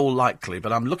doesn't look at all likely,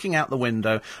 but I'm looking out the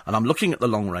window and I'm looking at the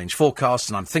long-range forecast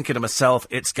and I'm thinking to myself,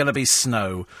 it's going to be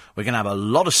snow. We're going to have a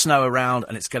lot of snow around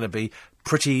and it's going to be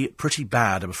pretty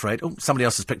bad, I'm afraid. Oh, somebody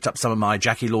else has picked up some of my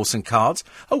Jackie Lawson cards.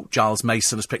 Oh, Giles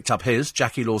Mason has picked up his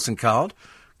Jackie Lawson card.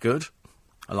 Good.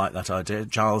 I like that idea.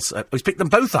 Giles, he's picked them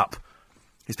both up.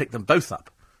 He's picked them both up.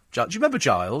 Do you remember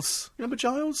Giles? You remember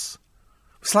Giles?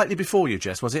 Slightly before you,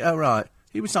 Jess, was it? Oh, right.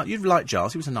 He was you'd like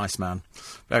Giles. He was a nice man.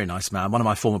 Very nice man. One of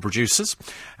my former producers.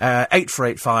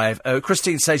 84850.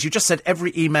 Christine says, you just said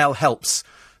every email helps.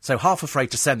 So half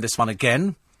afraid to send this one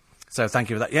again. So thank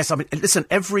you for that. Yes, I mean, listen,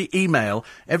 every email,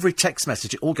 every text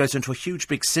message, it all goes into a huge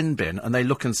big sin bin and they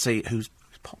look and see who's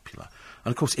popular.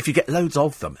 And, of course, if you get loads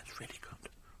of them, it's really good.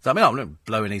 So, I mean, I don't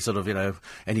blow any sort of,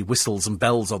 any whistles and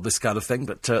bells on this kind of thing,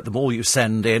 but the more you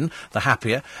send in, the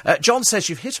happier. John says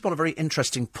you've hit upon a very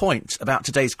interesting point about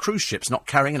today's cruise ships not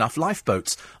carrying enough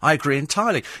lifeboats. I agree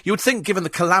entirely. You would think, given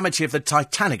the calamity of the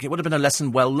Titanic, it would have been a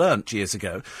lesson well learnt years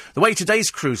ago. The way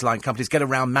today's cruise line companies get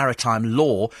around maritime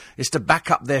law is to back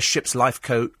up their ship's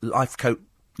lifeboat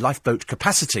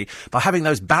capacity by having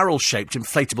those barrel-shaped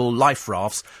inflatable life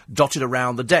rafts dotted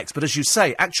around the decks. But as you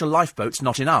say, actual lifeboats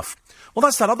not enough. Well,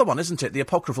 that's that other one, isn't it? The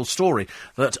apocryphal story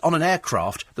that on an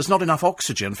aircraft there's not enough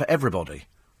oxygen for everybody.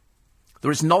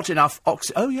 There is not enough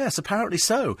oxygen. Oh, yes, apparently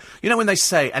so. You know, when they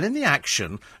say, and in the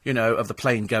action, of the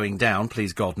plane going down,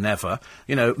 please God, never,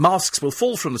 masks will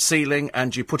fall from the ceiling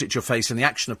and you put it to your face and the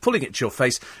action of pulling it to your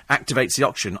face activates the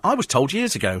oxygen. I was told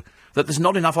years ago that there's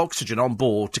not enough oxygen on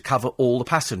board to cover all the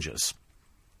passengers.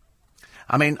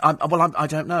 I mean, I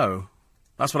don't know.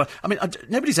 That's what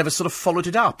nobody's ever sort of followed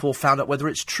it up or found out whether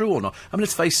it's true or not. I mean,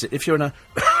 let's face it, if you're in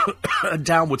a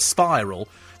downward spiral,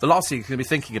 the last thing you're going to be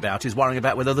thinking about is worrying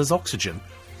about whether there's oxygen.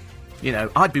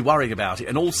 I'd be worrying about it,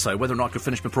 and also whether or not I could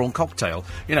finish my prawn cocktail.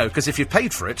 Because if you've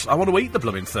paid for it, I want to eat the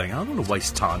blooming thing. I don't want to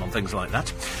waste time on things like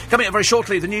that. Coming up very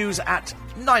shortly, the news at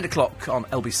 9 o'clock on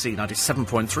LBC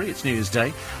 97.3. It's New Year's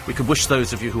Day. We can wish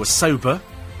those of you who are sober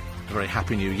a very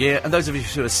happy New Year, and those of you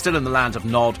who are still in the land of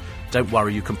nod, don't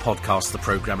worry, you can podcast the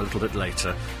programme a little bit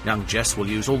later. Young Jess will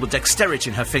use all the dexterity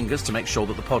in her fingers to make sure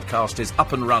that the podcast is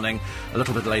up and running a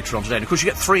little bit later on today. And of course you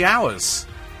get 3 hours,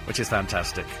 which is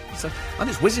fantastic. And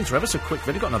it's whizzing through ever so quick. We've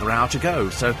only got another hour to go,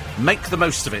 so make the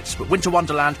most of it. But Winter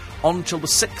Wonderland on till the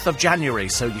 6th of January,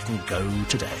 so you can go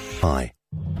today. Hi.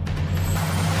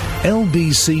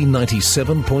 LBC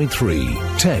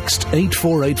 97.3. Text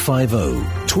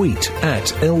 84850. Tweet at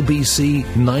LBC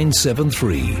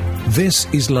 973.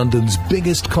 This is London's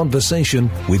biggest conversation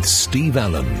with Steve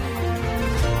Allen.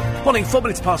 Morning, 4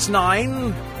 minutes past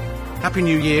 9. Happy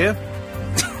New Year.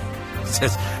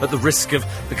 Says at the risk of...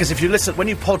 Because if you listen... When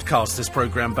you podcast this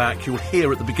programme back, you'll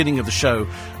hear at the beginning of the show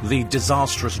the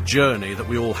disastrous journey that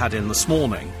we all had in this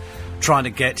morning. Trying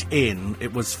to get in.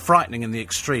 It was frightening in the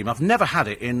extreme. I've never had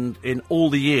it in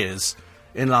all the years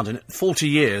in London. 40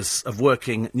 years of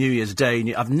working New Year's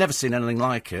Day. I've never seen anything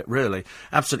like it, really.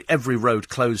 Absolutely every road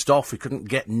closed off. We couldn't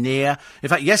get near. In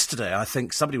fact, yesterday, I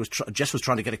think Jess was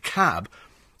trying to get a cab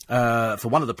for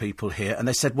one of the people here, and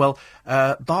they said, well,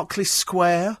 Berkeley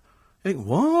Square. I think,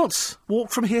 what?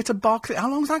 Walk from here to Berkeley? How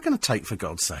long is that going to take, for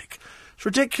God's sake? It's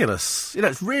ridiculous.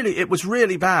 It was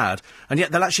really bad. And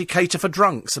yet they'll actually cater for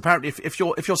drunks. Apparently, if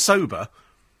you're sober,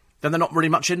 then they're not really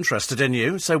much interested in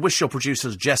you. So wish your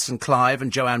producers Jess and Clive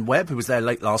and Joanne Webb, who was there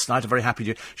late last night, are very happy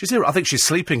to... She's here. I think she's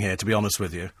sleeping here, to be honest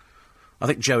with you. I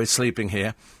think Jo is sleeping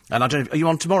here. And I don't know... Are you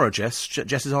on tomorrow, Jess?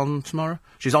 Jess is on tomorrow?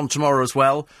 She's on tomorrow as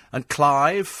well. And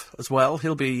Clive as well.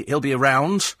 He'll be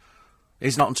around.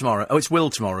 He's not on tomorrow. Oh, it's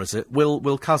Will tomorrow, is it?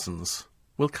 Will Cousins.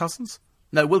 Will Cousins?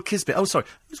 No, Will Kisbet. Oh, sorry.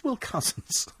 Who's Will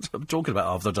Cousins? I'm talking about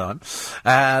half the time.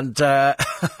 And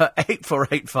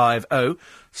 84850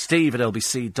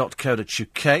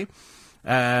 steve@lbc.co.uk.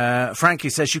 Frankie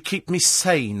says, you keep me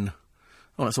sane.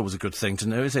 Well, that's always a good thing to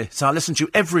know, is it? So I listen to you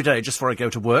every day just before I go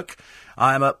to work.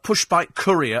 I am a push-bike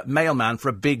courier, mailman for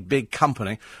a big, big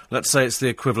company. Let's say it's the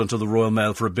equivalent of the Royal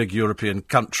Mail for a big European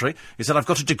country. He said, I've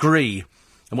got a degree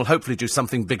and will hopefully do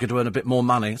something bigger to earn a bit more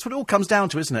money. That's what it all comes down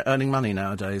to, isn't it? Earning money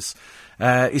nowadays.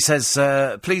 He says,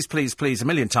 please, please, please, a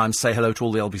million times say hello to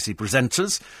all the LBC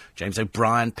presenters. James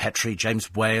O'Brien, Petrie,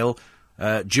 James Whale,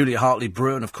 Julia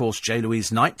Hartley-Brewer, and, of course, J.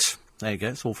 Louise Knight. There you go.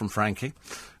 It's all from Frankie.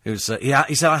 He said,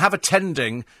 I have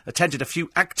attended a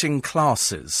few acting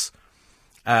classes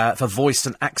for voice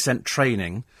and accent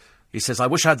training. He says, I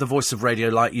wish I had the voice of radio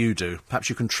like you do. Perhaps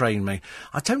you can train me.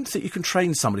 I don't think you can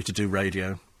train somebody to do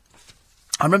radio.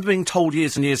 I remember being told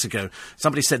years and years ago,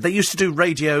 somebody said they used to do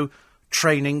radio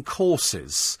training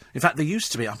courses. In fact, there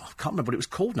used to be, I can't remember what it was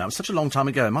called now, it was such a long time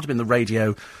ago, it might have been the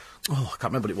radio, I can't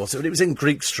remember what it was, but it was in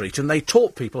Greek Street, and they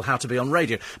taught people how to be on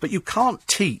radio. But you can't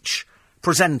teach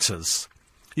presenters.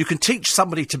 You can teach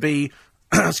somebody to be,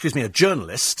 a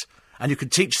journalist, and you can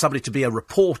teach somebody to be a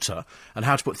reporter and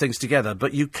how to put things together,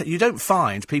 but you don't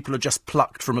find people are just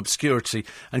plucked from obscurity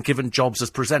and given jobs as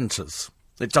presenters.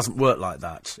 It doesn't work like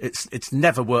that. It's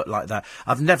never worked like that.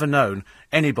 I've never known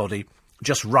anybody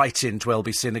just write into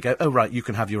LBC and they go, oh, right, you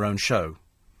can have your own show.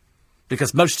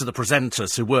 Because most of the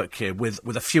presenters who work here, with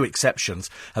a few exceptions,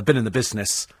 have been in the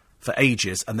business for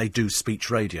ages and they do speech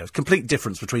radio. Complete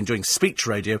difference between doing speech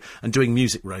radio and doing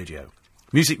music radio.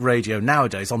 Music radio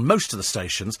nowadays, on most of the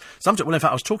stations, in fact,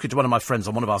 I was talking to one of my friends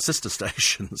on one of our sister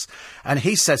stations, and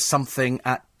he says something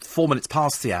at 4 minutes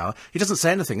past the hour. He doesn't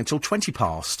say anything until 20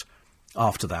 past.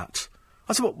 After that,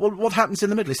 I said, well, what happens in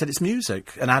the middle? He said, it's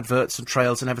music and adverts and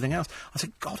trails and everything else. I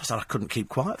said, God, I couldn't keep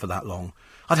quiet for that long.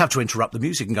 I'd have to interrupt the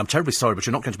music and go, I'm terribly sorry, but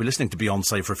you're not going to be listening to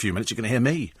Beyonce for a few minutes. You're going to hear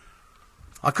me.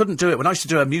 I couldn't do it. When I used to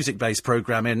do a music-based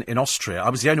programme in Austria, I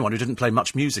was the only one who didn't play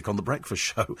much music on the breakfast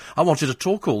show. I wanted to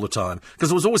talk all the time, because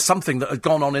there was always something that had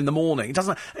gone on in the morning.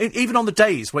 Even on the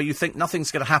days where you think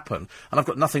nothing's going to happen, and I've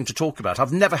got nothing to talk about,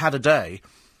 I've never had a day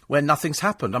where nothing's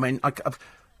happened.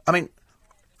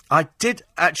 I did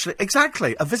actually,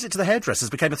 exactly, a visit to the hairdressers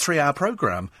became a 3-hour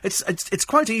programme. It's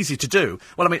quite easy to do.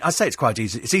 Well, I say it's quite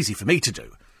easy. It's easy for me to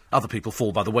do. Other people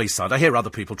fall by the wayside. I hear other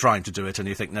people trying to do it and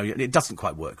you think, no, it doesn't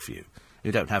quite work for you.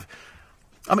 You don't have...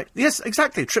 yes,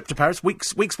 exactly, a trip to Paris,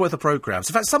 weeks worth of programmes.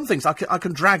 In fact, some things I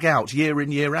can drag out year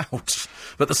in, year out.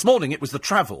 But this morning it was the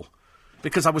travel.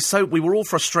 Because we were all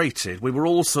frustrated. We were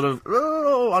all sort of,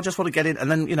 I just want to get in. And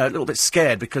then, a little bit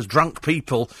scared because drunk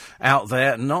people out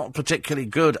there, not particularly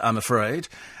good, I'm afraid.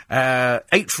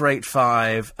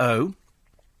 84850.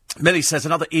 Millie says,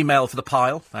 another email for the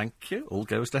pile. Thank you. All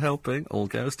goes to helping. All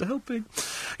goes to helping.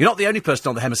 You're not the only person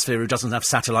on the hemisphere who doesn't have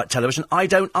satellite television. I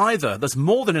don't either. There's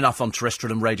more than enough on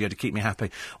terrestrial and radio to keep me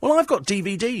happy. Well, I've got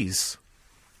DVDs.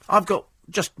 I've got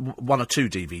just 1 or 2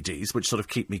 DVDs, which sort of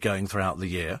keep me going throughout the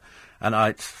year. And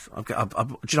I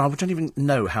don't even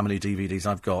know how many DVDs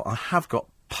I've got. I have got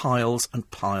piles and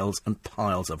piles and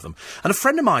piles of them. And a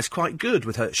friend of mine's quite good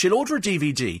with her. She'll order a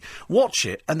DVD, watch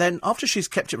it, and then after she's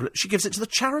kept it, she gives it to the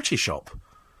charity shop.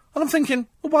 And I'm thinking,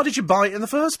 well, why did you buy it in the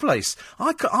first place?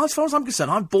 As far as I'm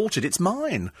concerned, I've bought it. It's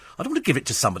mine. I don't want to give it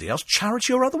to somebody else,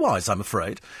 charity or otherwise, I'm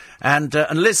afraid. And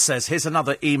Liz says, here's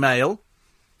another email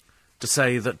to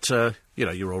say that,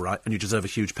 you're all right and you deserve a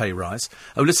huge pay rise.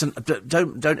 Oh, listen,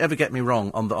 don't ever get me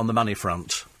wrong on the money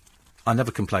front. I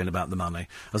never complain about the money.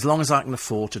 As long as I can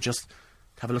afford to just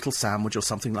have a little sandwich or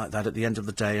something like that at the end of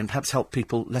the day and perhaps help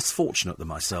people less fortunate than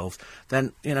myself,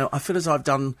 then, I feel as I've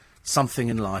done something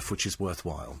in life which is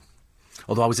worthwhile.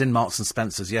 Although I was in Marks and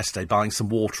Spencer's yesterday buying some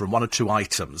water and 1 or 2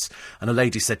 items, and a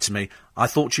lady said to me, I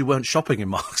thought you weren't shopping in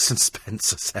Marks and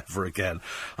Spencer's ever again.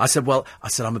 I said,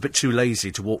 I'm a bit too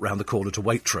lazy to walk round the corner to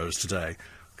Waitrose today.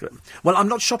 Well, I'm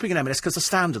not shopping in M&S because the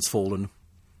standard's fallen.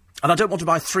 And I don't want to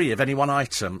buy 3 of any one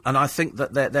item. And I think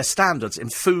that their standards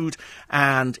in food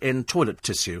and in toilet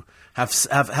tissue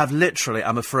have literally,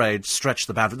 I'm afraid, stretched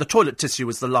the boundary. The toilet tissue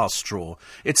is the last straw.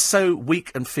 It's so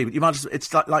weak and feeble.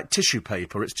 It's like tissue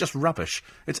paper. It's just rubbish.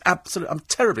 It's absolutely... I'm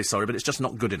terribly sorry, but it's just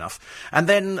not good enough. And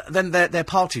then their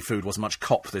party food wasn't much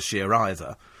cop this year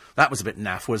either. That was a bit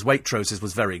naff, whereas Waitrose's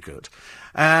was very good.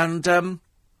 And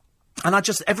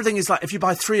everything is like, if you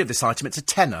buy 3 of this item, it's a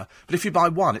tenner. But if you buy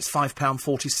 1, it's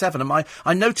 £5.47. And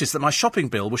I noticed that my shopping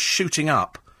bill was shooting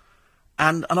up.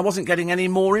 And I wasn't getting any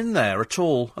more in there at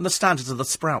all. And the standards of the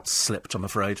Sprouts slipped, I'm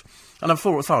afraid. And as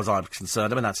far as I'm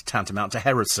concerned, that's tantamount to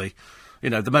heresy.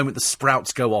 The moment the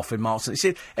Sprouts go off in Marks, you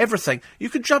see, everything,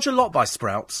 you can judge a lot by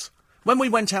Sprouts. When we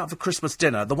went out for Christmas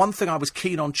dinner, the one thing I was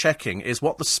keen on checking is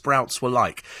what the sprouts were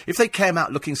like. If they came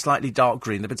out looking slightly dark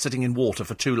green, they'd been sitting in water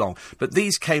for too long. But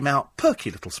these came out perky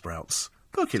little sprouts.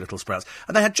 Perky little sprouts.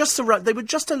 And they had they were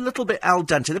just a little bit al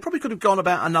dente. They probably could have gone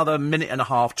about another minute and a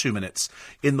half, 2 minutes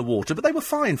in the water. But they were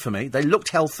fine for me. They looked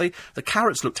healthy. The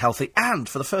carrots looked healthy. And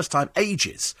for the first time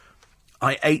ages,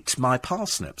 I ate my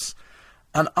parsnips.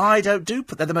 And I don't do...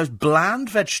 They're the most bland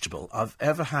vegetable I've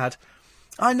ever had.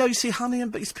 I know, you see, honey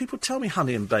and bacon. People tell me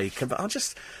honey and bacon, but I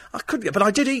couldn't get... But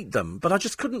I did eat them, but I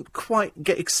just couldn't quite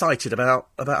get excited about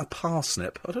a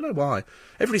parsnip. I don't know why.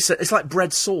 Everybody said it's like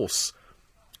bread sauce.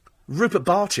 Rupert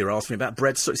Bartier asked me about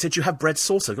bread sauce. He said, "You have bread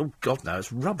sauce?" I go, "Oh, God, no,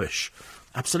 it's rubbish.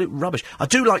 Absolute rubbish." I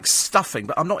do like stuffing,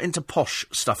 but I'm not into posh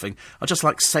stuffing. I just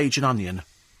like sage and onion.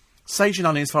 Sage and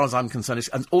onion, as far as I'm concerned, is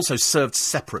and also served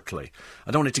separately.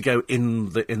 I don't want it to go in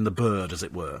the bird, as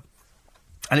it were.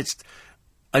 And if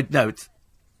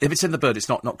it's in the bird, it's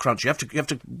not crunchy. You have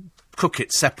to cook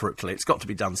it separately. It's got to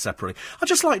be done separately. I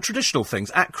just like traditional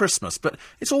things at Christmas, but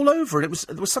it's all over.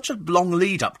 There was such a long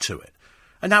lead up to it.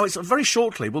 And now it's very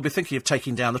shortly we'll be thinking of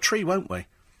taking down the tree, won't we?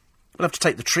 We'll have to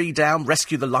take the tree down,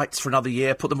 rescue the lights for another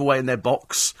year, put them away in their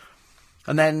box,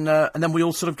 and then we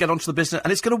all sort of get onto the business.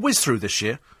 And it's going to whiz through this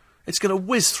year. It's going to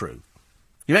whiz through.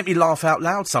 You make me laugh out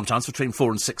loud sometimes between 4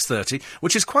 and 6:30,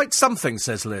 which is quite something,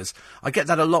 says Liz. I get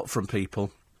that a lot from people.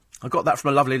 I got that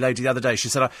from a lovely lady the other day. She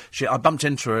said I bumped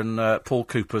into her in Paul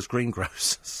Cooper's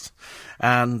greengrocers,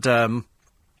 and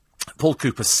Paul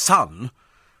Cooper's son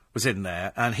was in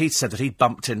there, and he said that he'd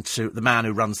bumped into the man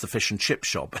who runs the fish and chip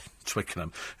shop in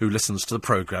Twickenham, who listens to the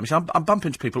programme. He said, I bump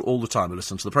into people all the time who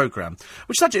listen to the programme.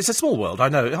 Which is actually, it's a small world, I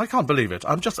know. I can't believe it.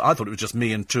 I thought it was just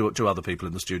me and two other people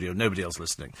in the studio, nobody else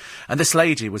listening. And this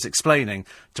lady was explaining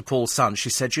to Paul's son, she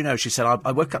said,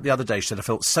 I woke up the other day, she said, I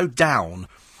felt so down.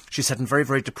 She said, and very,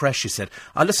 very depressed, she said.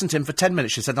 I listened to him for 10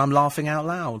 minutes, she said, and I'm laughing out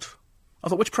loud. I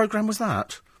thought, which programme was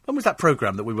that? When was that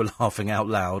programme that we were laughing out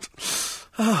loud?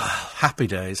 Happy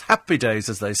days,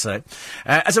 as they say.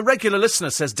 As a regular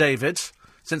listener, says David,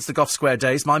 since the Gough Square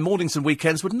days, my mornings and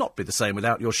weekends would not be the same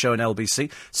without your show in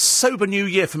LBC. Sober new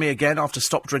year for me again after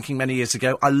stop drinking many years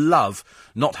ago. I love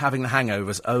not having the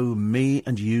hangovers. Oh, me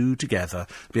and you together.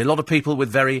 There'll be a lot of people with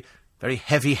very, very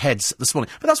heavy heads this morning.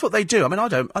 But that's what they do. I mean, I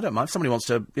don't mind if somebody wants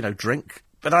to, drink.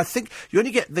 But I think you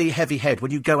only get the heavy head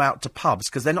when you go out to pubs,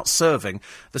 because they're not serving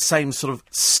the same sort of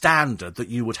standard that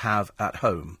you would have at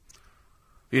home.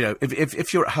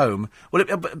 If you're at home, well,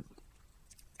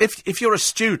 if you're a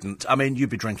student, I mean, you'd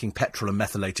be drinking petrol and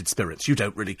methylated spirits. You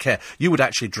don't really care. You would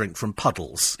actually drink from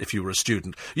puddles if you were a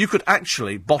student. You could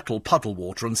actually bottle puddle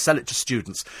water and sell it to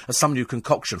students as some new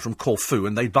concoction from Corfu,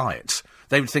 and they'd buy it.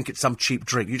 They would think it's some cheap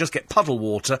drink. You just get puddle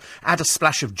water, add a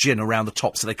splash of gin around the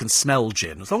top so they can smell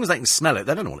gin. As long as they can smell it,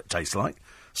 they don't know what it tastes like.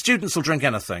 Students will drink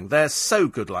anything. They're so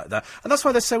good like that. And that's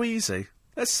why they're so easy.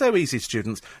 They're so easy,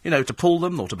 students, to pull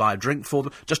them or to buy a drink for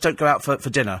them. Just don't go out for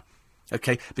dinner,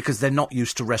 OK? Because they're not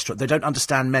used to restaurant. They don't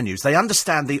understand menus. They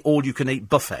understand the all-you-can-eat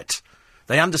buffet.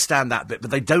 They understand that bit,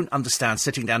 but they don't understand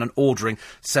sitting down and ordering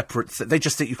separate... They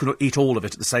just think you can eat all of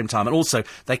it at the same time. And also,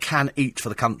 they can eat for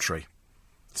the country.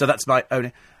 So that's my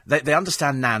only... They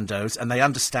understand Nando's, and they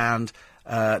understand...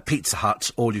 Pizza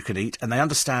Hut, all you can eat, and they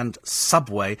understand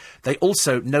Subway. They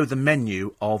also know the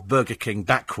menu of Burger King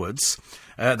backwards.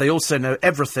 They also know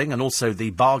everything, and also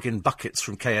the bargain buckets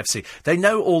from KFC. They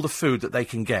know all the food that they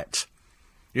can get,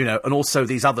 and also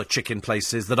these other chicken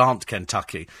places that aren't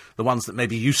Kentucky, the ones that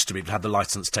maybe used to be had the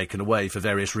licence taken away for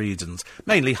various reasons,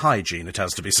 mainly hygiene. It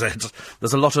has to be said.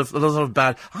 There's a lot of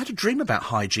bad. I had a dream about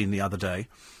hygiene the other day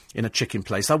in a chicken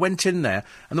place. I went in there,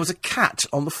 and there was a cat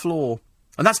on the floor.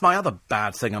 And that's my other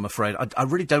bad thing, I'm afraid. I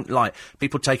really don't like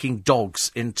people taking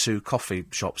dogs into coffee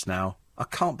shops now. I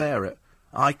can't bear it.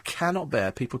 I cannot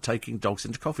bear people taking dogs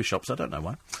into coffee shops. I don't know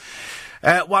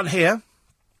why. One here.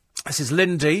 This is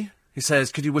Lindy. He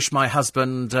says, could you wish my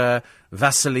husband,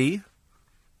 Vasilis?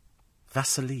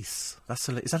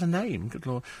 Is that a name? Good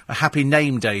Lord. A happy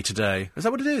name day today. Is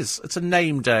that what it is? It's a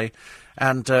name day.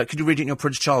 And could you read it in your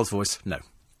Prince Charles voice? No.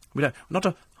 We don't.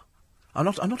 I'm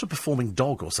not a performing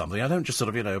dog or something. I don't just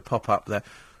sort of, pop up there.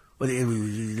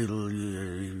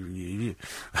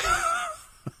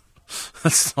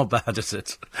 That's not bad, is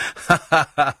it?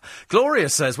 Gloria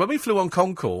says, when we flew on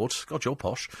Concorde, God, you're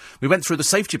posh, we went through the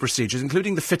safety procedures,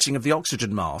 including the fitting of the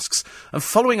oxygen masks, and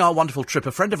following our wonderful trip,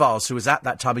 a friend of ours who was at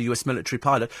that time a US military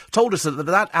pilot told us that at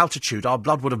that altitude our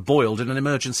blood would have boiled in an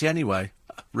emergency anyway.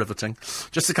 Riveting.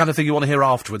 Just the kind of thing you want to hear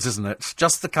afterwards, isn't it?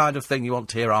 Just the kind of thing you want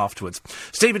to hear afterwards.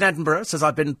 Stephen Edinburgh says,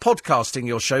 I've been podcasting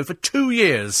your show for 2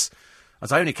 years,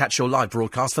 as I only catch your live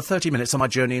broadcast for 30 minutes on my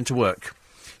journey into work.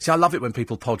 See, I love it when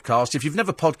people podcast. If you've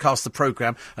never podcast the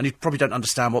programme, and you probably don't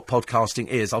understand what podcasting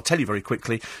is, I'll tell you very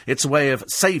quickly. It's a way of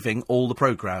saving all the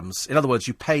programmes. In other words,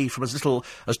 you pay from as little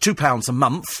as £2 a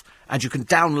month, and you can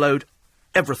download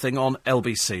everything on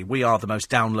LBC. We are the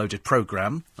most downloaded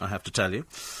programme, I have to tell you,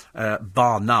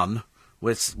 bar none.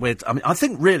 I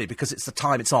think really because it's the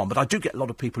time it's on, but I do get a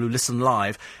lot of people who listen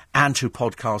live and who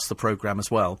podcast the programme as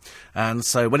well. And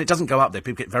so when it doesn't go up there,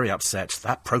 people get very upset.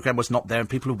 That programme was not there and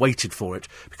people have waited for it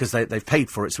because they've paid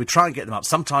for it. So we try and get them up.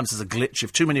 Sometimes there's a glitch.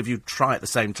 If too many of you try at the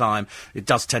same time, it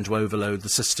does tend to overload the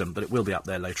system, but it will be up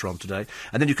there later on today.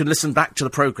 And then you can listen back to the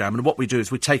programme. And what we do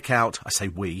is we take out, I say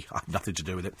we, I have nothing to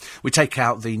do with it. We take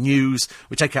out the news,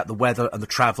 we take out the weather and the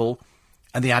travel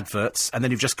and the adverts, and then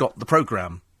you've just got the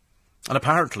programme. And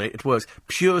apparently it works.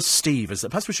 Pure Steve, is it?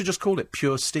 Perhaps we should just call it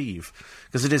Pure Steve,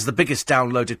 because it is the biggest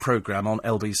downloaded programme on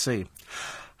LBC.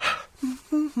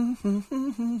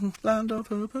 Land of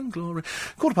hope and glory.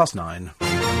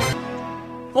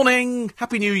 9:15. Morning,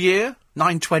 Happy New Year,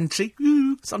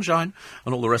 9:20, sunshine,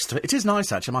 and all the rest of it. It is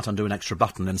nice, actually. I might undo an extra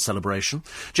button in celebration.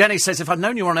 Jenny says, if I'd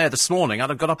known you were on air this morning,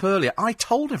 I'd have got up earlier. I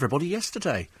told everybody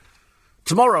yesterday.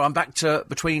 Tomorrow I'm back to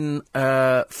between 4...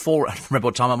 I don't remember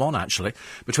what time I'm on, actually.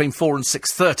 Between 4 and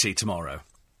 6:30 tomorrow.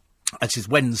 Which is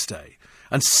Wednesday.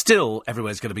 And still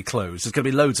everywhere's going to be closed. There's going to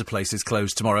be loads of places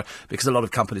closed tomorrow because a lot of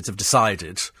companies have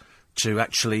decided to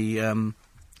actually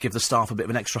give the staff a bit of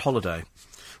an extra holiday.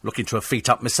 Looking to a feet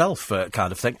up myself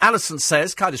kind of thing. Alison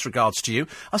says, kindest regards to you.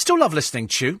 I still love listening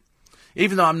to you.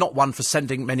 Even though I'm not one for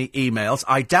sending many emails,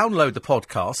 I download the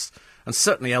podcasts. And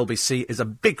certainly LBC is a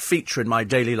big feature in my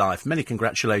daily life. Many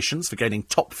congratulations for gaining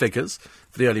top figures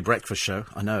for the early breakfast show.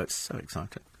 I know, it's so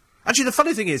exciting. Actually, the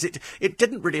funny thing is, it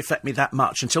didn't really affect me that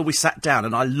much until we sat down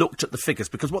and I looked at the figures,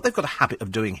 because what they've got a habit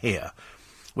of doing here,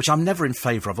 which I'm never in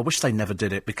favour of, I wish they never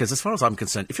did it, because as far as I'm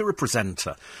concerned, if you're a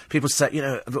presenter, people say, you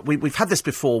know, we've had this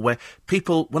before where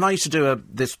people, when I used to do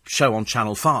this show on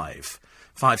Channel 5,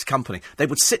 Five's Company, they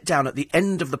would sit down at the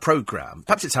end of the programme,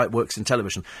 perhaps it's how it works in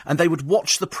television, and they would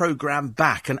watch the programme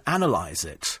back and analyse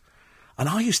it. And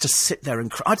I used to sit there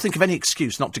and I'd think of any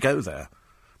excuse not to go there.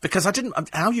 Because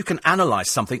how you can analyse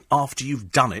something after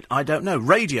you've done it, I don't know.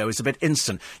 Radio is a bit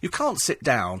instant. You can't sit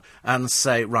down and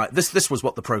say, right, this was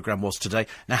what the programme was today,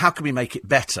 now how can we make it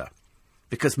better?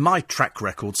 Because my track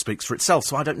record speaks for itself,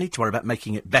 so I don't need to worry about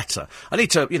making it better. I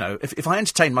need to, you know, if I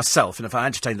entertain myself and if I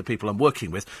entertain the people I'm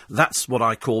working with, that's what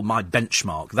I call my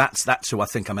benchmark. That's who I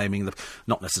think I'm aiming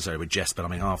not necessarily with Jess, but I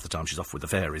mean, half the time she's off with the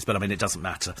fairies. But I mean, it doesn't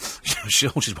matter.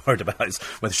 All she's worried about is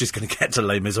whether she's going to get to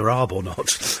Les Miserables or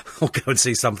not, or go and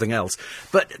see something else.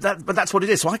 But that's what it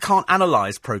is. So I can't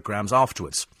analyse programmes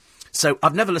afterwards. So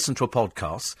I've never listened to a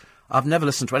podcast. I've never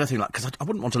listened to anything like, because I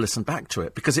wouldn't want to listen back to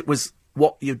it, because it was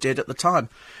what you did at the time.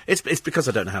 It's because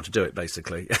I don't know how to do it,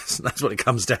 basically. That's what it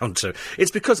comes down to.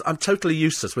 It's because I'm totally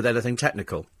useless with anything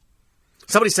technical.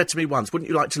 Somebody said to me once, wouldn't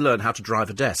you like to learn how to drive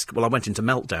a desk? Well, I went into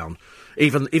meltdown,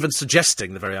 even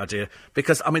suggesting the very idea,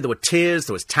 because, I mean, there were tears,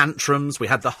 there was tantrums, we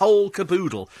had the whole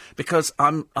caboodle, because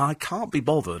I can't be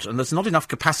bothered, and there's not enough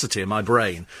capacity in my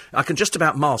brain. I can just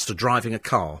about master driving a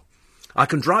car. I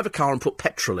can drive a car and put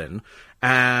petrol in,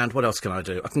 and what else can I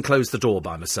do? I can close the door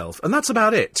by myself, and that's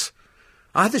about it.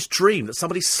 I had this dream that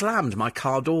somebody slammed my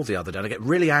car door the other day, and I get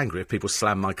really angry if people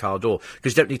slam my car door,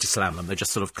 because you don't need to slam them, they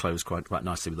just sort of close quite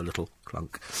nicely with a little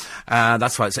clunk.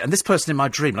 That's why and this person in my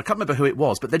dream, and I can't remember who it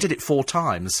was, but they did it 4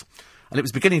 times, and it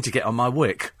was beginning to get on my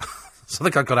wick. So I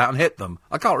think I got out and hit them.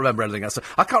 I can't remember anything else.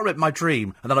 I can't remember my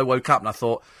dream, and then I woke up and I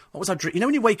thought, what was I dreaming? You know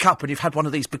when you wake up and you've had one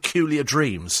of these peculiar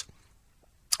dreams?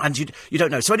 And you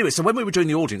don't know. So anyway, so when we were doing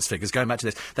the audience figures, going back to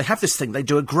this, they have this thing, they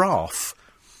do a graph.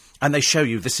 And they show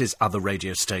you, this is other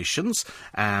radio stations,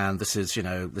 and this is, you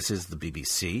know, this is the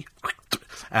BBC,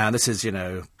 and this is, you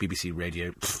know, BBC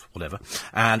Radio, whatever,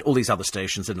 and all these other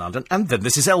stations in London, and then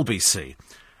this is LBC.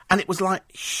 And it was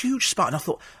like huge spark, and I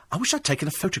thought, I wish I'd taken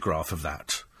a photograph of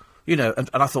that. You know, and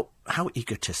I thought, how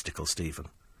egotistical, Stephen.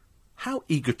 How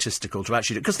egotistical to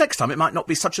actually do, because next time it might not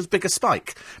be such as big a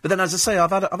spike. But then, as I say,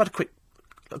 I've had a quick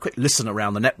listen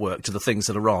around the network to the things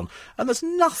that are on, and there's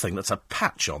nothing that's a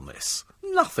patch on this.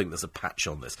 Nothing there's a patch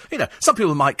on this. You know, some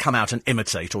people might come out and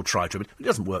imitate or try to, but it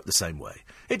doesn't work the same way.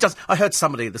 It does. I heard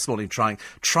somebody this morning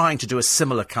trying to do a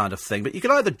similar kind of thing, but you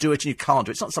can either do it and you can't do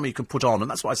it. It's not something you can put on, and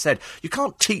that's why I said you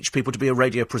can't teach people to be a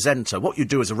radio presenter. What you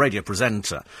do as a radio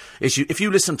presenter is if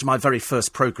you listen to my very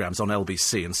first programmes on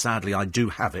LBC, and sadly I do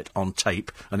have it on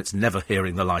tape, and it's never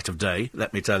hearing the light of day,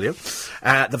 let me tell you.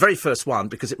 The very first one,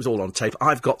 because it was all on tape,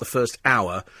 I've got the first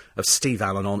hour of Steve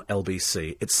Allen on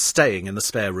LBC. It's staying in the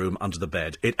spare room under the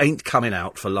bed. It ain't coming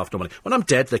out for love nor money. When I'm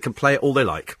dead, they can play it all they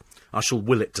like. I shall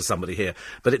will it to somebody here.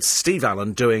 But it's Steve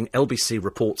Allen doing LBC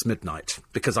Reports Midnight,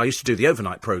 because I used to do the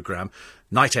overnight programme,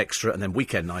 Night Extra, and then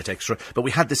Weekend Night Extra, but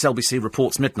we had this LBC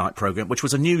Reports Midnight programme, which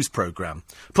was a news programme,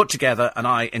 put together, and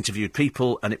I interviewed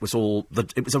people, and it was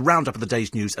a roundup of the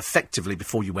day's news, effectively,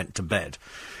 before you went to bed.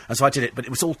 And so I did it, but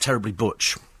it was all terribly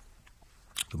butch.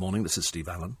 Good morning, this is Steve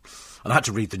Allen. And I had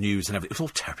to read the news and everything. It was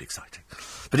all terribly exciting.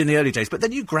 But in the early days, but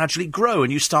then you gradually grow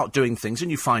and you start doing things and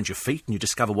you find your feet and you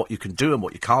discover what you can do and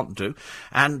what you can't do.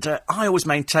 And I always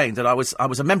maintained that I was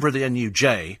a member of the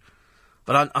NUJ,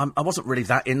 but I wasn't really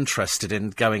that interested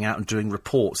in going out and doing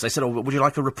reports. They said, oh, would you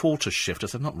like a reporter's shift? I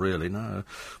said, not really, no.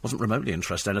 Wasn't remotely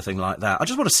interested in anything like that. I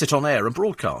just want to sit on air and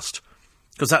broadcast.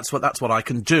 Because that's what I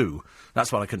can do.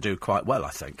 That's what I can do quite well, I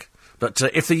think. But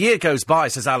if the year goes by,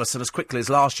 says Alison, as quickly as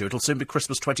last year, it'll soon be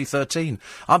Christmas 2013.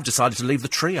 I've decided to leave the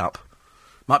tree up.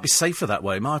 Might be safer that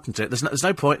way, mightn't it? There's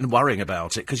no point in worrying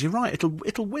about it, because you're right,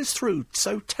 it'll whiz through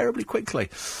so terribly quickly.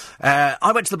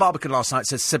 I went to the Barbican last night,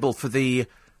 says Sybil, for the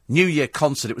New Year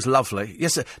concert. It was lovely.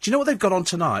 Yes, do you know what they've got on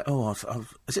tonight? Oh,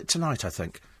 is it tonight, I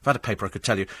think? If I had a paper, I could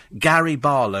tell you. Gary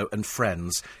Barlow and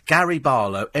friends. Gary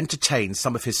Barlow entertains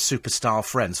some of his superstar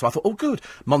friends. So I thought, oh, good.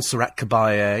 Montserrat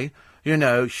Caballé, you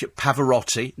know,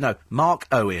 Pavarotti. No, Mark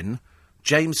Owen,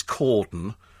 James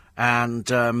Corden, and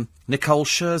Nicole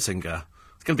Scherzinger.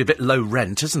 It's going to be a bit low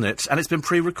rent, isn't it? And it's been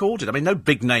pre-recorded. I mean, no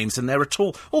big names in there at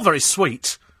all. All very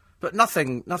sweet, but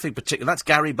nothing particular. That's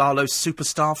Gary Barlow's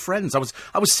superstar friends.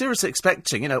 I was seriously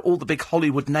expecting, you know, all the big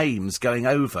Hollywood names going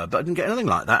over, but I didn't get anything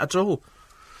like that at all.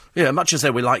 Yeah, much as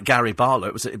though we like Gary Barlow,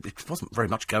 it wasn't very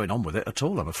much going on with it at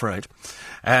all, I'm afraid.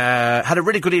 Had a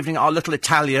really good evening at Our Little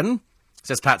Italian,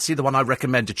 says Patsy, the one I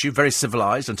recommended to you. Very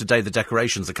civilised, and today the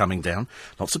decorations are coming down.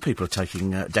 Lots of people are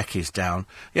taking deckies down.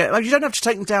 Yeah, you don't have to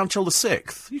take them down till the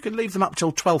 6th. You can leave them up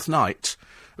till 12th night.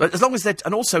 As long as they're...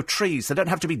 And also trees, they don't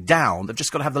have to be down. They've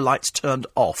just got to have the lights turned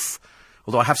off.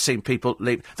 Although I have seen people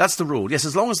leave... That's the rule. Yes,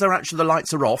 as long as the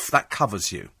lights are off, that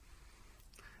covers you.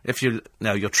 If you...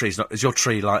 No, your tree's not... Is your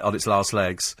tree like on its last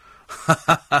legs?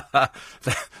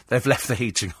 They've left the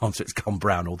heating on, so it's gone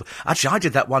brown. Actually, I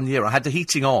did that one year. I had the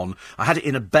heating on. I had it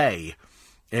in a bay,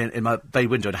 in my bay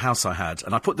window in a house I had,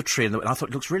 and I put the tree in, and I thought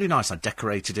it looks really nice. I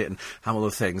decorated it and had all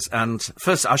the things. And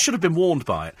first, I should have been warned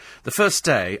by it. The first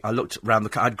day, I looked round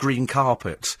I had green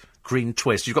carpet. Green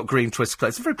twist. You've got green twist.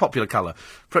 It's a very popular colour.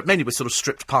 Mainly with sort of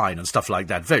stripped pine and stuff like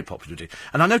that. Very popular.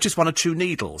 And I noticed one or two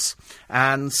needles.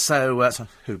 And so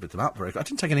hoovered them up very good. I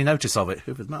didn't take any notice of it.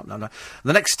 Hoovered them up. No.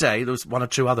 The next day, there was one or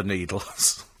two other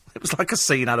needles. It was like a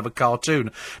scene out of a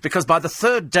cartoon. Because by the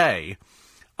third day,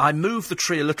 I moved the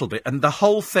tree a little bit, and the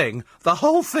whole thing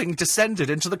descended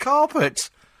into the carpet.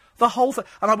 The whole thing.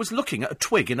 And I was looking at a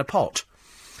twig in a pot.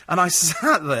 And I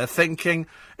sat there thinking,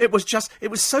 it was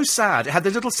so sad. It had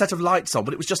this little set of lights on,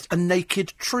 but it was just a naked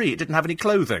tree. It didn't have any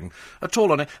clothing at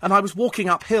all on it. And I was walking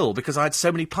uphill because I had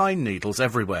so many pine needles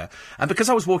everywhere. And because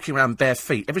I was walking around bare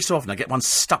feet, every so often I get one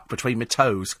stuck between my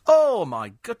toes. Oh,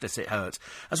 my goodness, it hurt.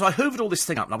 And so I hoovered all this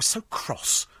thing up, and I was so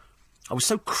cross. I was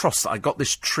so cross that I got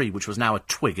this tree, which was now a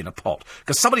twig in a pot.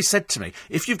 Because somebody said to me,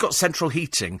 if you've got central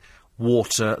heating...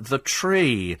 water the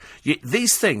tree.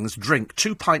 These things drink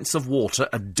 2 pints of water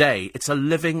a day. It's a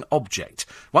living object.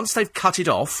 Once they've cut it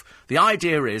off, the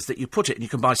idea is that you put it, and you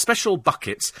can buy special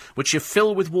buckets which you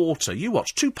fill with water. You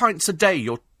watch, 2 pints a day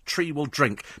your tree will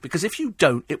drink, because if you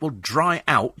don't, it will dry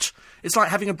out. It's like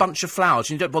having a bunch of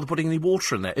flowers and you don't bother putting any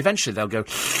water in there. Eventually they'll go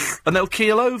and they'll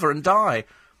keel over and die.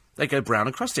 They go brown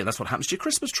and crusty, and that's what happens to your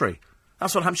Christmas tree.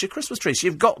 That's what happens to your Christmas tree. So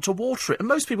you've got to water it. And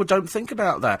most people don't think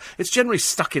about that. It's generally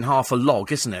stuck in half a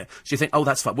log, isn't it? So you think, oh,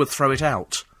 that's fine, we'll throw it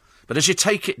out. But as you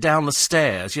take it down the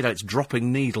stairs, you know, it's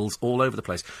dropping needles all over the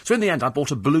place. So in the end, I bought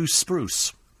a blue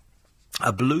spruce.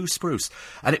 A blue spruce.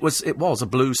 And it was a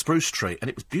blue spruce tree, and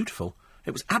it was beautiful.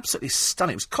 It was absolutely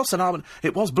stunning. It was cost an arm.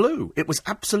 It was blue. It was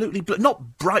absolutely blue.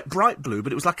 Not bright blue,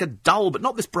 but it was like a dull, but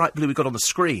not this bright blue we got on the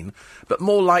screen, but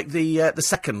more like the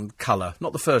second colour.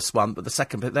 Not the first one, but the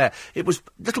second bit there. It was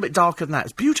a little bit darker than that. It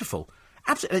was beautiful.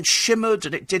 Absolutely. And it shimmered,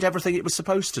 and it did everything it was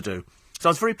supposed to do. So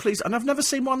I was very pleased, and I've never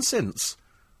seen one since.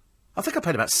 I think I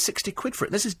paid about 60 quid for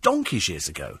it. This is donkey's years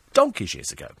ago.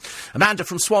 Amanda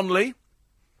from Swanley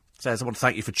says, I want to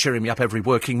thank you for cheering me up every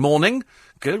working morning.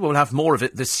 Good, we'll have more of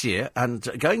it this year. And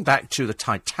going back to the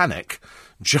Titanic,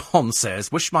 John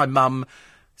says, wish my mum,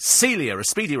 Celia, a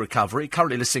speedy recovery,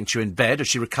 currently listening to you in bed as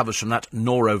she recovers from that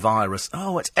norovirus.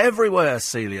 Oh, it's everywhere,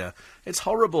 Celia. It's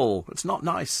horrible. It's not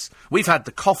nice. We've had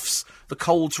the coughs, the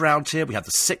colds round here. We had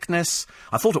the sickness.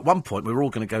 I thought at one point we were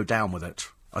all going to go down with it.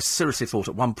 I seriously thought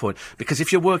at one point, because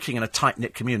if you're working in a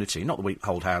tight-knit community, not that we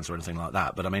hold hands or anything like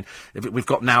that, but I mean, we've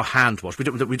got now hand wash. We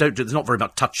don't do, there's not very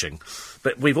much touching,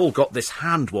 but we've all got this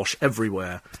hand wash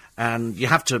everywhere, and you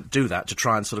have to do that to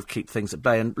try and sort of keep things at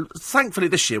bay. And thankfully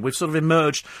this year we've sort of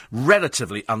emerged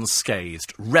relatively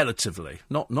unscathed. Relatively.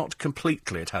 Not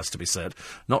completely, it has to be said.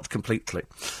 Not completely.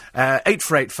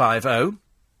 84850.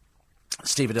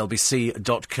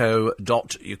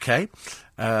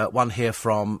 steve@lbc.co.uk. One here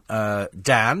from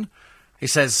Dan. He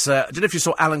says, I don't know if you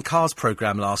saw Alan Carr's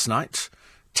programme last night.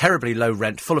 Terribly low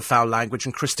rent, full of foul language,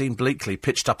 and Christine Bleakley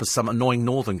pitched up as some annoying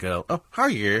northern girl. Oh, how are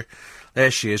you? There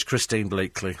she is, Christine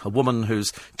Bleakley, a woman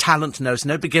whose talent knows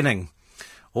no beginning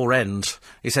or end.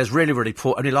 He says, really, really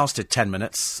poor, only lasted 10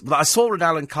 minutes. But I saw an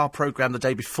Alan Carr programme the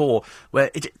day before where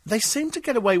they seem to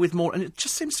get away with more, and it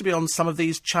just seems to be on some of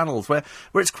these channels where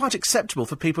it's quite acceptable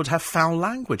for people to have foul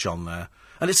language on there.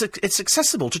 And it's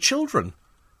accessible to children.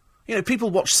 You know, people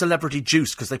watch Celebrity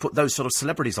Juice because they put those sort of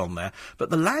celebrities on there,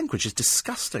 but the language is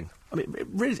disgusting. I mean,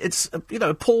 it's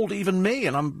appalled even me,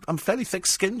 and I'm fairly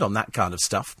thick-skinned on that kind of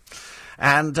stuff.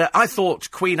 And I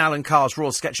thought Queen Alan Carr's Raw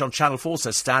sketch on Channel 4,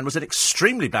 says Stan, was in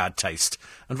extremely bad taste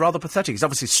and rather pathetic. He's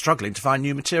obviously struggling to find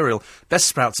new material. Best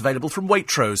sprouts available from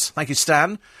Waitrose. Thank you,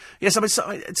 Stan. Yes, I mean,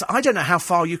 I don't know how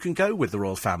far you can go with the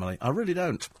royal family. I really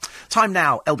don't. Time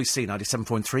now, LBC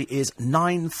 97.3 is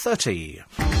 9:30.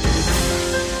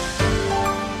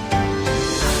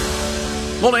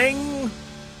 Morning!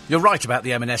 You're right about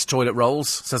the M&S toilet rolls,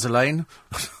 says Elaine.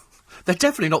 They're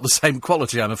definitely not the same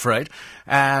quality, I'm afraid.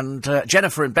 And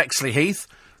Jennifer in Bexley Heath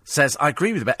says, I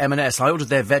agree with you about M&S. I ordered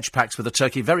their veg packs with the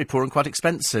turkey, very poor and quite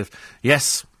expensive.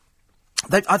 Yes.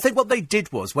 I think what they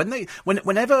did was,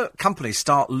 whenever companies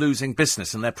start losing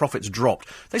business and their profits dropped,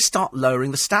 they start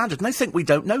lowering the standard, and they think we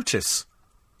don't notice.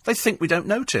 And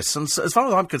so, as far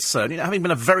as I'm concerned, having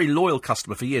been a very loyal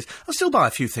customer for years, I still buy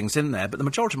a few things in there, but the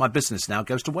majority of my business now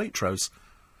goes to Waitrose.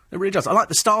 It really does. I like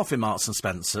the staff in Marks and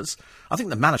Spencer's. I think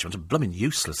the management are blooming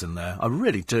useless in there. I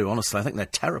really do, honestly. I think they're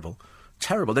terrible.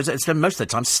 Terrible. It's them most of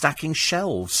the time stacking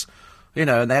shelves,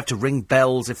 and they have to ring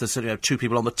bells if there's two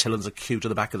people on the till and there's a queue to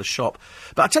the back of the shop.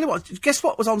 But I tell you what, guess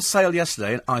what was on sale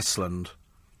yesterday in Iceland?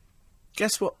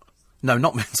 Guess what? No,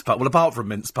 not mince pie. Well, apart from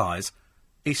mince pies,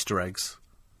 Easter eggs.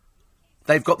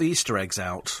 They've got the Easter eggs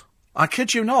out. I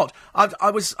kid you not.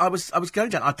 I was going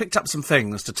down. I picked up some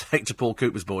things to take to Paul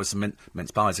Cooper's boys, some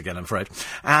mince pies again, I'm afraid.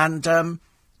 And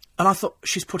I thought,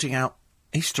 she's putting out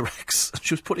Easter eggs.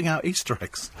 She was putting out Easter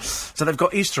eggs. So they've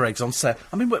got Easter eggs on sale.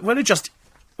 I mean, we're just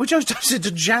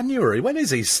into January. When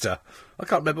is Easter? I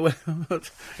can't remember when.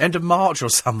 End of March or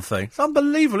something. It's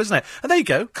unbelievable, isn't it? And there you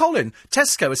go. Colin,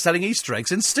 Tesco is selling Easter eggs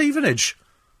in Stevenage.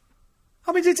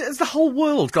 I mean, has the whole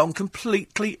world gone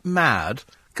completely mad?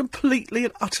 Completely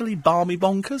and utterly balmy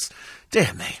bonkers?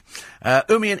 Dear me.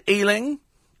 Umi in Ealing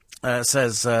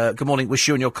says, good morning, wish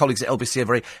you and your colleagues at LBC a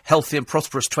very healthy and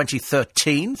prosperous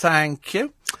 2013. Thank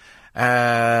you.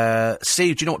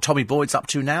 Steve, do you know what Tommy Boyd's up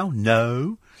to now?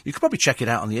 No. You could probably check it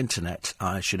out on the internet,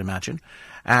 I should imagine.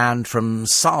 And from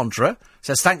Sandra,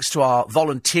 says, thanks to our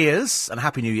volunteers, and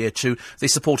Happy New Year to the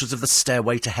supporters of the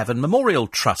Stairway to Heaven Memorial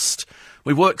Trust.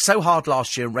 We worked so hard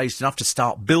last year and raised enough to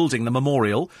start building the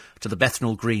memorial to the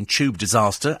Bethnal Green Tube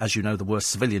disaster, as you know, the worst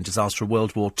civilian disaster of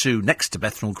World War II, next to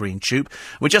Bethnal Green Tube.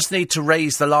 We just need to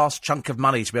raise the last chunk of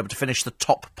money to be able to finish the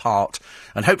top part,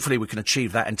 and hopefully we can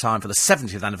achieve that in time for the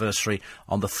 70th anniversary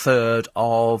on the 3rd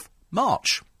of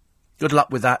March. Good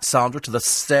luck with that, Sandra, to the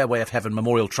Stairway of Heaven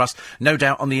Memorial Trust. No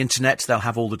doubt on the internet they'll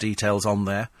have all the details on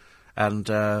there. And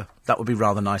that would be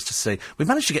rather nice to see. We've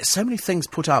managed to get so many things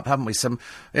put up, haven't we?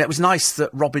 It was nice that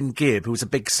Robin Gibb, who was a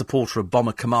big supporter of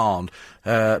Bomber Command,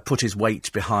 put his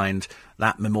weight behind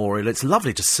that memorial. It's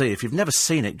lovely to see. If you've never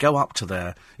seen it, go up to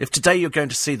there. If today you're going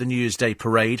to see the New Year's Day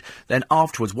parade, then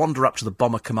afterwards wander up to the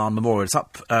Bomber Command Memorial. It's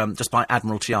up just by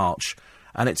Admiralty Arch.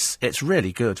 And it's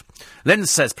really good. Lynn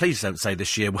says, please don't say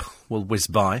this year will whiz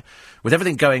by. With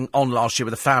everything going on last year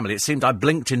with the family, it seemed I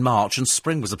blinked in March and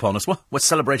spring was upon us. Well, we're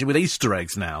celebrating with Easter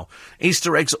eggs now.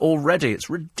 Easter eggs already. It's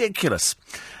ridiculous.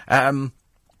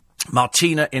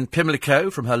 Martina in Pimlico,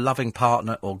 from her loving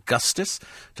partner Augustus,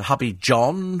 to hubby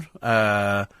John,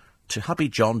 daughter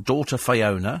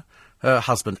Fiona, her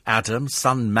husband Adam,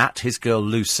 son Matt, his girl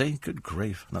Lucy. Good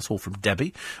grief. And that's all from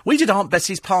Debbie. We did Aunt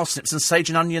Bessie's parsnips and sage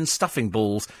and onion stuffing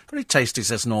balls. Very tasty,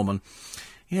 says Norman.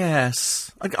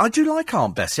 Yes. I do like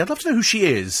Aunt Bessie. I'd love to know who she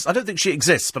is. I don't think she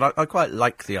exists, but I quite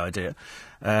like the idea,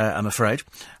 I'm afraid.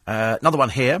 Another one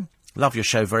here. Love your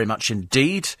show very much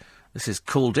indeed. This is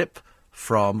Cool Dip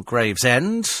from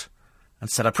Gravesend. And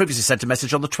said, I previously sent a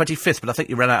message on the 25th, but I think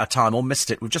you ran out of time or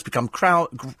missed it. We've just become proud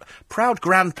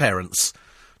grandparents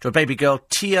to a baby girl,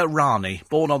 Tia Rani,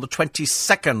 born on the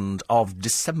 22nd of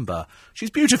December. She's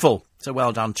beautiful. So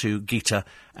well done to Geeta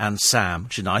and Sam.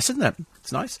 Which is nice, isn't it?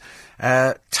 It's nice.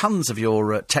 Tons of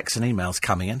your texts and emails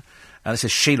coming in. This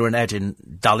is Sheila and Ed in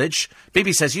Dulwich.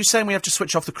 BB says, you saying we have to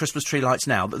switch off the Christmas tree lights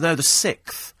now? No, the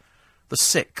 6th. The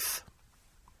 6th.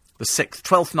 The 6th.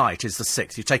 12th night is the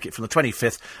 6th. You take it from the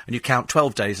 25th and you count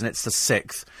 12 days and it's the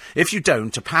 6th. If you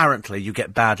don't, apparently you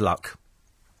get bad luck.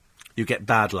 You get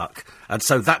bad luck. And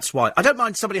so that's why... I don't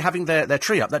mind somebody having their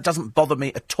tree up. That doesn't bother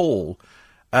me at all.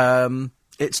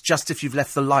 It's just if you've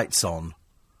left the lights on.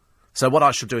 So what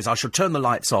I should do is I should turn the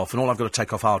lights off, and all I've got to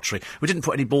take off our tree. We didn't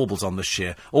put any baubles on this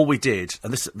year. All we did,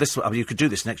 and this I mean, you could do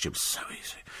this next year. It was so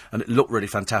easy. And it looked really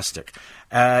fantastic.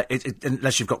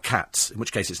 Unless you've got cats, in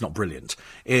which case it's not brilliant,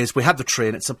 is we had the tree,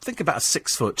 and it's, I think, about a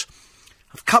 6 foot.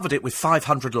 I've covered it with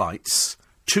 500 lights,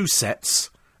 2 sets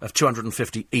of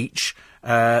 250 each,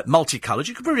 multicoloured.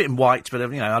 You could put it in white, but,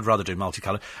 I'd rather do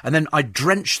multicoloured. And then I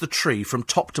drench the tree from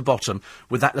top to bottom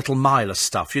with that little Myla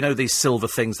stuff. You know, these silver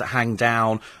things that hang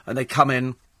down, and they come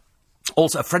in.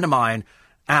 Also, a friend of mine,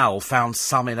 Al, found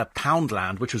some in a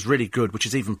Poundland, which was really good, which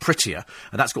is even prettier,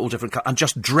 and that's got all different colours, and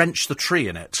just drench the tree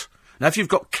in it. Now, if you've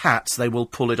got cats, they will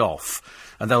pull it off,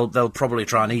 and they'll probably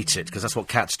try and eat it, because that's what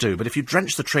cats do. But if you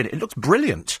drench the tree in it, it looks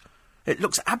brilliant. It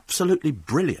looks absolutely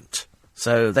brilliant.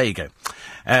 So, there you go.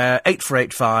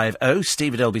 84850,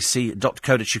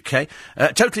 steve@lbc.co.uk.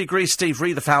 Totally agree, Steve,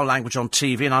 read the foul language on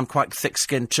TV, and I'm quite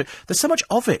thick-skinned too. There's so much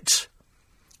of it.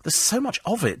 There's so much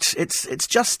of it. It's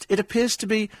just, it appears to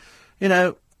be,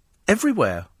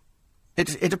 everywhere.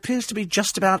 It appears to be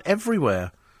just about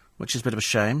everywhere, which is a bit of a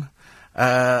shame.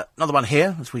 Another one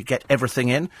here, as we get everything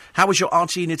in. How was your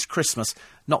Auntie Enid's Christmas?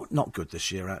 Not good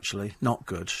this year, actually. Not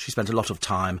good. She spent a lot of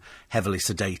time heavily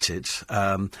sedated.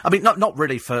 Not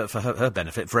really for her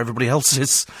benefit, for everybody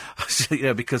else's,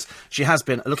 because she has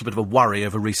been a little bit of a worry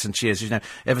over recent years,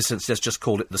 ever since, let's just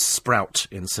call it the Sprout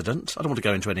incident. I don't want to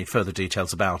go into any further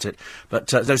details about it. But,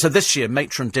 so this year,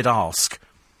 Matron did ask,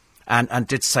 and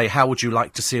did say, how would you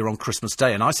like to see her on Christmas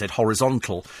Day? And I said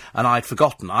horizontal, and I'd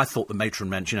forgotten. I thought the matron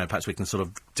meant, perhaps we can sort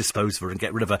of dispose of her and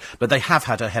get rid of her. But they have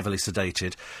had her heavily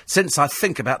sedated since, I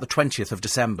think, about the 20th of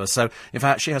December. So, in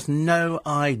fact, she has no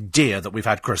idea that we've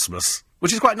had Christmas,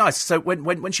 which is quite nice. So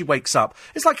when she wakes up,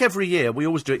 it's like every year, we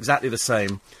always do exactly the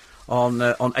same on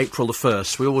April the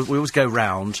 1st. We always go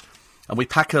round, and we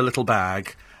pack her little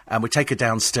bag, and we take her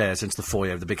downstairs into the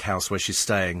foyer of the big house where she's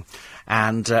staying.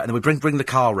 And then we bring the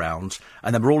car round,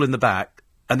 and then we're all in the back,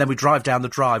 and then we drive down the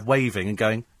drive waving and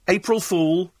going, April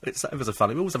Fool! It's ever so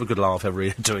funny. We always have a good laugh every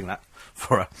year doing that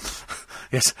for her.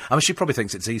 Yes, she probably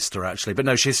thinks it's Easter, actually. But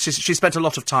no, she spent a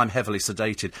lot of time heavily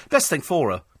sedated. Best thing for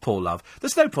her, poor love.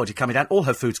 There's no point in coming down. All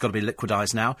her food's got to be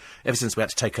liquidised now, ever since we had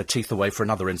to take her teeth away for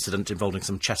another incident involving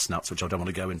some chestnuts, which I don't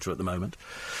want to go into at the moment.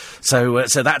 So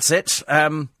that's it.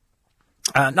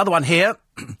 Another one here.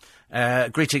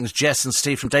 Greetings, Jess and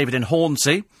Steve from David in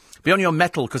Hornsey. Be on your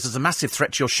mettle, because there's a massive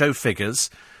threat to your show figures.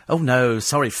 Oh, no,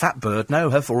 sorry, Fatbird. No,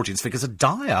 her audience figures are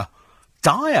dire.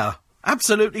 Dire.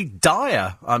 Absolutely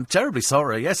dire. I'm terribly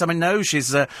sorry. Yes, no,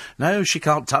 no, she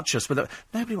can't touch us. But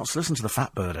nobody wants to listen to the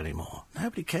Fatbird anymore.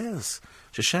 Nobody cares.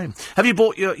 It's a shame. Have you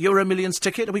bought your Euro Millions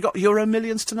ticket? Have we got Euro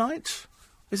Millions tonight?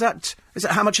 Is that,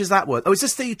 how much is that worth? Oh, is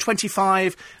this the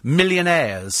 25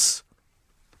 millionaires?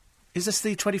 Is this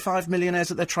the 25 millionaires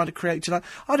that they're trying to create tonight?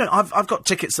 I don't know. I've got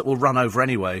tickets that will run over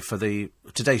anyway for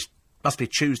today must be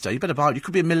Tuesday. You better buy it. You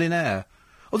could be a millionaire.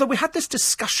 Although we had this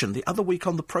discussion the other week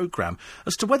on the programme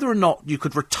as to whether or not you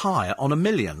could retire on $1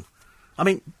 million.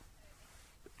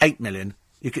 8 million.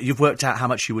 You've worked out how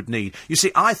much you would need. You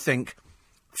see, I think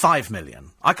 5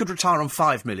 million. I could retire on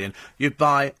 5 million. You'd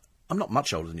buy... I'm not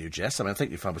much older than you, Jess. I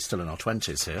think if I was still in our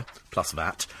 20s here, plus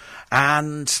that.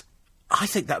 And... I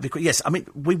think that would be good. Yes,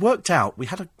 we worked out, we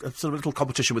had a sort of little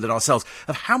competition within ourselves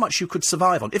of how much you could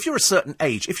survive on. If you're a certain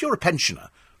age, if you're a pensioner,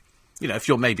 if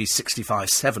you're maybe 65,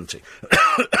 70,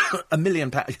 £1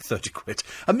 million, 30 quid,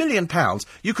 £1 million,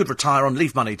 you could retire on,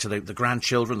 leave money to the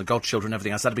grandchildren, the godchildren,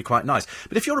 everything else. That'd be quite nice.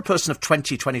 But if you're a person of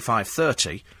 20, 25,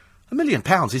 30, £1 million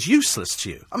is useless to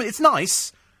you. It's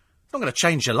nice. It's not going to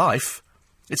change your life.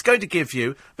 It's going to give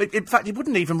you, but in fact, it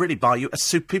wouldn't even really buy you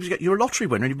you're a lottery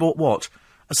winner and you bought what?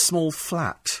 A small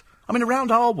flat. Around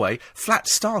our way,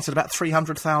 flats start at about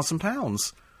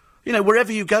 £300,000.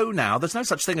 Wherever you go now, there's no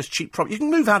such thing as cheap property. You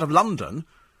can move out of London,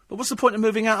 but what's the point of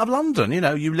moving out of London?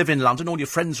 You live in London, all your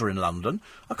friends are in London.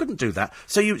 I couldn't do that.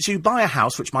 So you buy a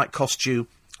house which might cost you,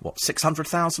 what,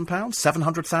 £600,000?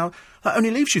 £700,000? That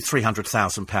only leaves you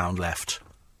 £300,000 left.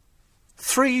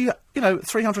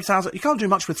 300,000. You can't do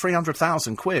much with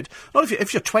 300,000 quid. Not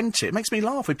if you're 20. It makes me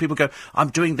laugh when people go, I'm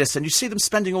doing this, and you see them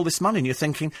spending all this money, and you're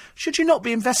thinking, should you not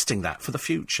be investing that for the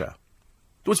future?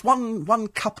 There was one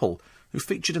couple who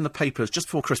featured in the papers just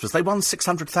before Christmas. They won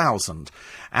 600,000,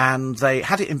 and they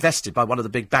had it invested by one of the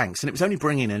big banks, and it was only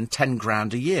bringing in 10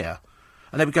 grand a year.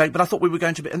 And they were going, but I thought we were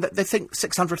going to be... And they think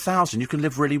 600,000 you can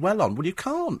live really well on. Well, you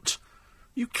can't.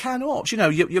 You cannot. You know,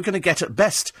 you're going to get at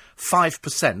best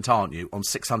 5%, aren't you, on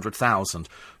 600,000.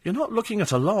 You're not looking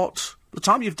at a lot. By the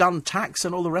time you've done tax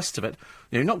and all the rest of it,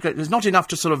 you're not there's not enough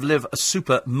to sort of live a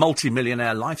super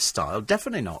multi-millionaire lifestyle.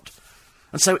 Definitely not.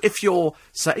 And so if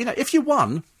if you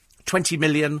won 20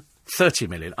 million, 30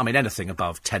 million, I mean, anything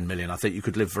above 10 million, I think you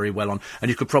could live very well on, and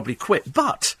you could probably quit.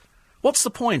 But what's the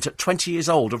point at 20 years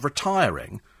old of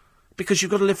retiring because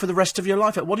you've got to live for the rest of your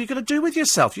life? What are you going to do with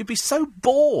yourself? You'd be so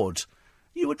bored.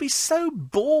 You would be so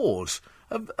bored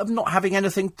of not having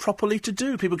anything properly to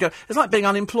do. People go, it's like being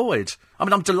unemployed. I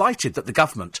mean, I'm delighted that the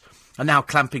government are now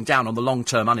clamping down on the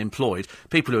long-term unemployed,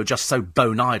 people who are just so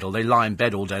bone idle, they lie in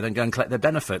bed all day, then go and collect their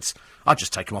benefits. I'd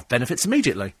just take them off benefits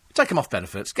immediately. Take them off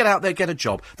benefits. Get out there, get a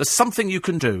job. There's something you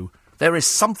can do. There is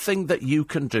something that you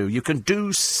can do. You can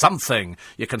do something.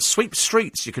 You can sweep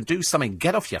streets. You can do something.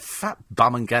 Get off your fat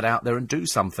bum and get out there and do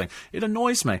something. It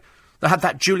annoys me. They had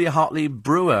that Julia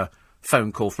Hartley-Brewer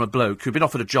phone call from a bloke who'd been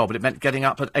offered a job, and it meant getting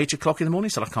up at 8 o'clock in the morning.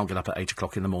 He said, I can't get up at 8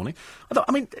 o'clock in the morning.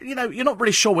 I mean, you know, you're not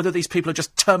really sure whether these people are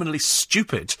just terminally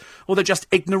stupid or they're just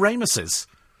ignoramuses.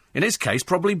 In his case,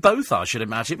 probably both, I should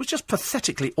imagine. It was just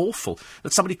pathetically awful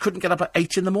that somebody couldn't get up at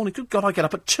 8 in the morning. Good God, I get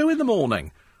up at 2 in the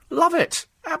morning. Love it.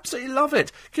 Absolutely love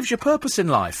it. Gives you purpose in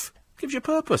life. Gives you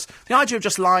purpose. The idea of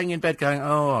just lying in bed going,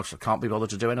 oh, I can't be bothered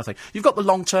to do anything. You've got the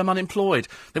long-term unemployed.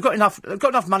 They've got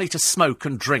enough money to smoke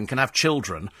and drink and have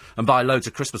children and buy loads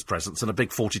of Christmas presents and a big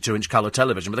 42-inch colour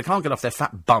television, but they can't get off their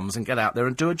fat bums and get out there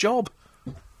and do a job.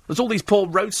 There's all these poor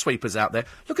road sweepers out there.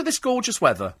 Look at this gorgeous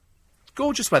weather.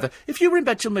 Gorgeous weather. If you were in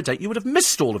bed till midday, you would have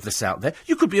missed all of this out there.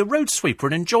 You could be a road sweeper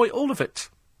and enjoy all of it.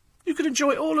 You could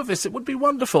enjoy all of this. It would be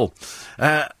wonderful.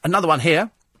 Another one here.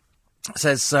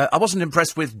 Says, I wasn't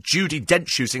impressed with Judi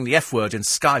Dench using the F-word in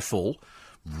Skyfall.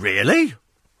 Really?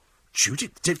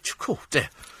 Judi Dench? Oh, dear.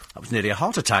 That was nearly a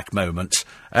heart attack moment.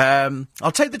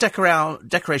 I'll take the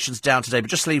decorations down today,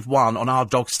 but just leave one on our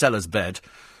dog Stella's bed.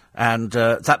 And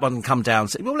that one can come down.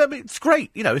 Well, it's great,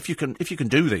 you know, if you can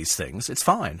do these things, it's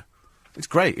fine. It's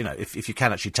great, you know, if you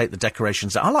can actually take the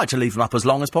decorations down. I like to leave them up as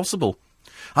long as possible.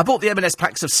 I bought the M&S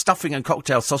packs of stuffing and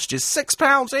cocktail sausages,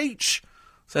 £6 each.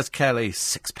 Says Kelly,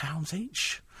 £6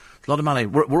 each? It's a lot of money.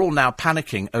 We're all now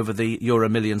panicking over the Euro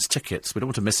Millions tickets. We don't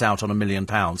want to miss out on £1 million.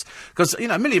 Because, you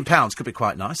know, £1 million could be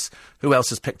quite nice. Who else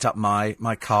has picked up my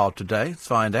card today? Let's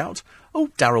find out. Oh,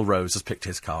 Darryl Rose has picked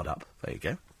his card up. There you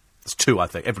go. It's 2, I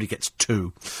think. Everybody gets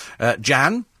 2.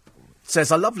 Jan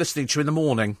says, I love listening to you in the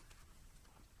morning.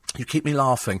 You keep me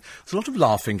laughing. There's a lot of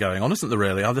laughing going on, isn't there,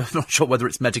 really? I'm not sure whether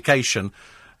it's medication.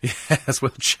 Yes,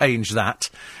 we'll change that.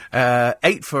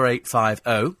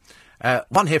 84850.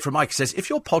 One here from Mike says, if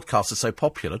your podcasts are so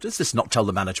popular, does this not tell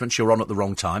the management you're on at the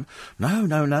wrong time?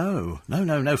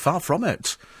 No, far from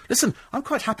it. Listen, I'm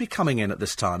quite happy coming in at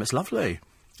this time. It's lovely.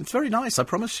 It's very nice, I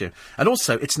promise you. And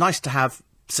also, it's nice to have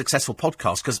successful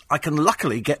podcasts, because I can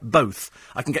luckily get both.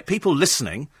 I can get people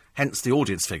listening, hence the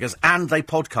audience figures, and they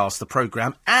podcast the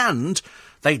programme, and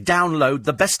they download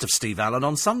the best of Steve Allen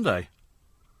on Sunday.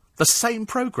 The same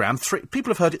programme,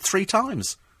 people have heard it 3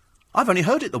 times. I've only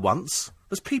heard it the once.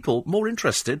 There's people more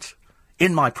interested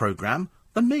in my programme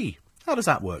than me. How does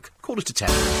that work? 9:45.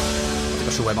 I think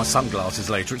I shall wear my sunglasses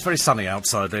later. It's very sunny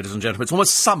outside, ladies and gentlemen. It's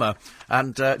almost summer.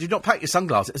 And do you not pack your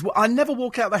sunglasses? Well, I never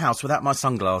walk out of the house without my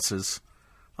sunglasses.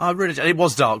 I really do. It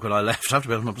was dark when I left.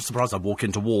 I'm surprised I walk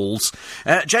into walls.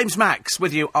 James Max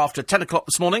with you after 10 o'clock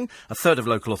this morning. A third of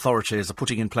local authorities are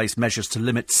putting in place measures to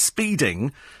limit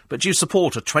speeding. But do you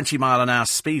support a 20-mile-an-hour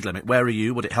speed limit? Where are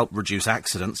you? Would it help reduce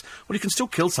accidents? Well, you can still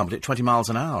kill somebody at 20 miles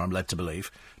an hour, I'm led to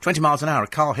believe. 20 miles an hour, a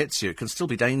car hits you. It can still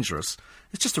be dangerous.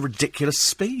 It's just a ridiculous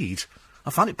speed. I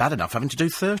find it bad enough having to do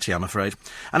 30, I'm afraid.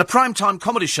 And a prime-time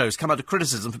comedy show's come under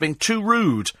criticism for being too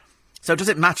rude. So does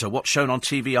it matter what's shown on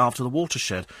TV after the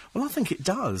watershed? Well, I think it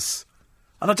does.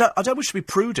 And I don't wish to be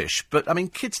prudish, but, I mean,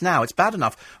 kids now, it's bad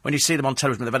enough when you see them on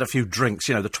television, they've had a few drinks,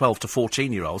 you know, the 12 to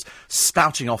 14-year-olds,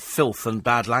 spouting off filth and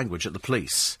bad language at the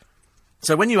police.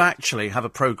 So when you actually have a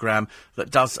programme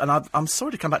that does, and I'm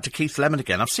sorry to come back to Keith Lemon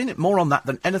again, I've seen it more on that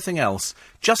than anything else,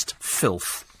 just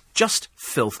filth. Just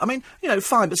filth. I mean, you know,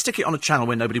 fine, but stick it on a channel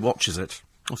where nobody watches it.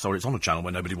 Oh, sorry, it's on a channel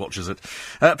where nobody watches it.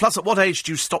 Plus, at what age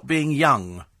do you stop being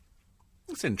young?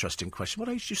 That's an interesting question. What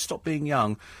age do you stop being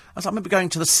young? I remember going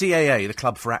to the CAA, the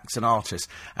Club for Acts and Artists,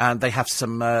 and they have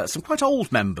some quite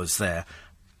old members there.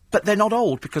 But they're not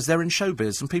old because they're in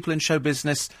showbiz, and people in show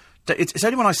business... It's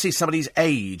only when I see somebody's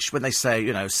age, when they say,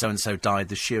 you know, so-and-so died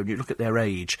this year, and you look at their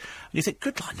age, and you think,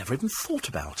 good Lord, I never even thought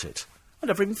about it. I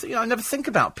never think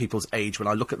about people's age when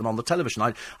I look at them on the television.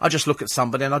 I just look at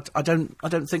somebody and I don't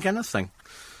think anything.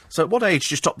 So at what age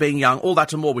do you stop being young? All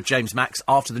that and more with James Max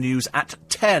after the news at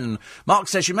 10. Mark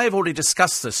says, you may have already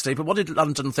discussed this, Steve, but what did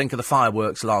London think of the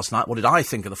fireworks last night? What did I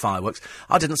think of the fireworks?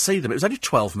 I didn't see them. It was only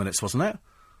 12 minutes, wasn't it?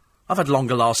 I've had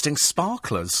longer-lasting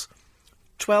sparklers.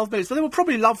 12 minutes. Well, they were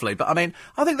probably lovely, but, I mean,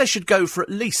 I think they should go for at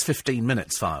least 15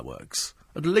 minutes, fireworks.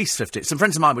 At least 15. Some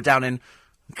friends of mine were down in...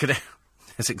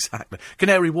 Yes, exactly.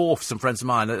 Canary Wharf, some friends of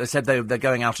mine, they said they're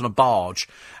going out on a barge,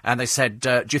 and they said,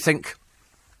 do you think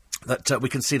that we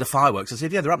can see the fireworks? I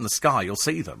said, yeah, they're up in the sky, you'll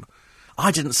see them.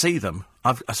 I didn't see them.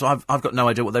 I've got no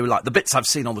idea what they were like. The bits I've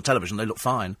seen on the television, they look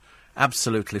fine.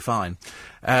 Absolutely fine.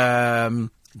 Dan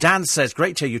says,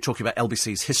 great to hear you talking about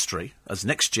LBC's history, as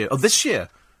this year.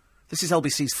 This is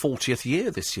LBC's 40th year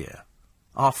this year.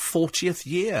 Our 40th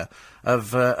year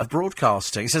of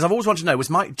broadcasting. He says, I've always wanted to know, was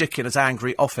Mike Dickin as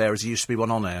angry off-air as he used to be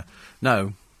when on-air?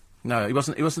 No, he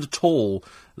wasn't at all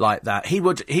like that. He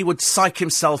would psych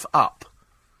himself up.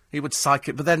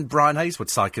 But then Brian Hayes would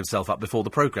psych himself up before the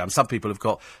programme. Some people have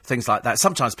got things like that.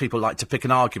 Sometimes people like to pick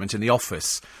an argument in the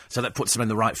office, so that puts them in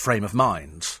the right frame of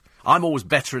mind. I'm always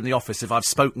better in the office if I've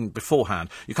spoken beforehand.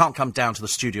 You can't come down to the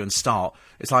studio and start.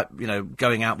 It's like, you know,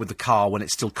 going out with the car when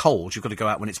it's still cold. You've got to go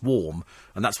out when it's warm,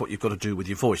 and that's what you've got to do with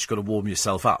your voice. You've got to warm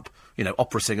yourself up. You know,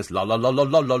 opera singers, la la la la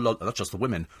la la la. That's just the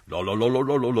women. La la la la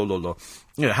la la la la.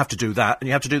 You know, have to do that, and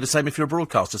you have to do the same if you're a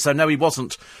broadcaster. So no, he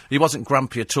wasn't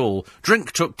grumpy at all.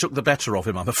 Drink took the better of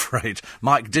him, I'm afraid.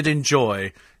 Mike did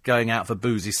enjoy going out for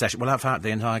boozy sessions. Well, in fact, the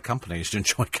entire company used to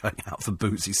enjoy going out for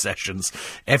boozy sessions.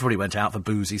 Everybody went out for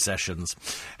boozy sessions.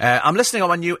 I'm listening on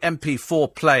my new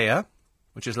MP4 player,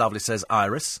 which is lovely, says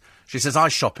Iris. She says, I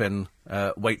shop in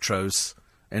Waitrose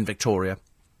in Victoria,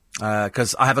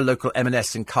 because I have a local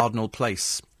M&S in Cardinal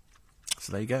Place.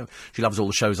 So there you go. She loves all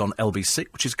the shows on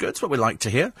LBC, which is good. It's what we like to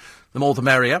hear. The more the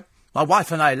merrier. My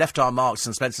wife and I left our Marks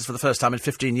and Spencers for the first time in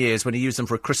 15 years when he used them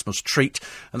for a Christmas treat,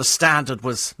 and the standard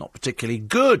was not particularly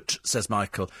good, says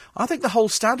Michael. I think the whole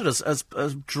standard has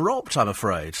dropped, I'm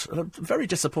afraid. Very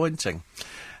disappointing.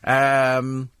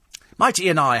 Might Ian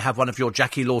and I have one of your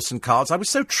Jackie Lawson cards? I would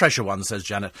so treasure one, says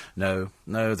Janet. No,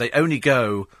 they only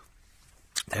go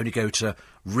to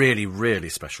really, really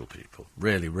special people.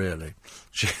 Really, really.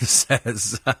 She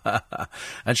says,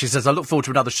 and she says, I look forward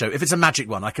to another show. If it's a magic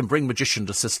one, I can bring magician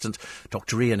assistant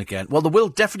Dr. Ian again. Well, there will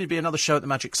definitely be another show at the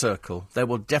Magic Circle. There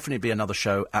will definitely be another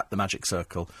show at the Magic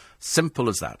Circle. Simple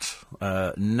as that.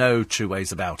 No two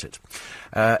ways about it.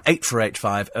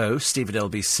 84850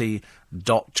 steve@lbc.co.uk.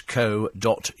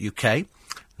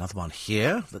 Another one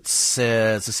here that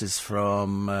says, this is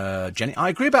from Jenny. I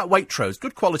agree about Waitrose.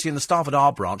 Good quality in the Stafford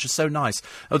R branch is so nice.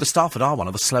 Oh, the Stafford R one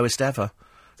are the slowest ever.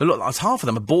 They look like half of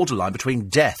them are borderline between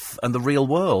death and the real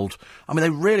world. I mean, they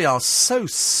really are so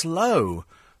slow.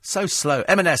 So slow.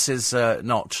 M&S is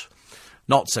not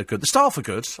so good. The staff are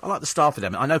good. I like the staff at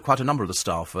M&S. I know quite a number of the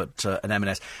staff at an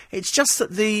M&S. It's just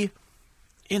that the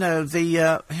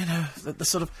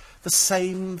sort of the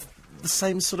same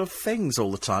sort of things all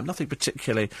the time. Nothing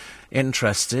particularly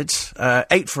interested.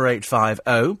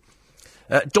 84850.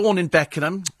 Dawn in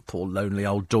Beckenham. Poor lonely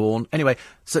old Dawn. Anyway,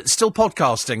 so it's still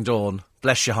podcasting, Dawn.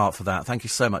 Bless your heart for that. Thank you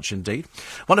so much indeed.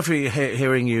 Wonderful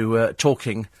hearing you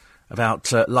talking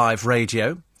about live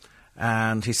radio.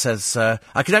 And he says, I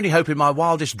can only hope in my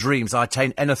wildest dreams I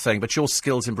attain anything but your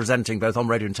skills in presenting both on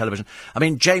radio and television. I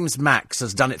mean, James Max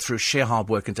has done it through sheer hard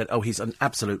work and he's an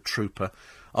absolute trooper.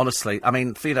 Honestly, I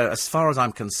mean, as far as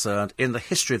I'm concerned, in the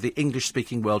history of the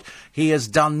English-speaking world, he has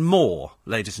done more,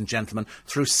 ladies and gentlemen,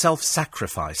 through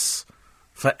self-sacrifice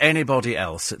for anybody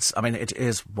else. It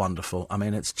is wonderful. I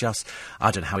mean, it's just,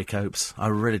 I don't know how he copes. I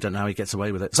really don't know how he gets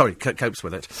away with it. Sorry, copes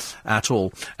with it at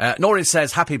all. Noreen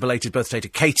says, happy belated birthday to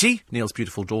Katie, Neil's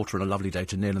beautiful daughter, and a lovely day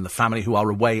to Neil and the family who are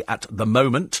away at the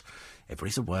moment.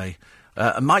 Everybody's away.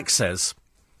 Mike says,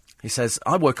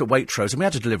 I work at Waitrose and we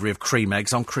had a delivery of cream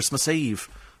eggs on Christmas Eve.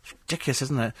 It's ridiculous,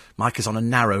 isn't it? Mike is on a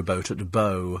narrow boat at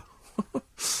Bow.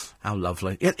 How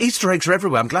lovely. Yeah, Easter eggs are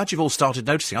everywhere. I'm glad you've all started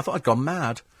noticing. I thought I'd gone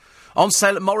mad. On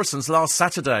sale at Morrison's last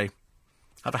Saturday.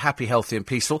 Have a happy, healthy and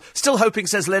peaceful. Still hoping,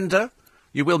 says Linda,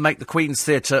 you will make the Queen's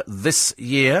Theatre this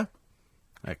year.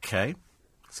 OK.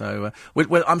 So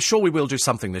I'm sure we will do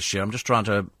something this year. I'm just trying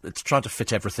to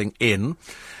fit everything in.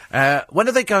 When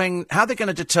are they going? How are they going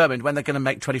to determine when they're going to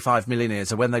make 25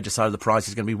 millionaires, or when they decide the prize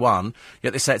is going to be won?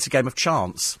 Yet they say it's a game of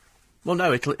chance. Well,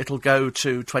 no, it'll go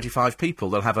to 25 people.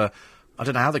 They'll have I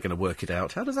don't know how they're going to work it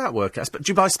out. How does that work? Do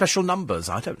you buy special numbers?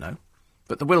 I don't know.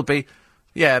 But there will be.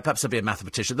 Yeah, perhaps there'll be a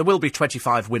mathematician. There will be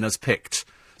 25 winners picked.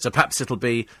 So perhaps it'll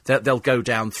be they'll go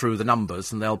down through the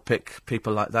numbers and they'll pick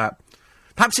people like that.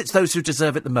 Perhaps it's those who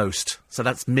deserve it the most. So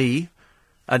that's me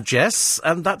and Jess,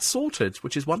 and that's sorted,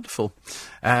 which is wonderful.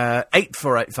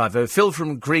 84850. Phil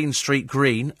from Green Street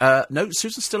Green. No,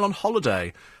 Susan's still on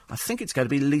holiday. I think it's going to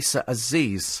be Lisa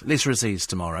Aziz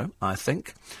tomorrow, I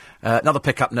think. Another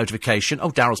pick-up notification. Oh,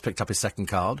 Daryl's picked up his second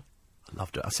card. I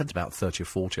loved it. I sent about 30 or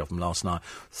 40 of them last night.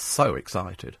 So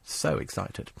excited.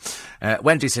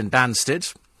 Wendy's in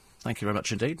Banstead. Thank you very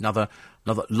much indeed. Another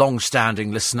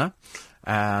long-standing listener.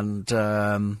 And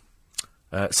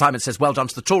Simon says, well done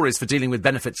to the Tories for dealing with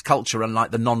benefits culture,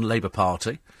 unlike the non-Labour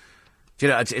Party. You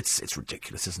know, it's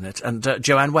ridiculous, isn't it? And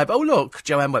Joanne Webb. Oh, look,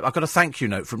 Joanne Webb. I've got a thank you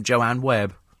note from Joanne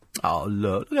Webb. Oh,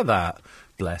 look at that.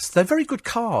 Bless. They're very good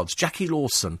cards. Jackie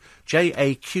Lawson.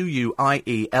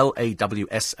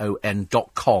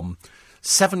 JAQUIELAWSON.com.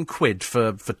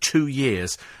 £7 for 2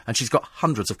 years. And she's got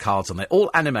hundreds of cards on there, all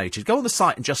animated. Go on the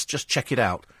site and just check it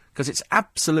out, because it's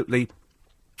absolutely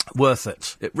worth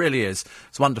it. It really is.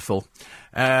 It's wonderful.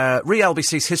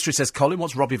 Re-LBC's history, says Colin.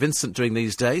 What's Robbie Vincent doing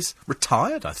these days?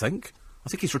 Retired, I think. I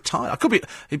think he's retired.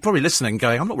 He's probably listening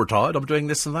going, I'm not retired, I'm doing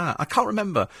this and that. I can't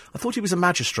remember. I thought he was a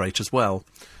magistrate as well.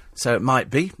 So it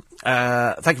might be.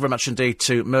 Thank you very much indeed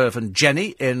to Merv and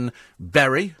Jenny in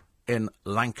Bury in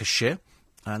Lancashire.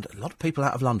 And a lot of people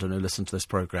out of London who listen to this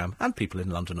programme, and people in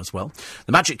London as well.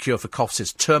 The magic cure for coughs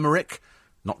is turmeric.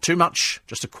 Not too much,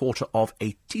 just 1/4 of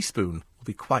a teaspoon. Will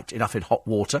be quite enough in hot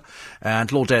water.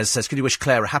 And Lord Ayres says, can you wish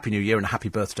Claire a happy new year and a happy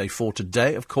birthday for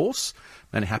today? Of course.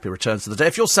 Many happy returns to the day.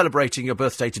 If you're celebrating your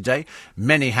birthday today,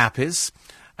 many happies.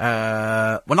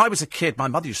 When I was a kid, my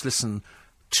mother used to listen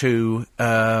to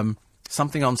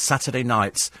something on Saturday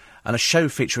nights, and a show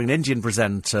featuring an Indian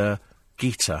presenter,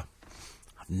 Geeta.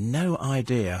 I've no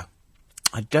idea.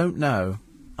 I don't know,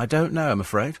 I'm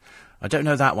afraid. I don't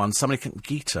know that one.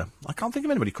 Geeta. I can't think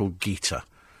of anybody called Geeta.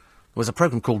 There was a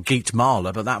programme called Geet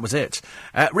Marler, but that was it.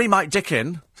 Mike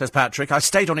Dickin, says Patrick, I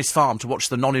stayed on his farm to watch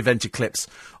the non-event eclipse.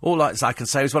 All I can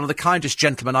say is one of the kindest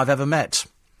gentlemen I've ever met.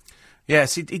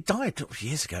 Yes, he died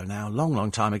years ago now,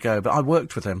 long time ago, but I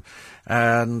worked with him,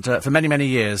 and for many, many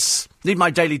years. Need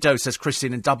my daily dose, says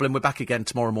Christine in Dublin. We're back again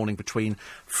tomorrow morning between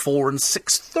 4 and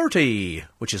 6:30,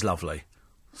 which is lovely.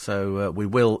 So we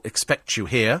will expect you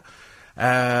here.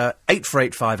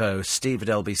 84850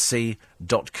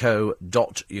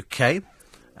 steve@lbc.co.uk.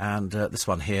 And this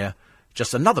one here,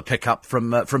 just another pickup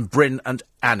from Bryn and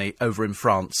Annie over in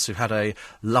France, who had a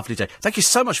lovely day. Thank you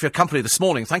so much for your company this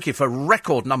morning. Thank you for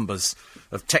record numbers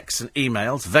of texts and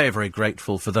emails. Very, very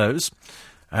grateful for those.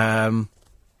 And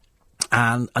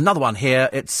another one here,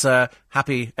 it's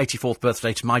happy 84th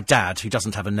birthday to my dad, who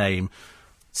doesn't have a name,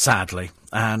 sadly.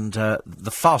 And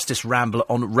the fastest rambler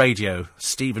on radio,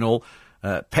 Stephen All.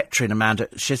 Petri and Amanda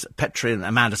says,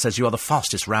 you are the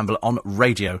fastest rambler on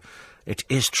radio. It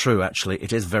is true, actually.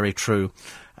 It is very true.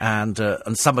 And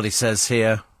somebody says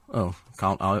here,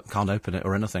 can't open it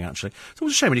or anything, actually. It's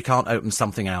always a shame when you can't open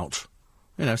something out.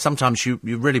 You know, sometimes you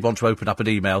really want to open up an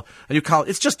email and you can't.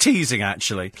 It's just teasing,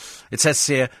 actually. It says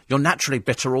here, you're naturally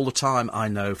bitter all the time. I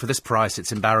know. For this price,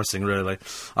 it's embarrassing, really.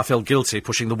 I feel guilty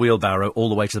pushing the wheelbarrow all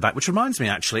the way to the back, which reminds me,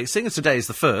 actually, seeing as today is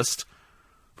the 1st,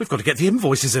 we've got to get the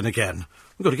invoices in again.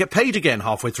 We've got to get paid again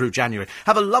halfway through January.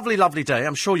 Have a lovely, lovely day.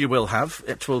 I'm sure you will have.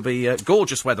 It will be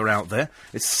gorgeous weather out there.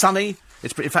 It's sunny. In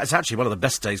fact, it's actually one of the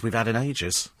best days we've had in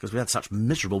ages, because we had such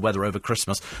miserable weather over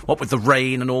Christmas. What with the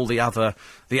rain and all the other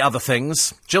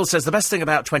things. Jill says the best thing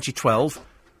about 2012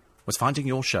 was finding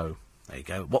your show. There you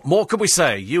go. What more could we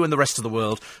say? You and the rest of the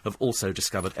world have also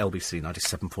discovered LBC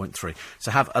 97.3.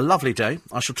 So have a lovely day.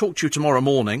 I shall talk to you tomorrow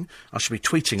morning. I shall be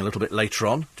tweeting a little bit later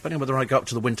on, depending on whether I go up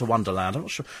to the Winter Wonderland. I'm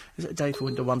not sure. Is it a day for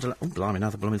Winter Wonderland? Oh, blimey, now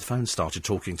the phone started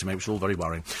talking to me, which is all very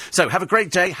worrying. So have a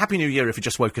great day. Happy New Year if you've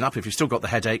just woken up. If you've still got the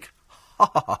headache,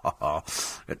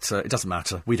 it doesn't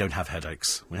matter. We don't have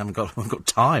headaches. We haven't got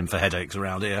time for headaches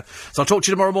around here. So I'll talk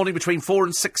to you tomorrow morning between 4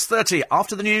 and 6:30.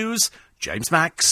 After the news, James Max.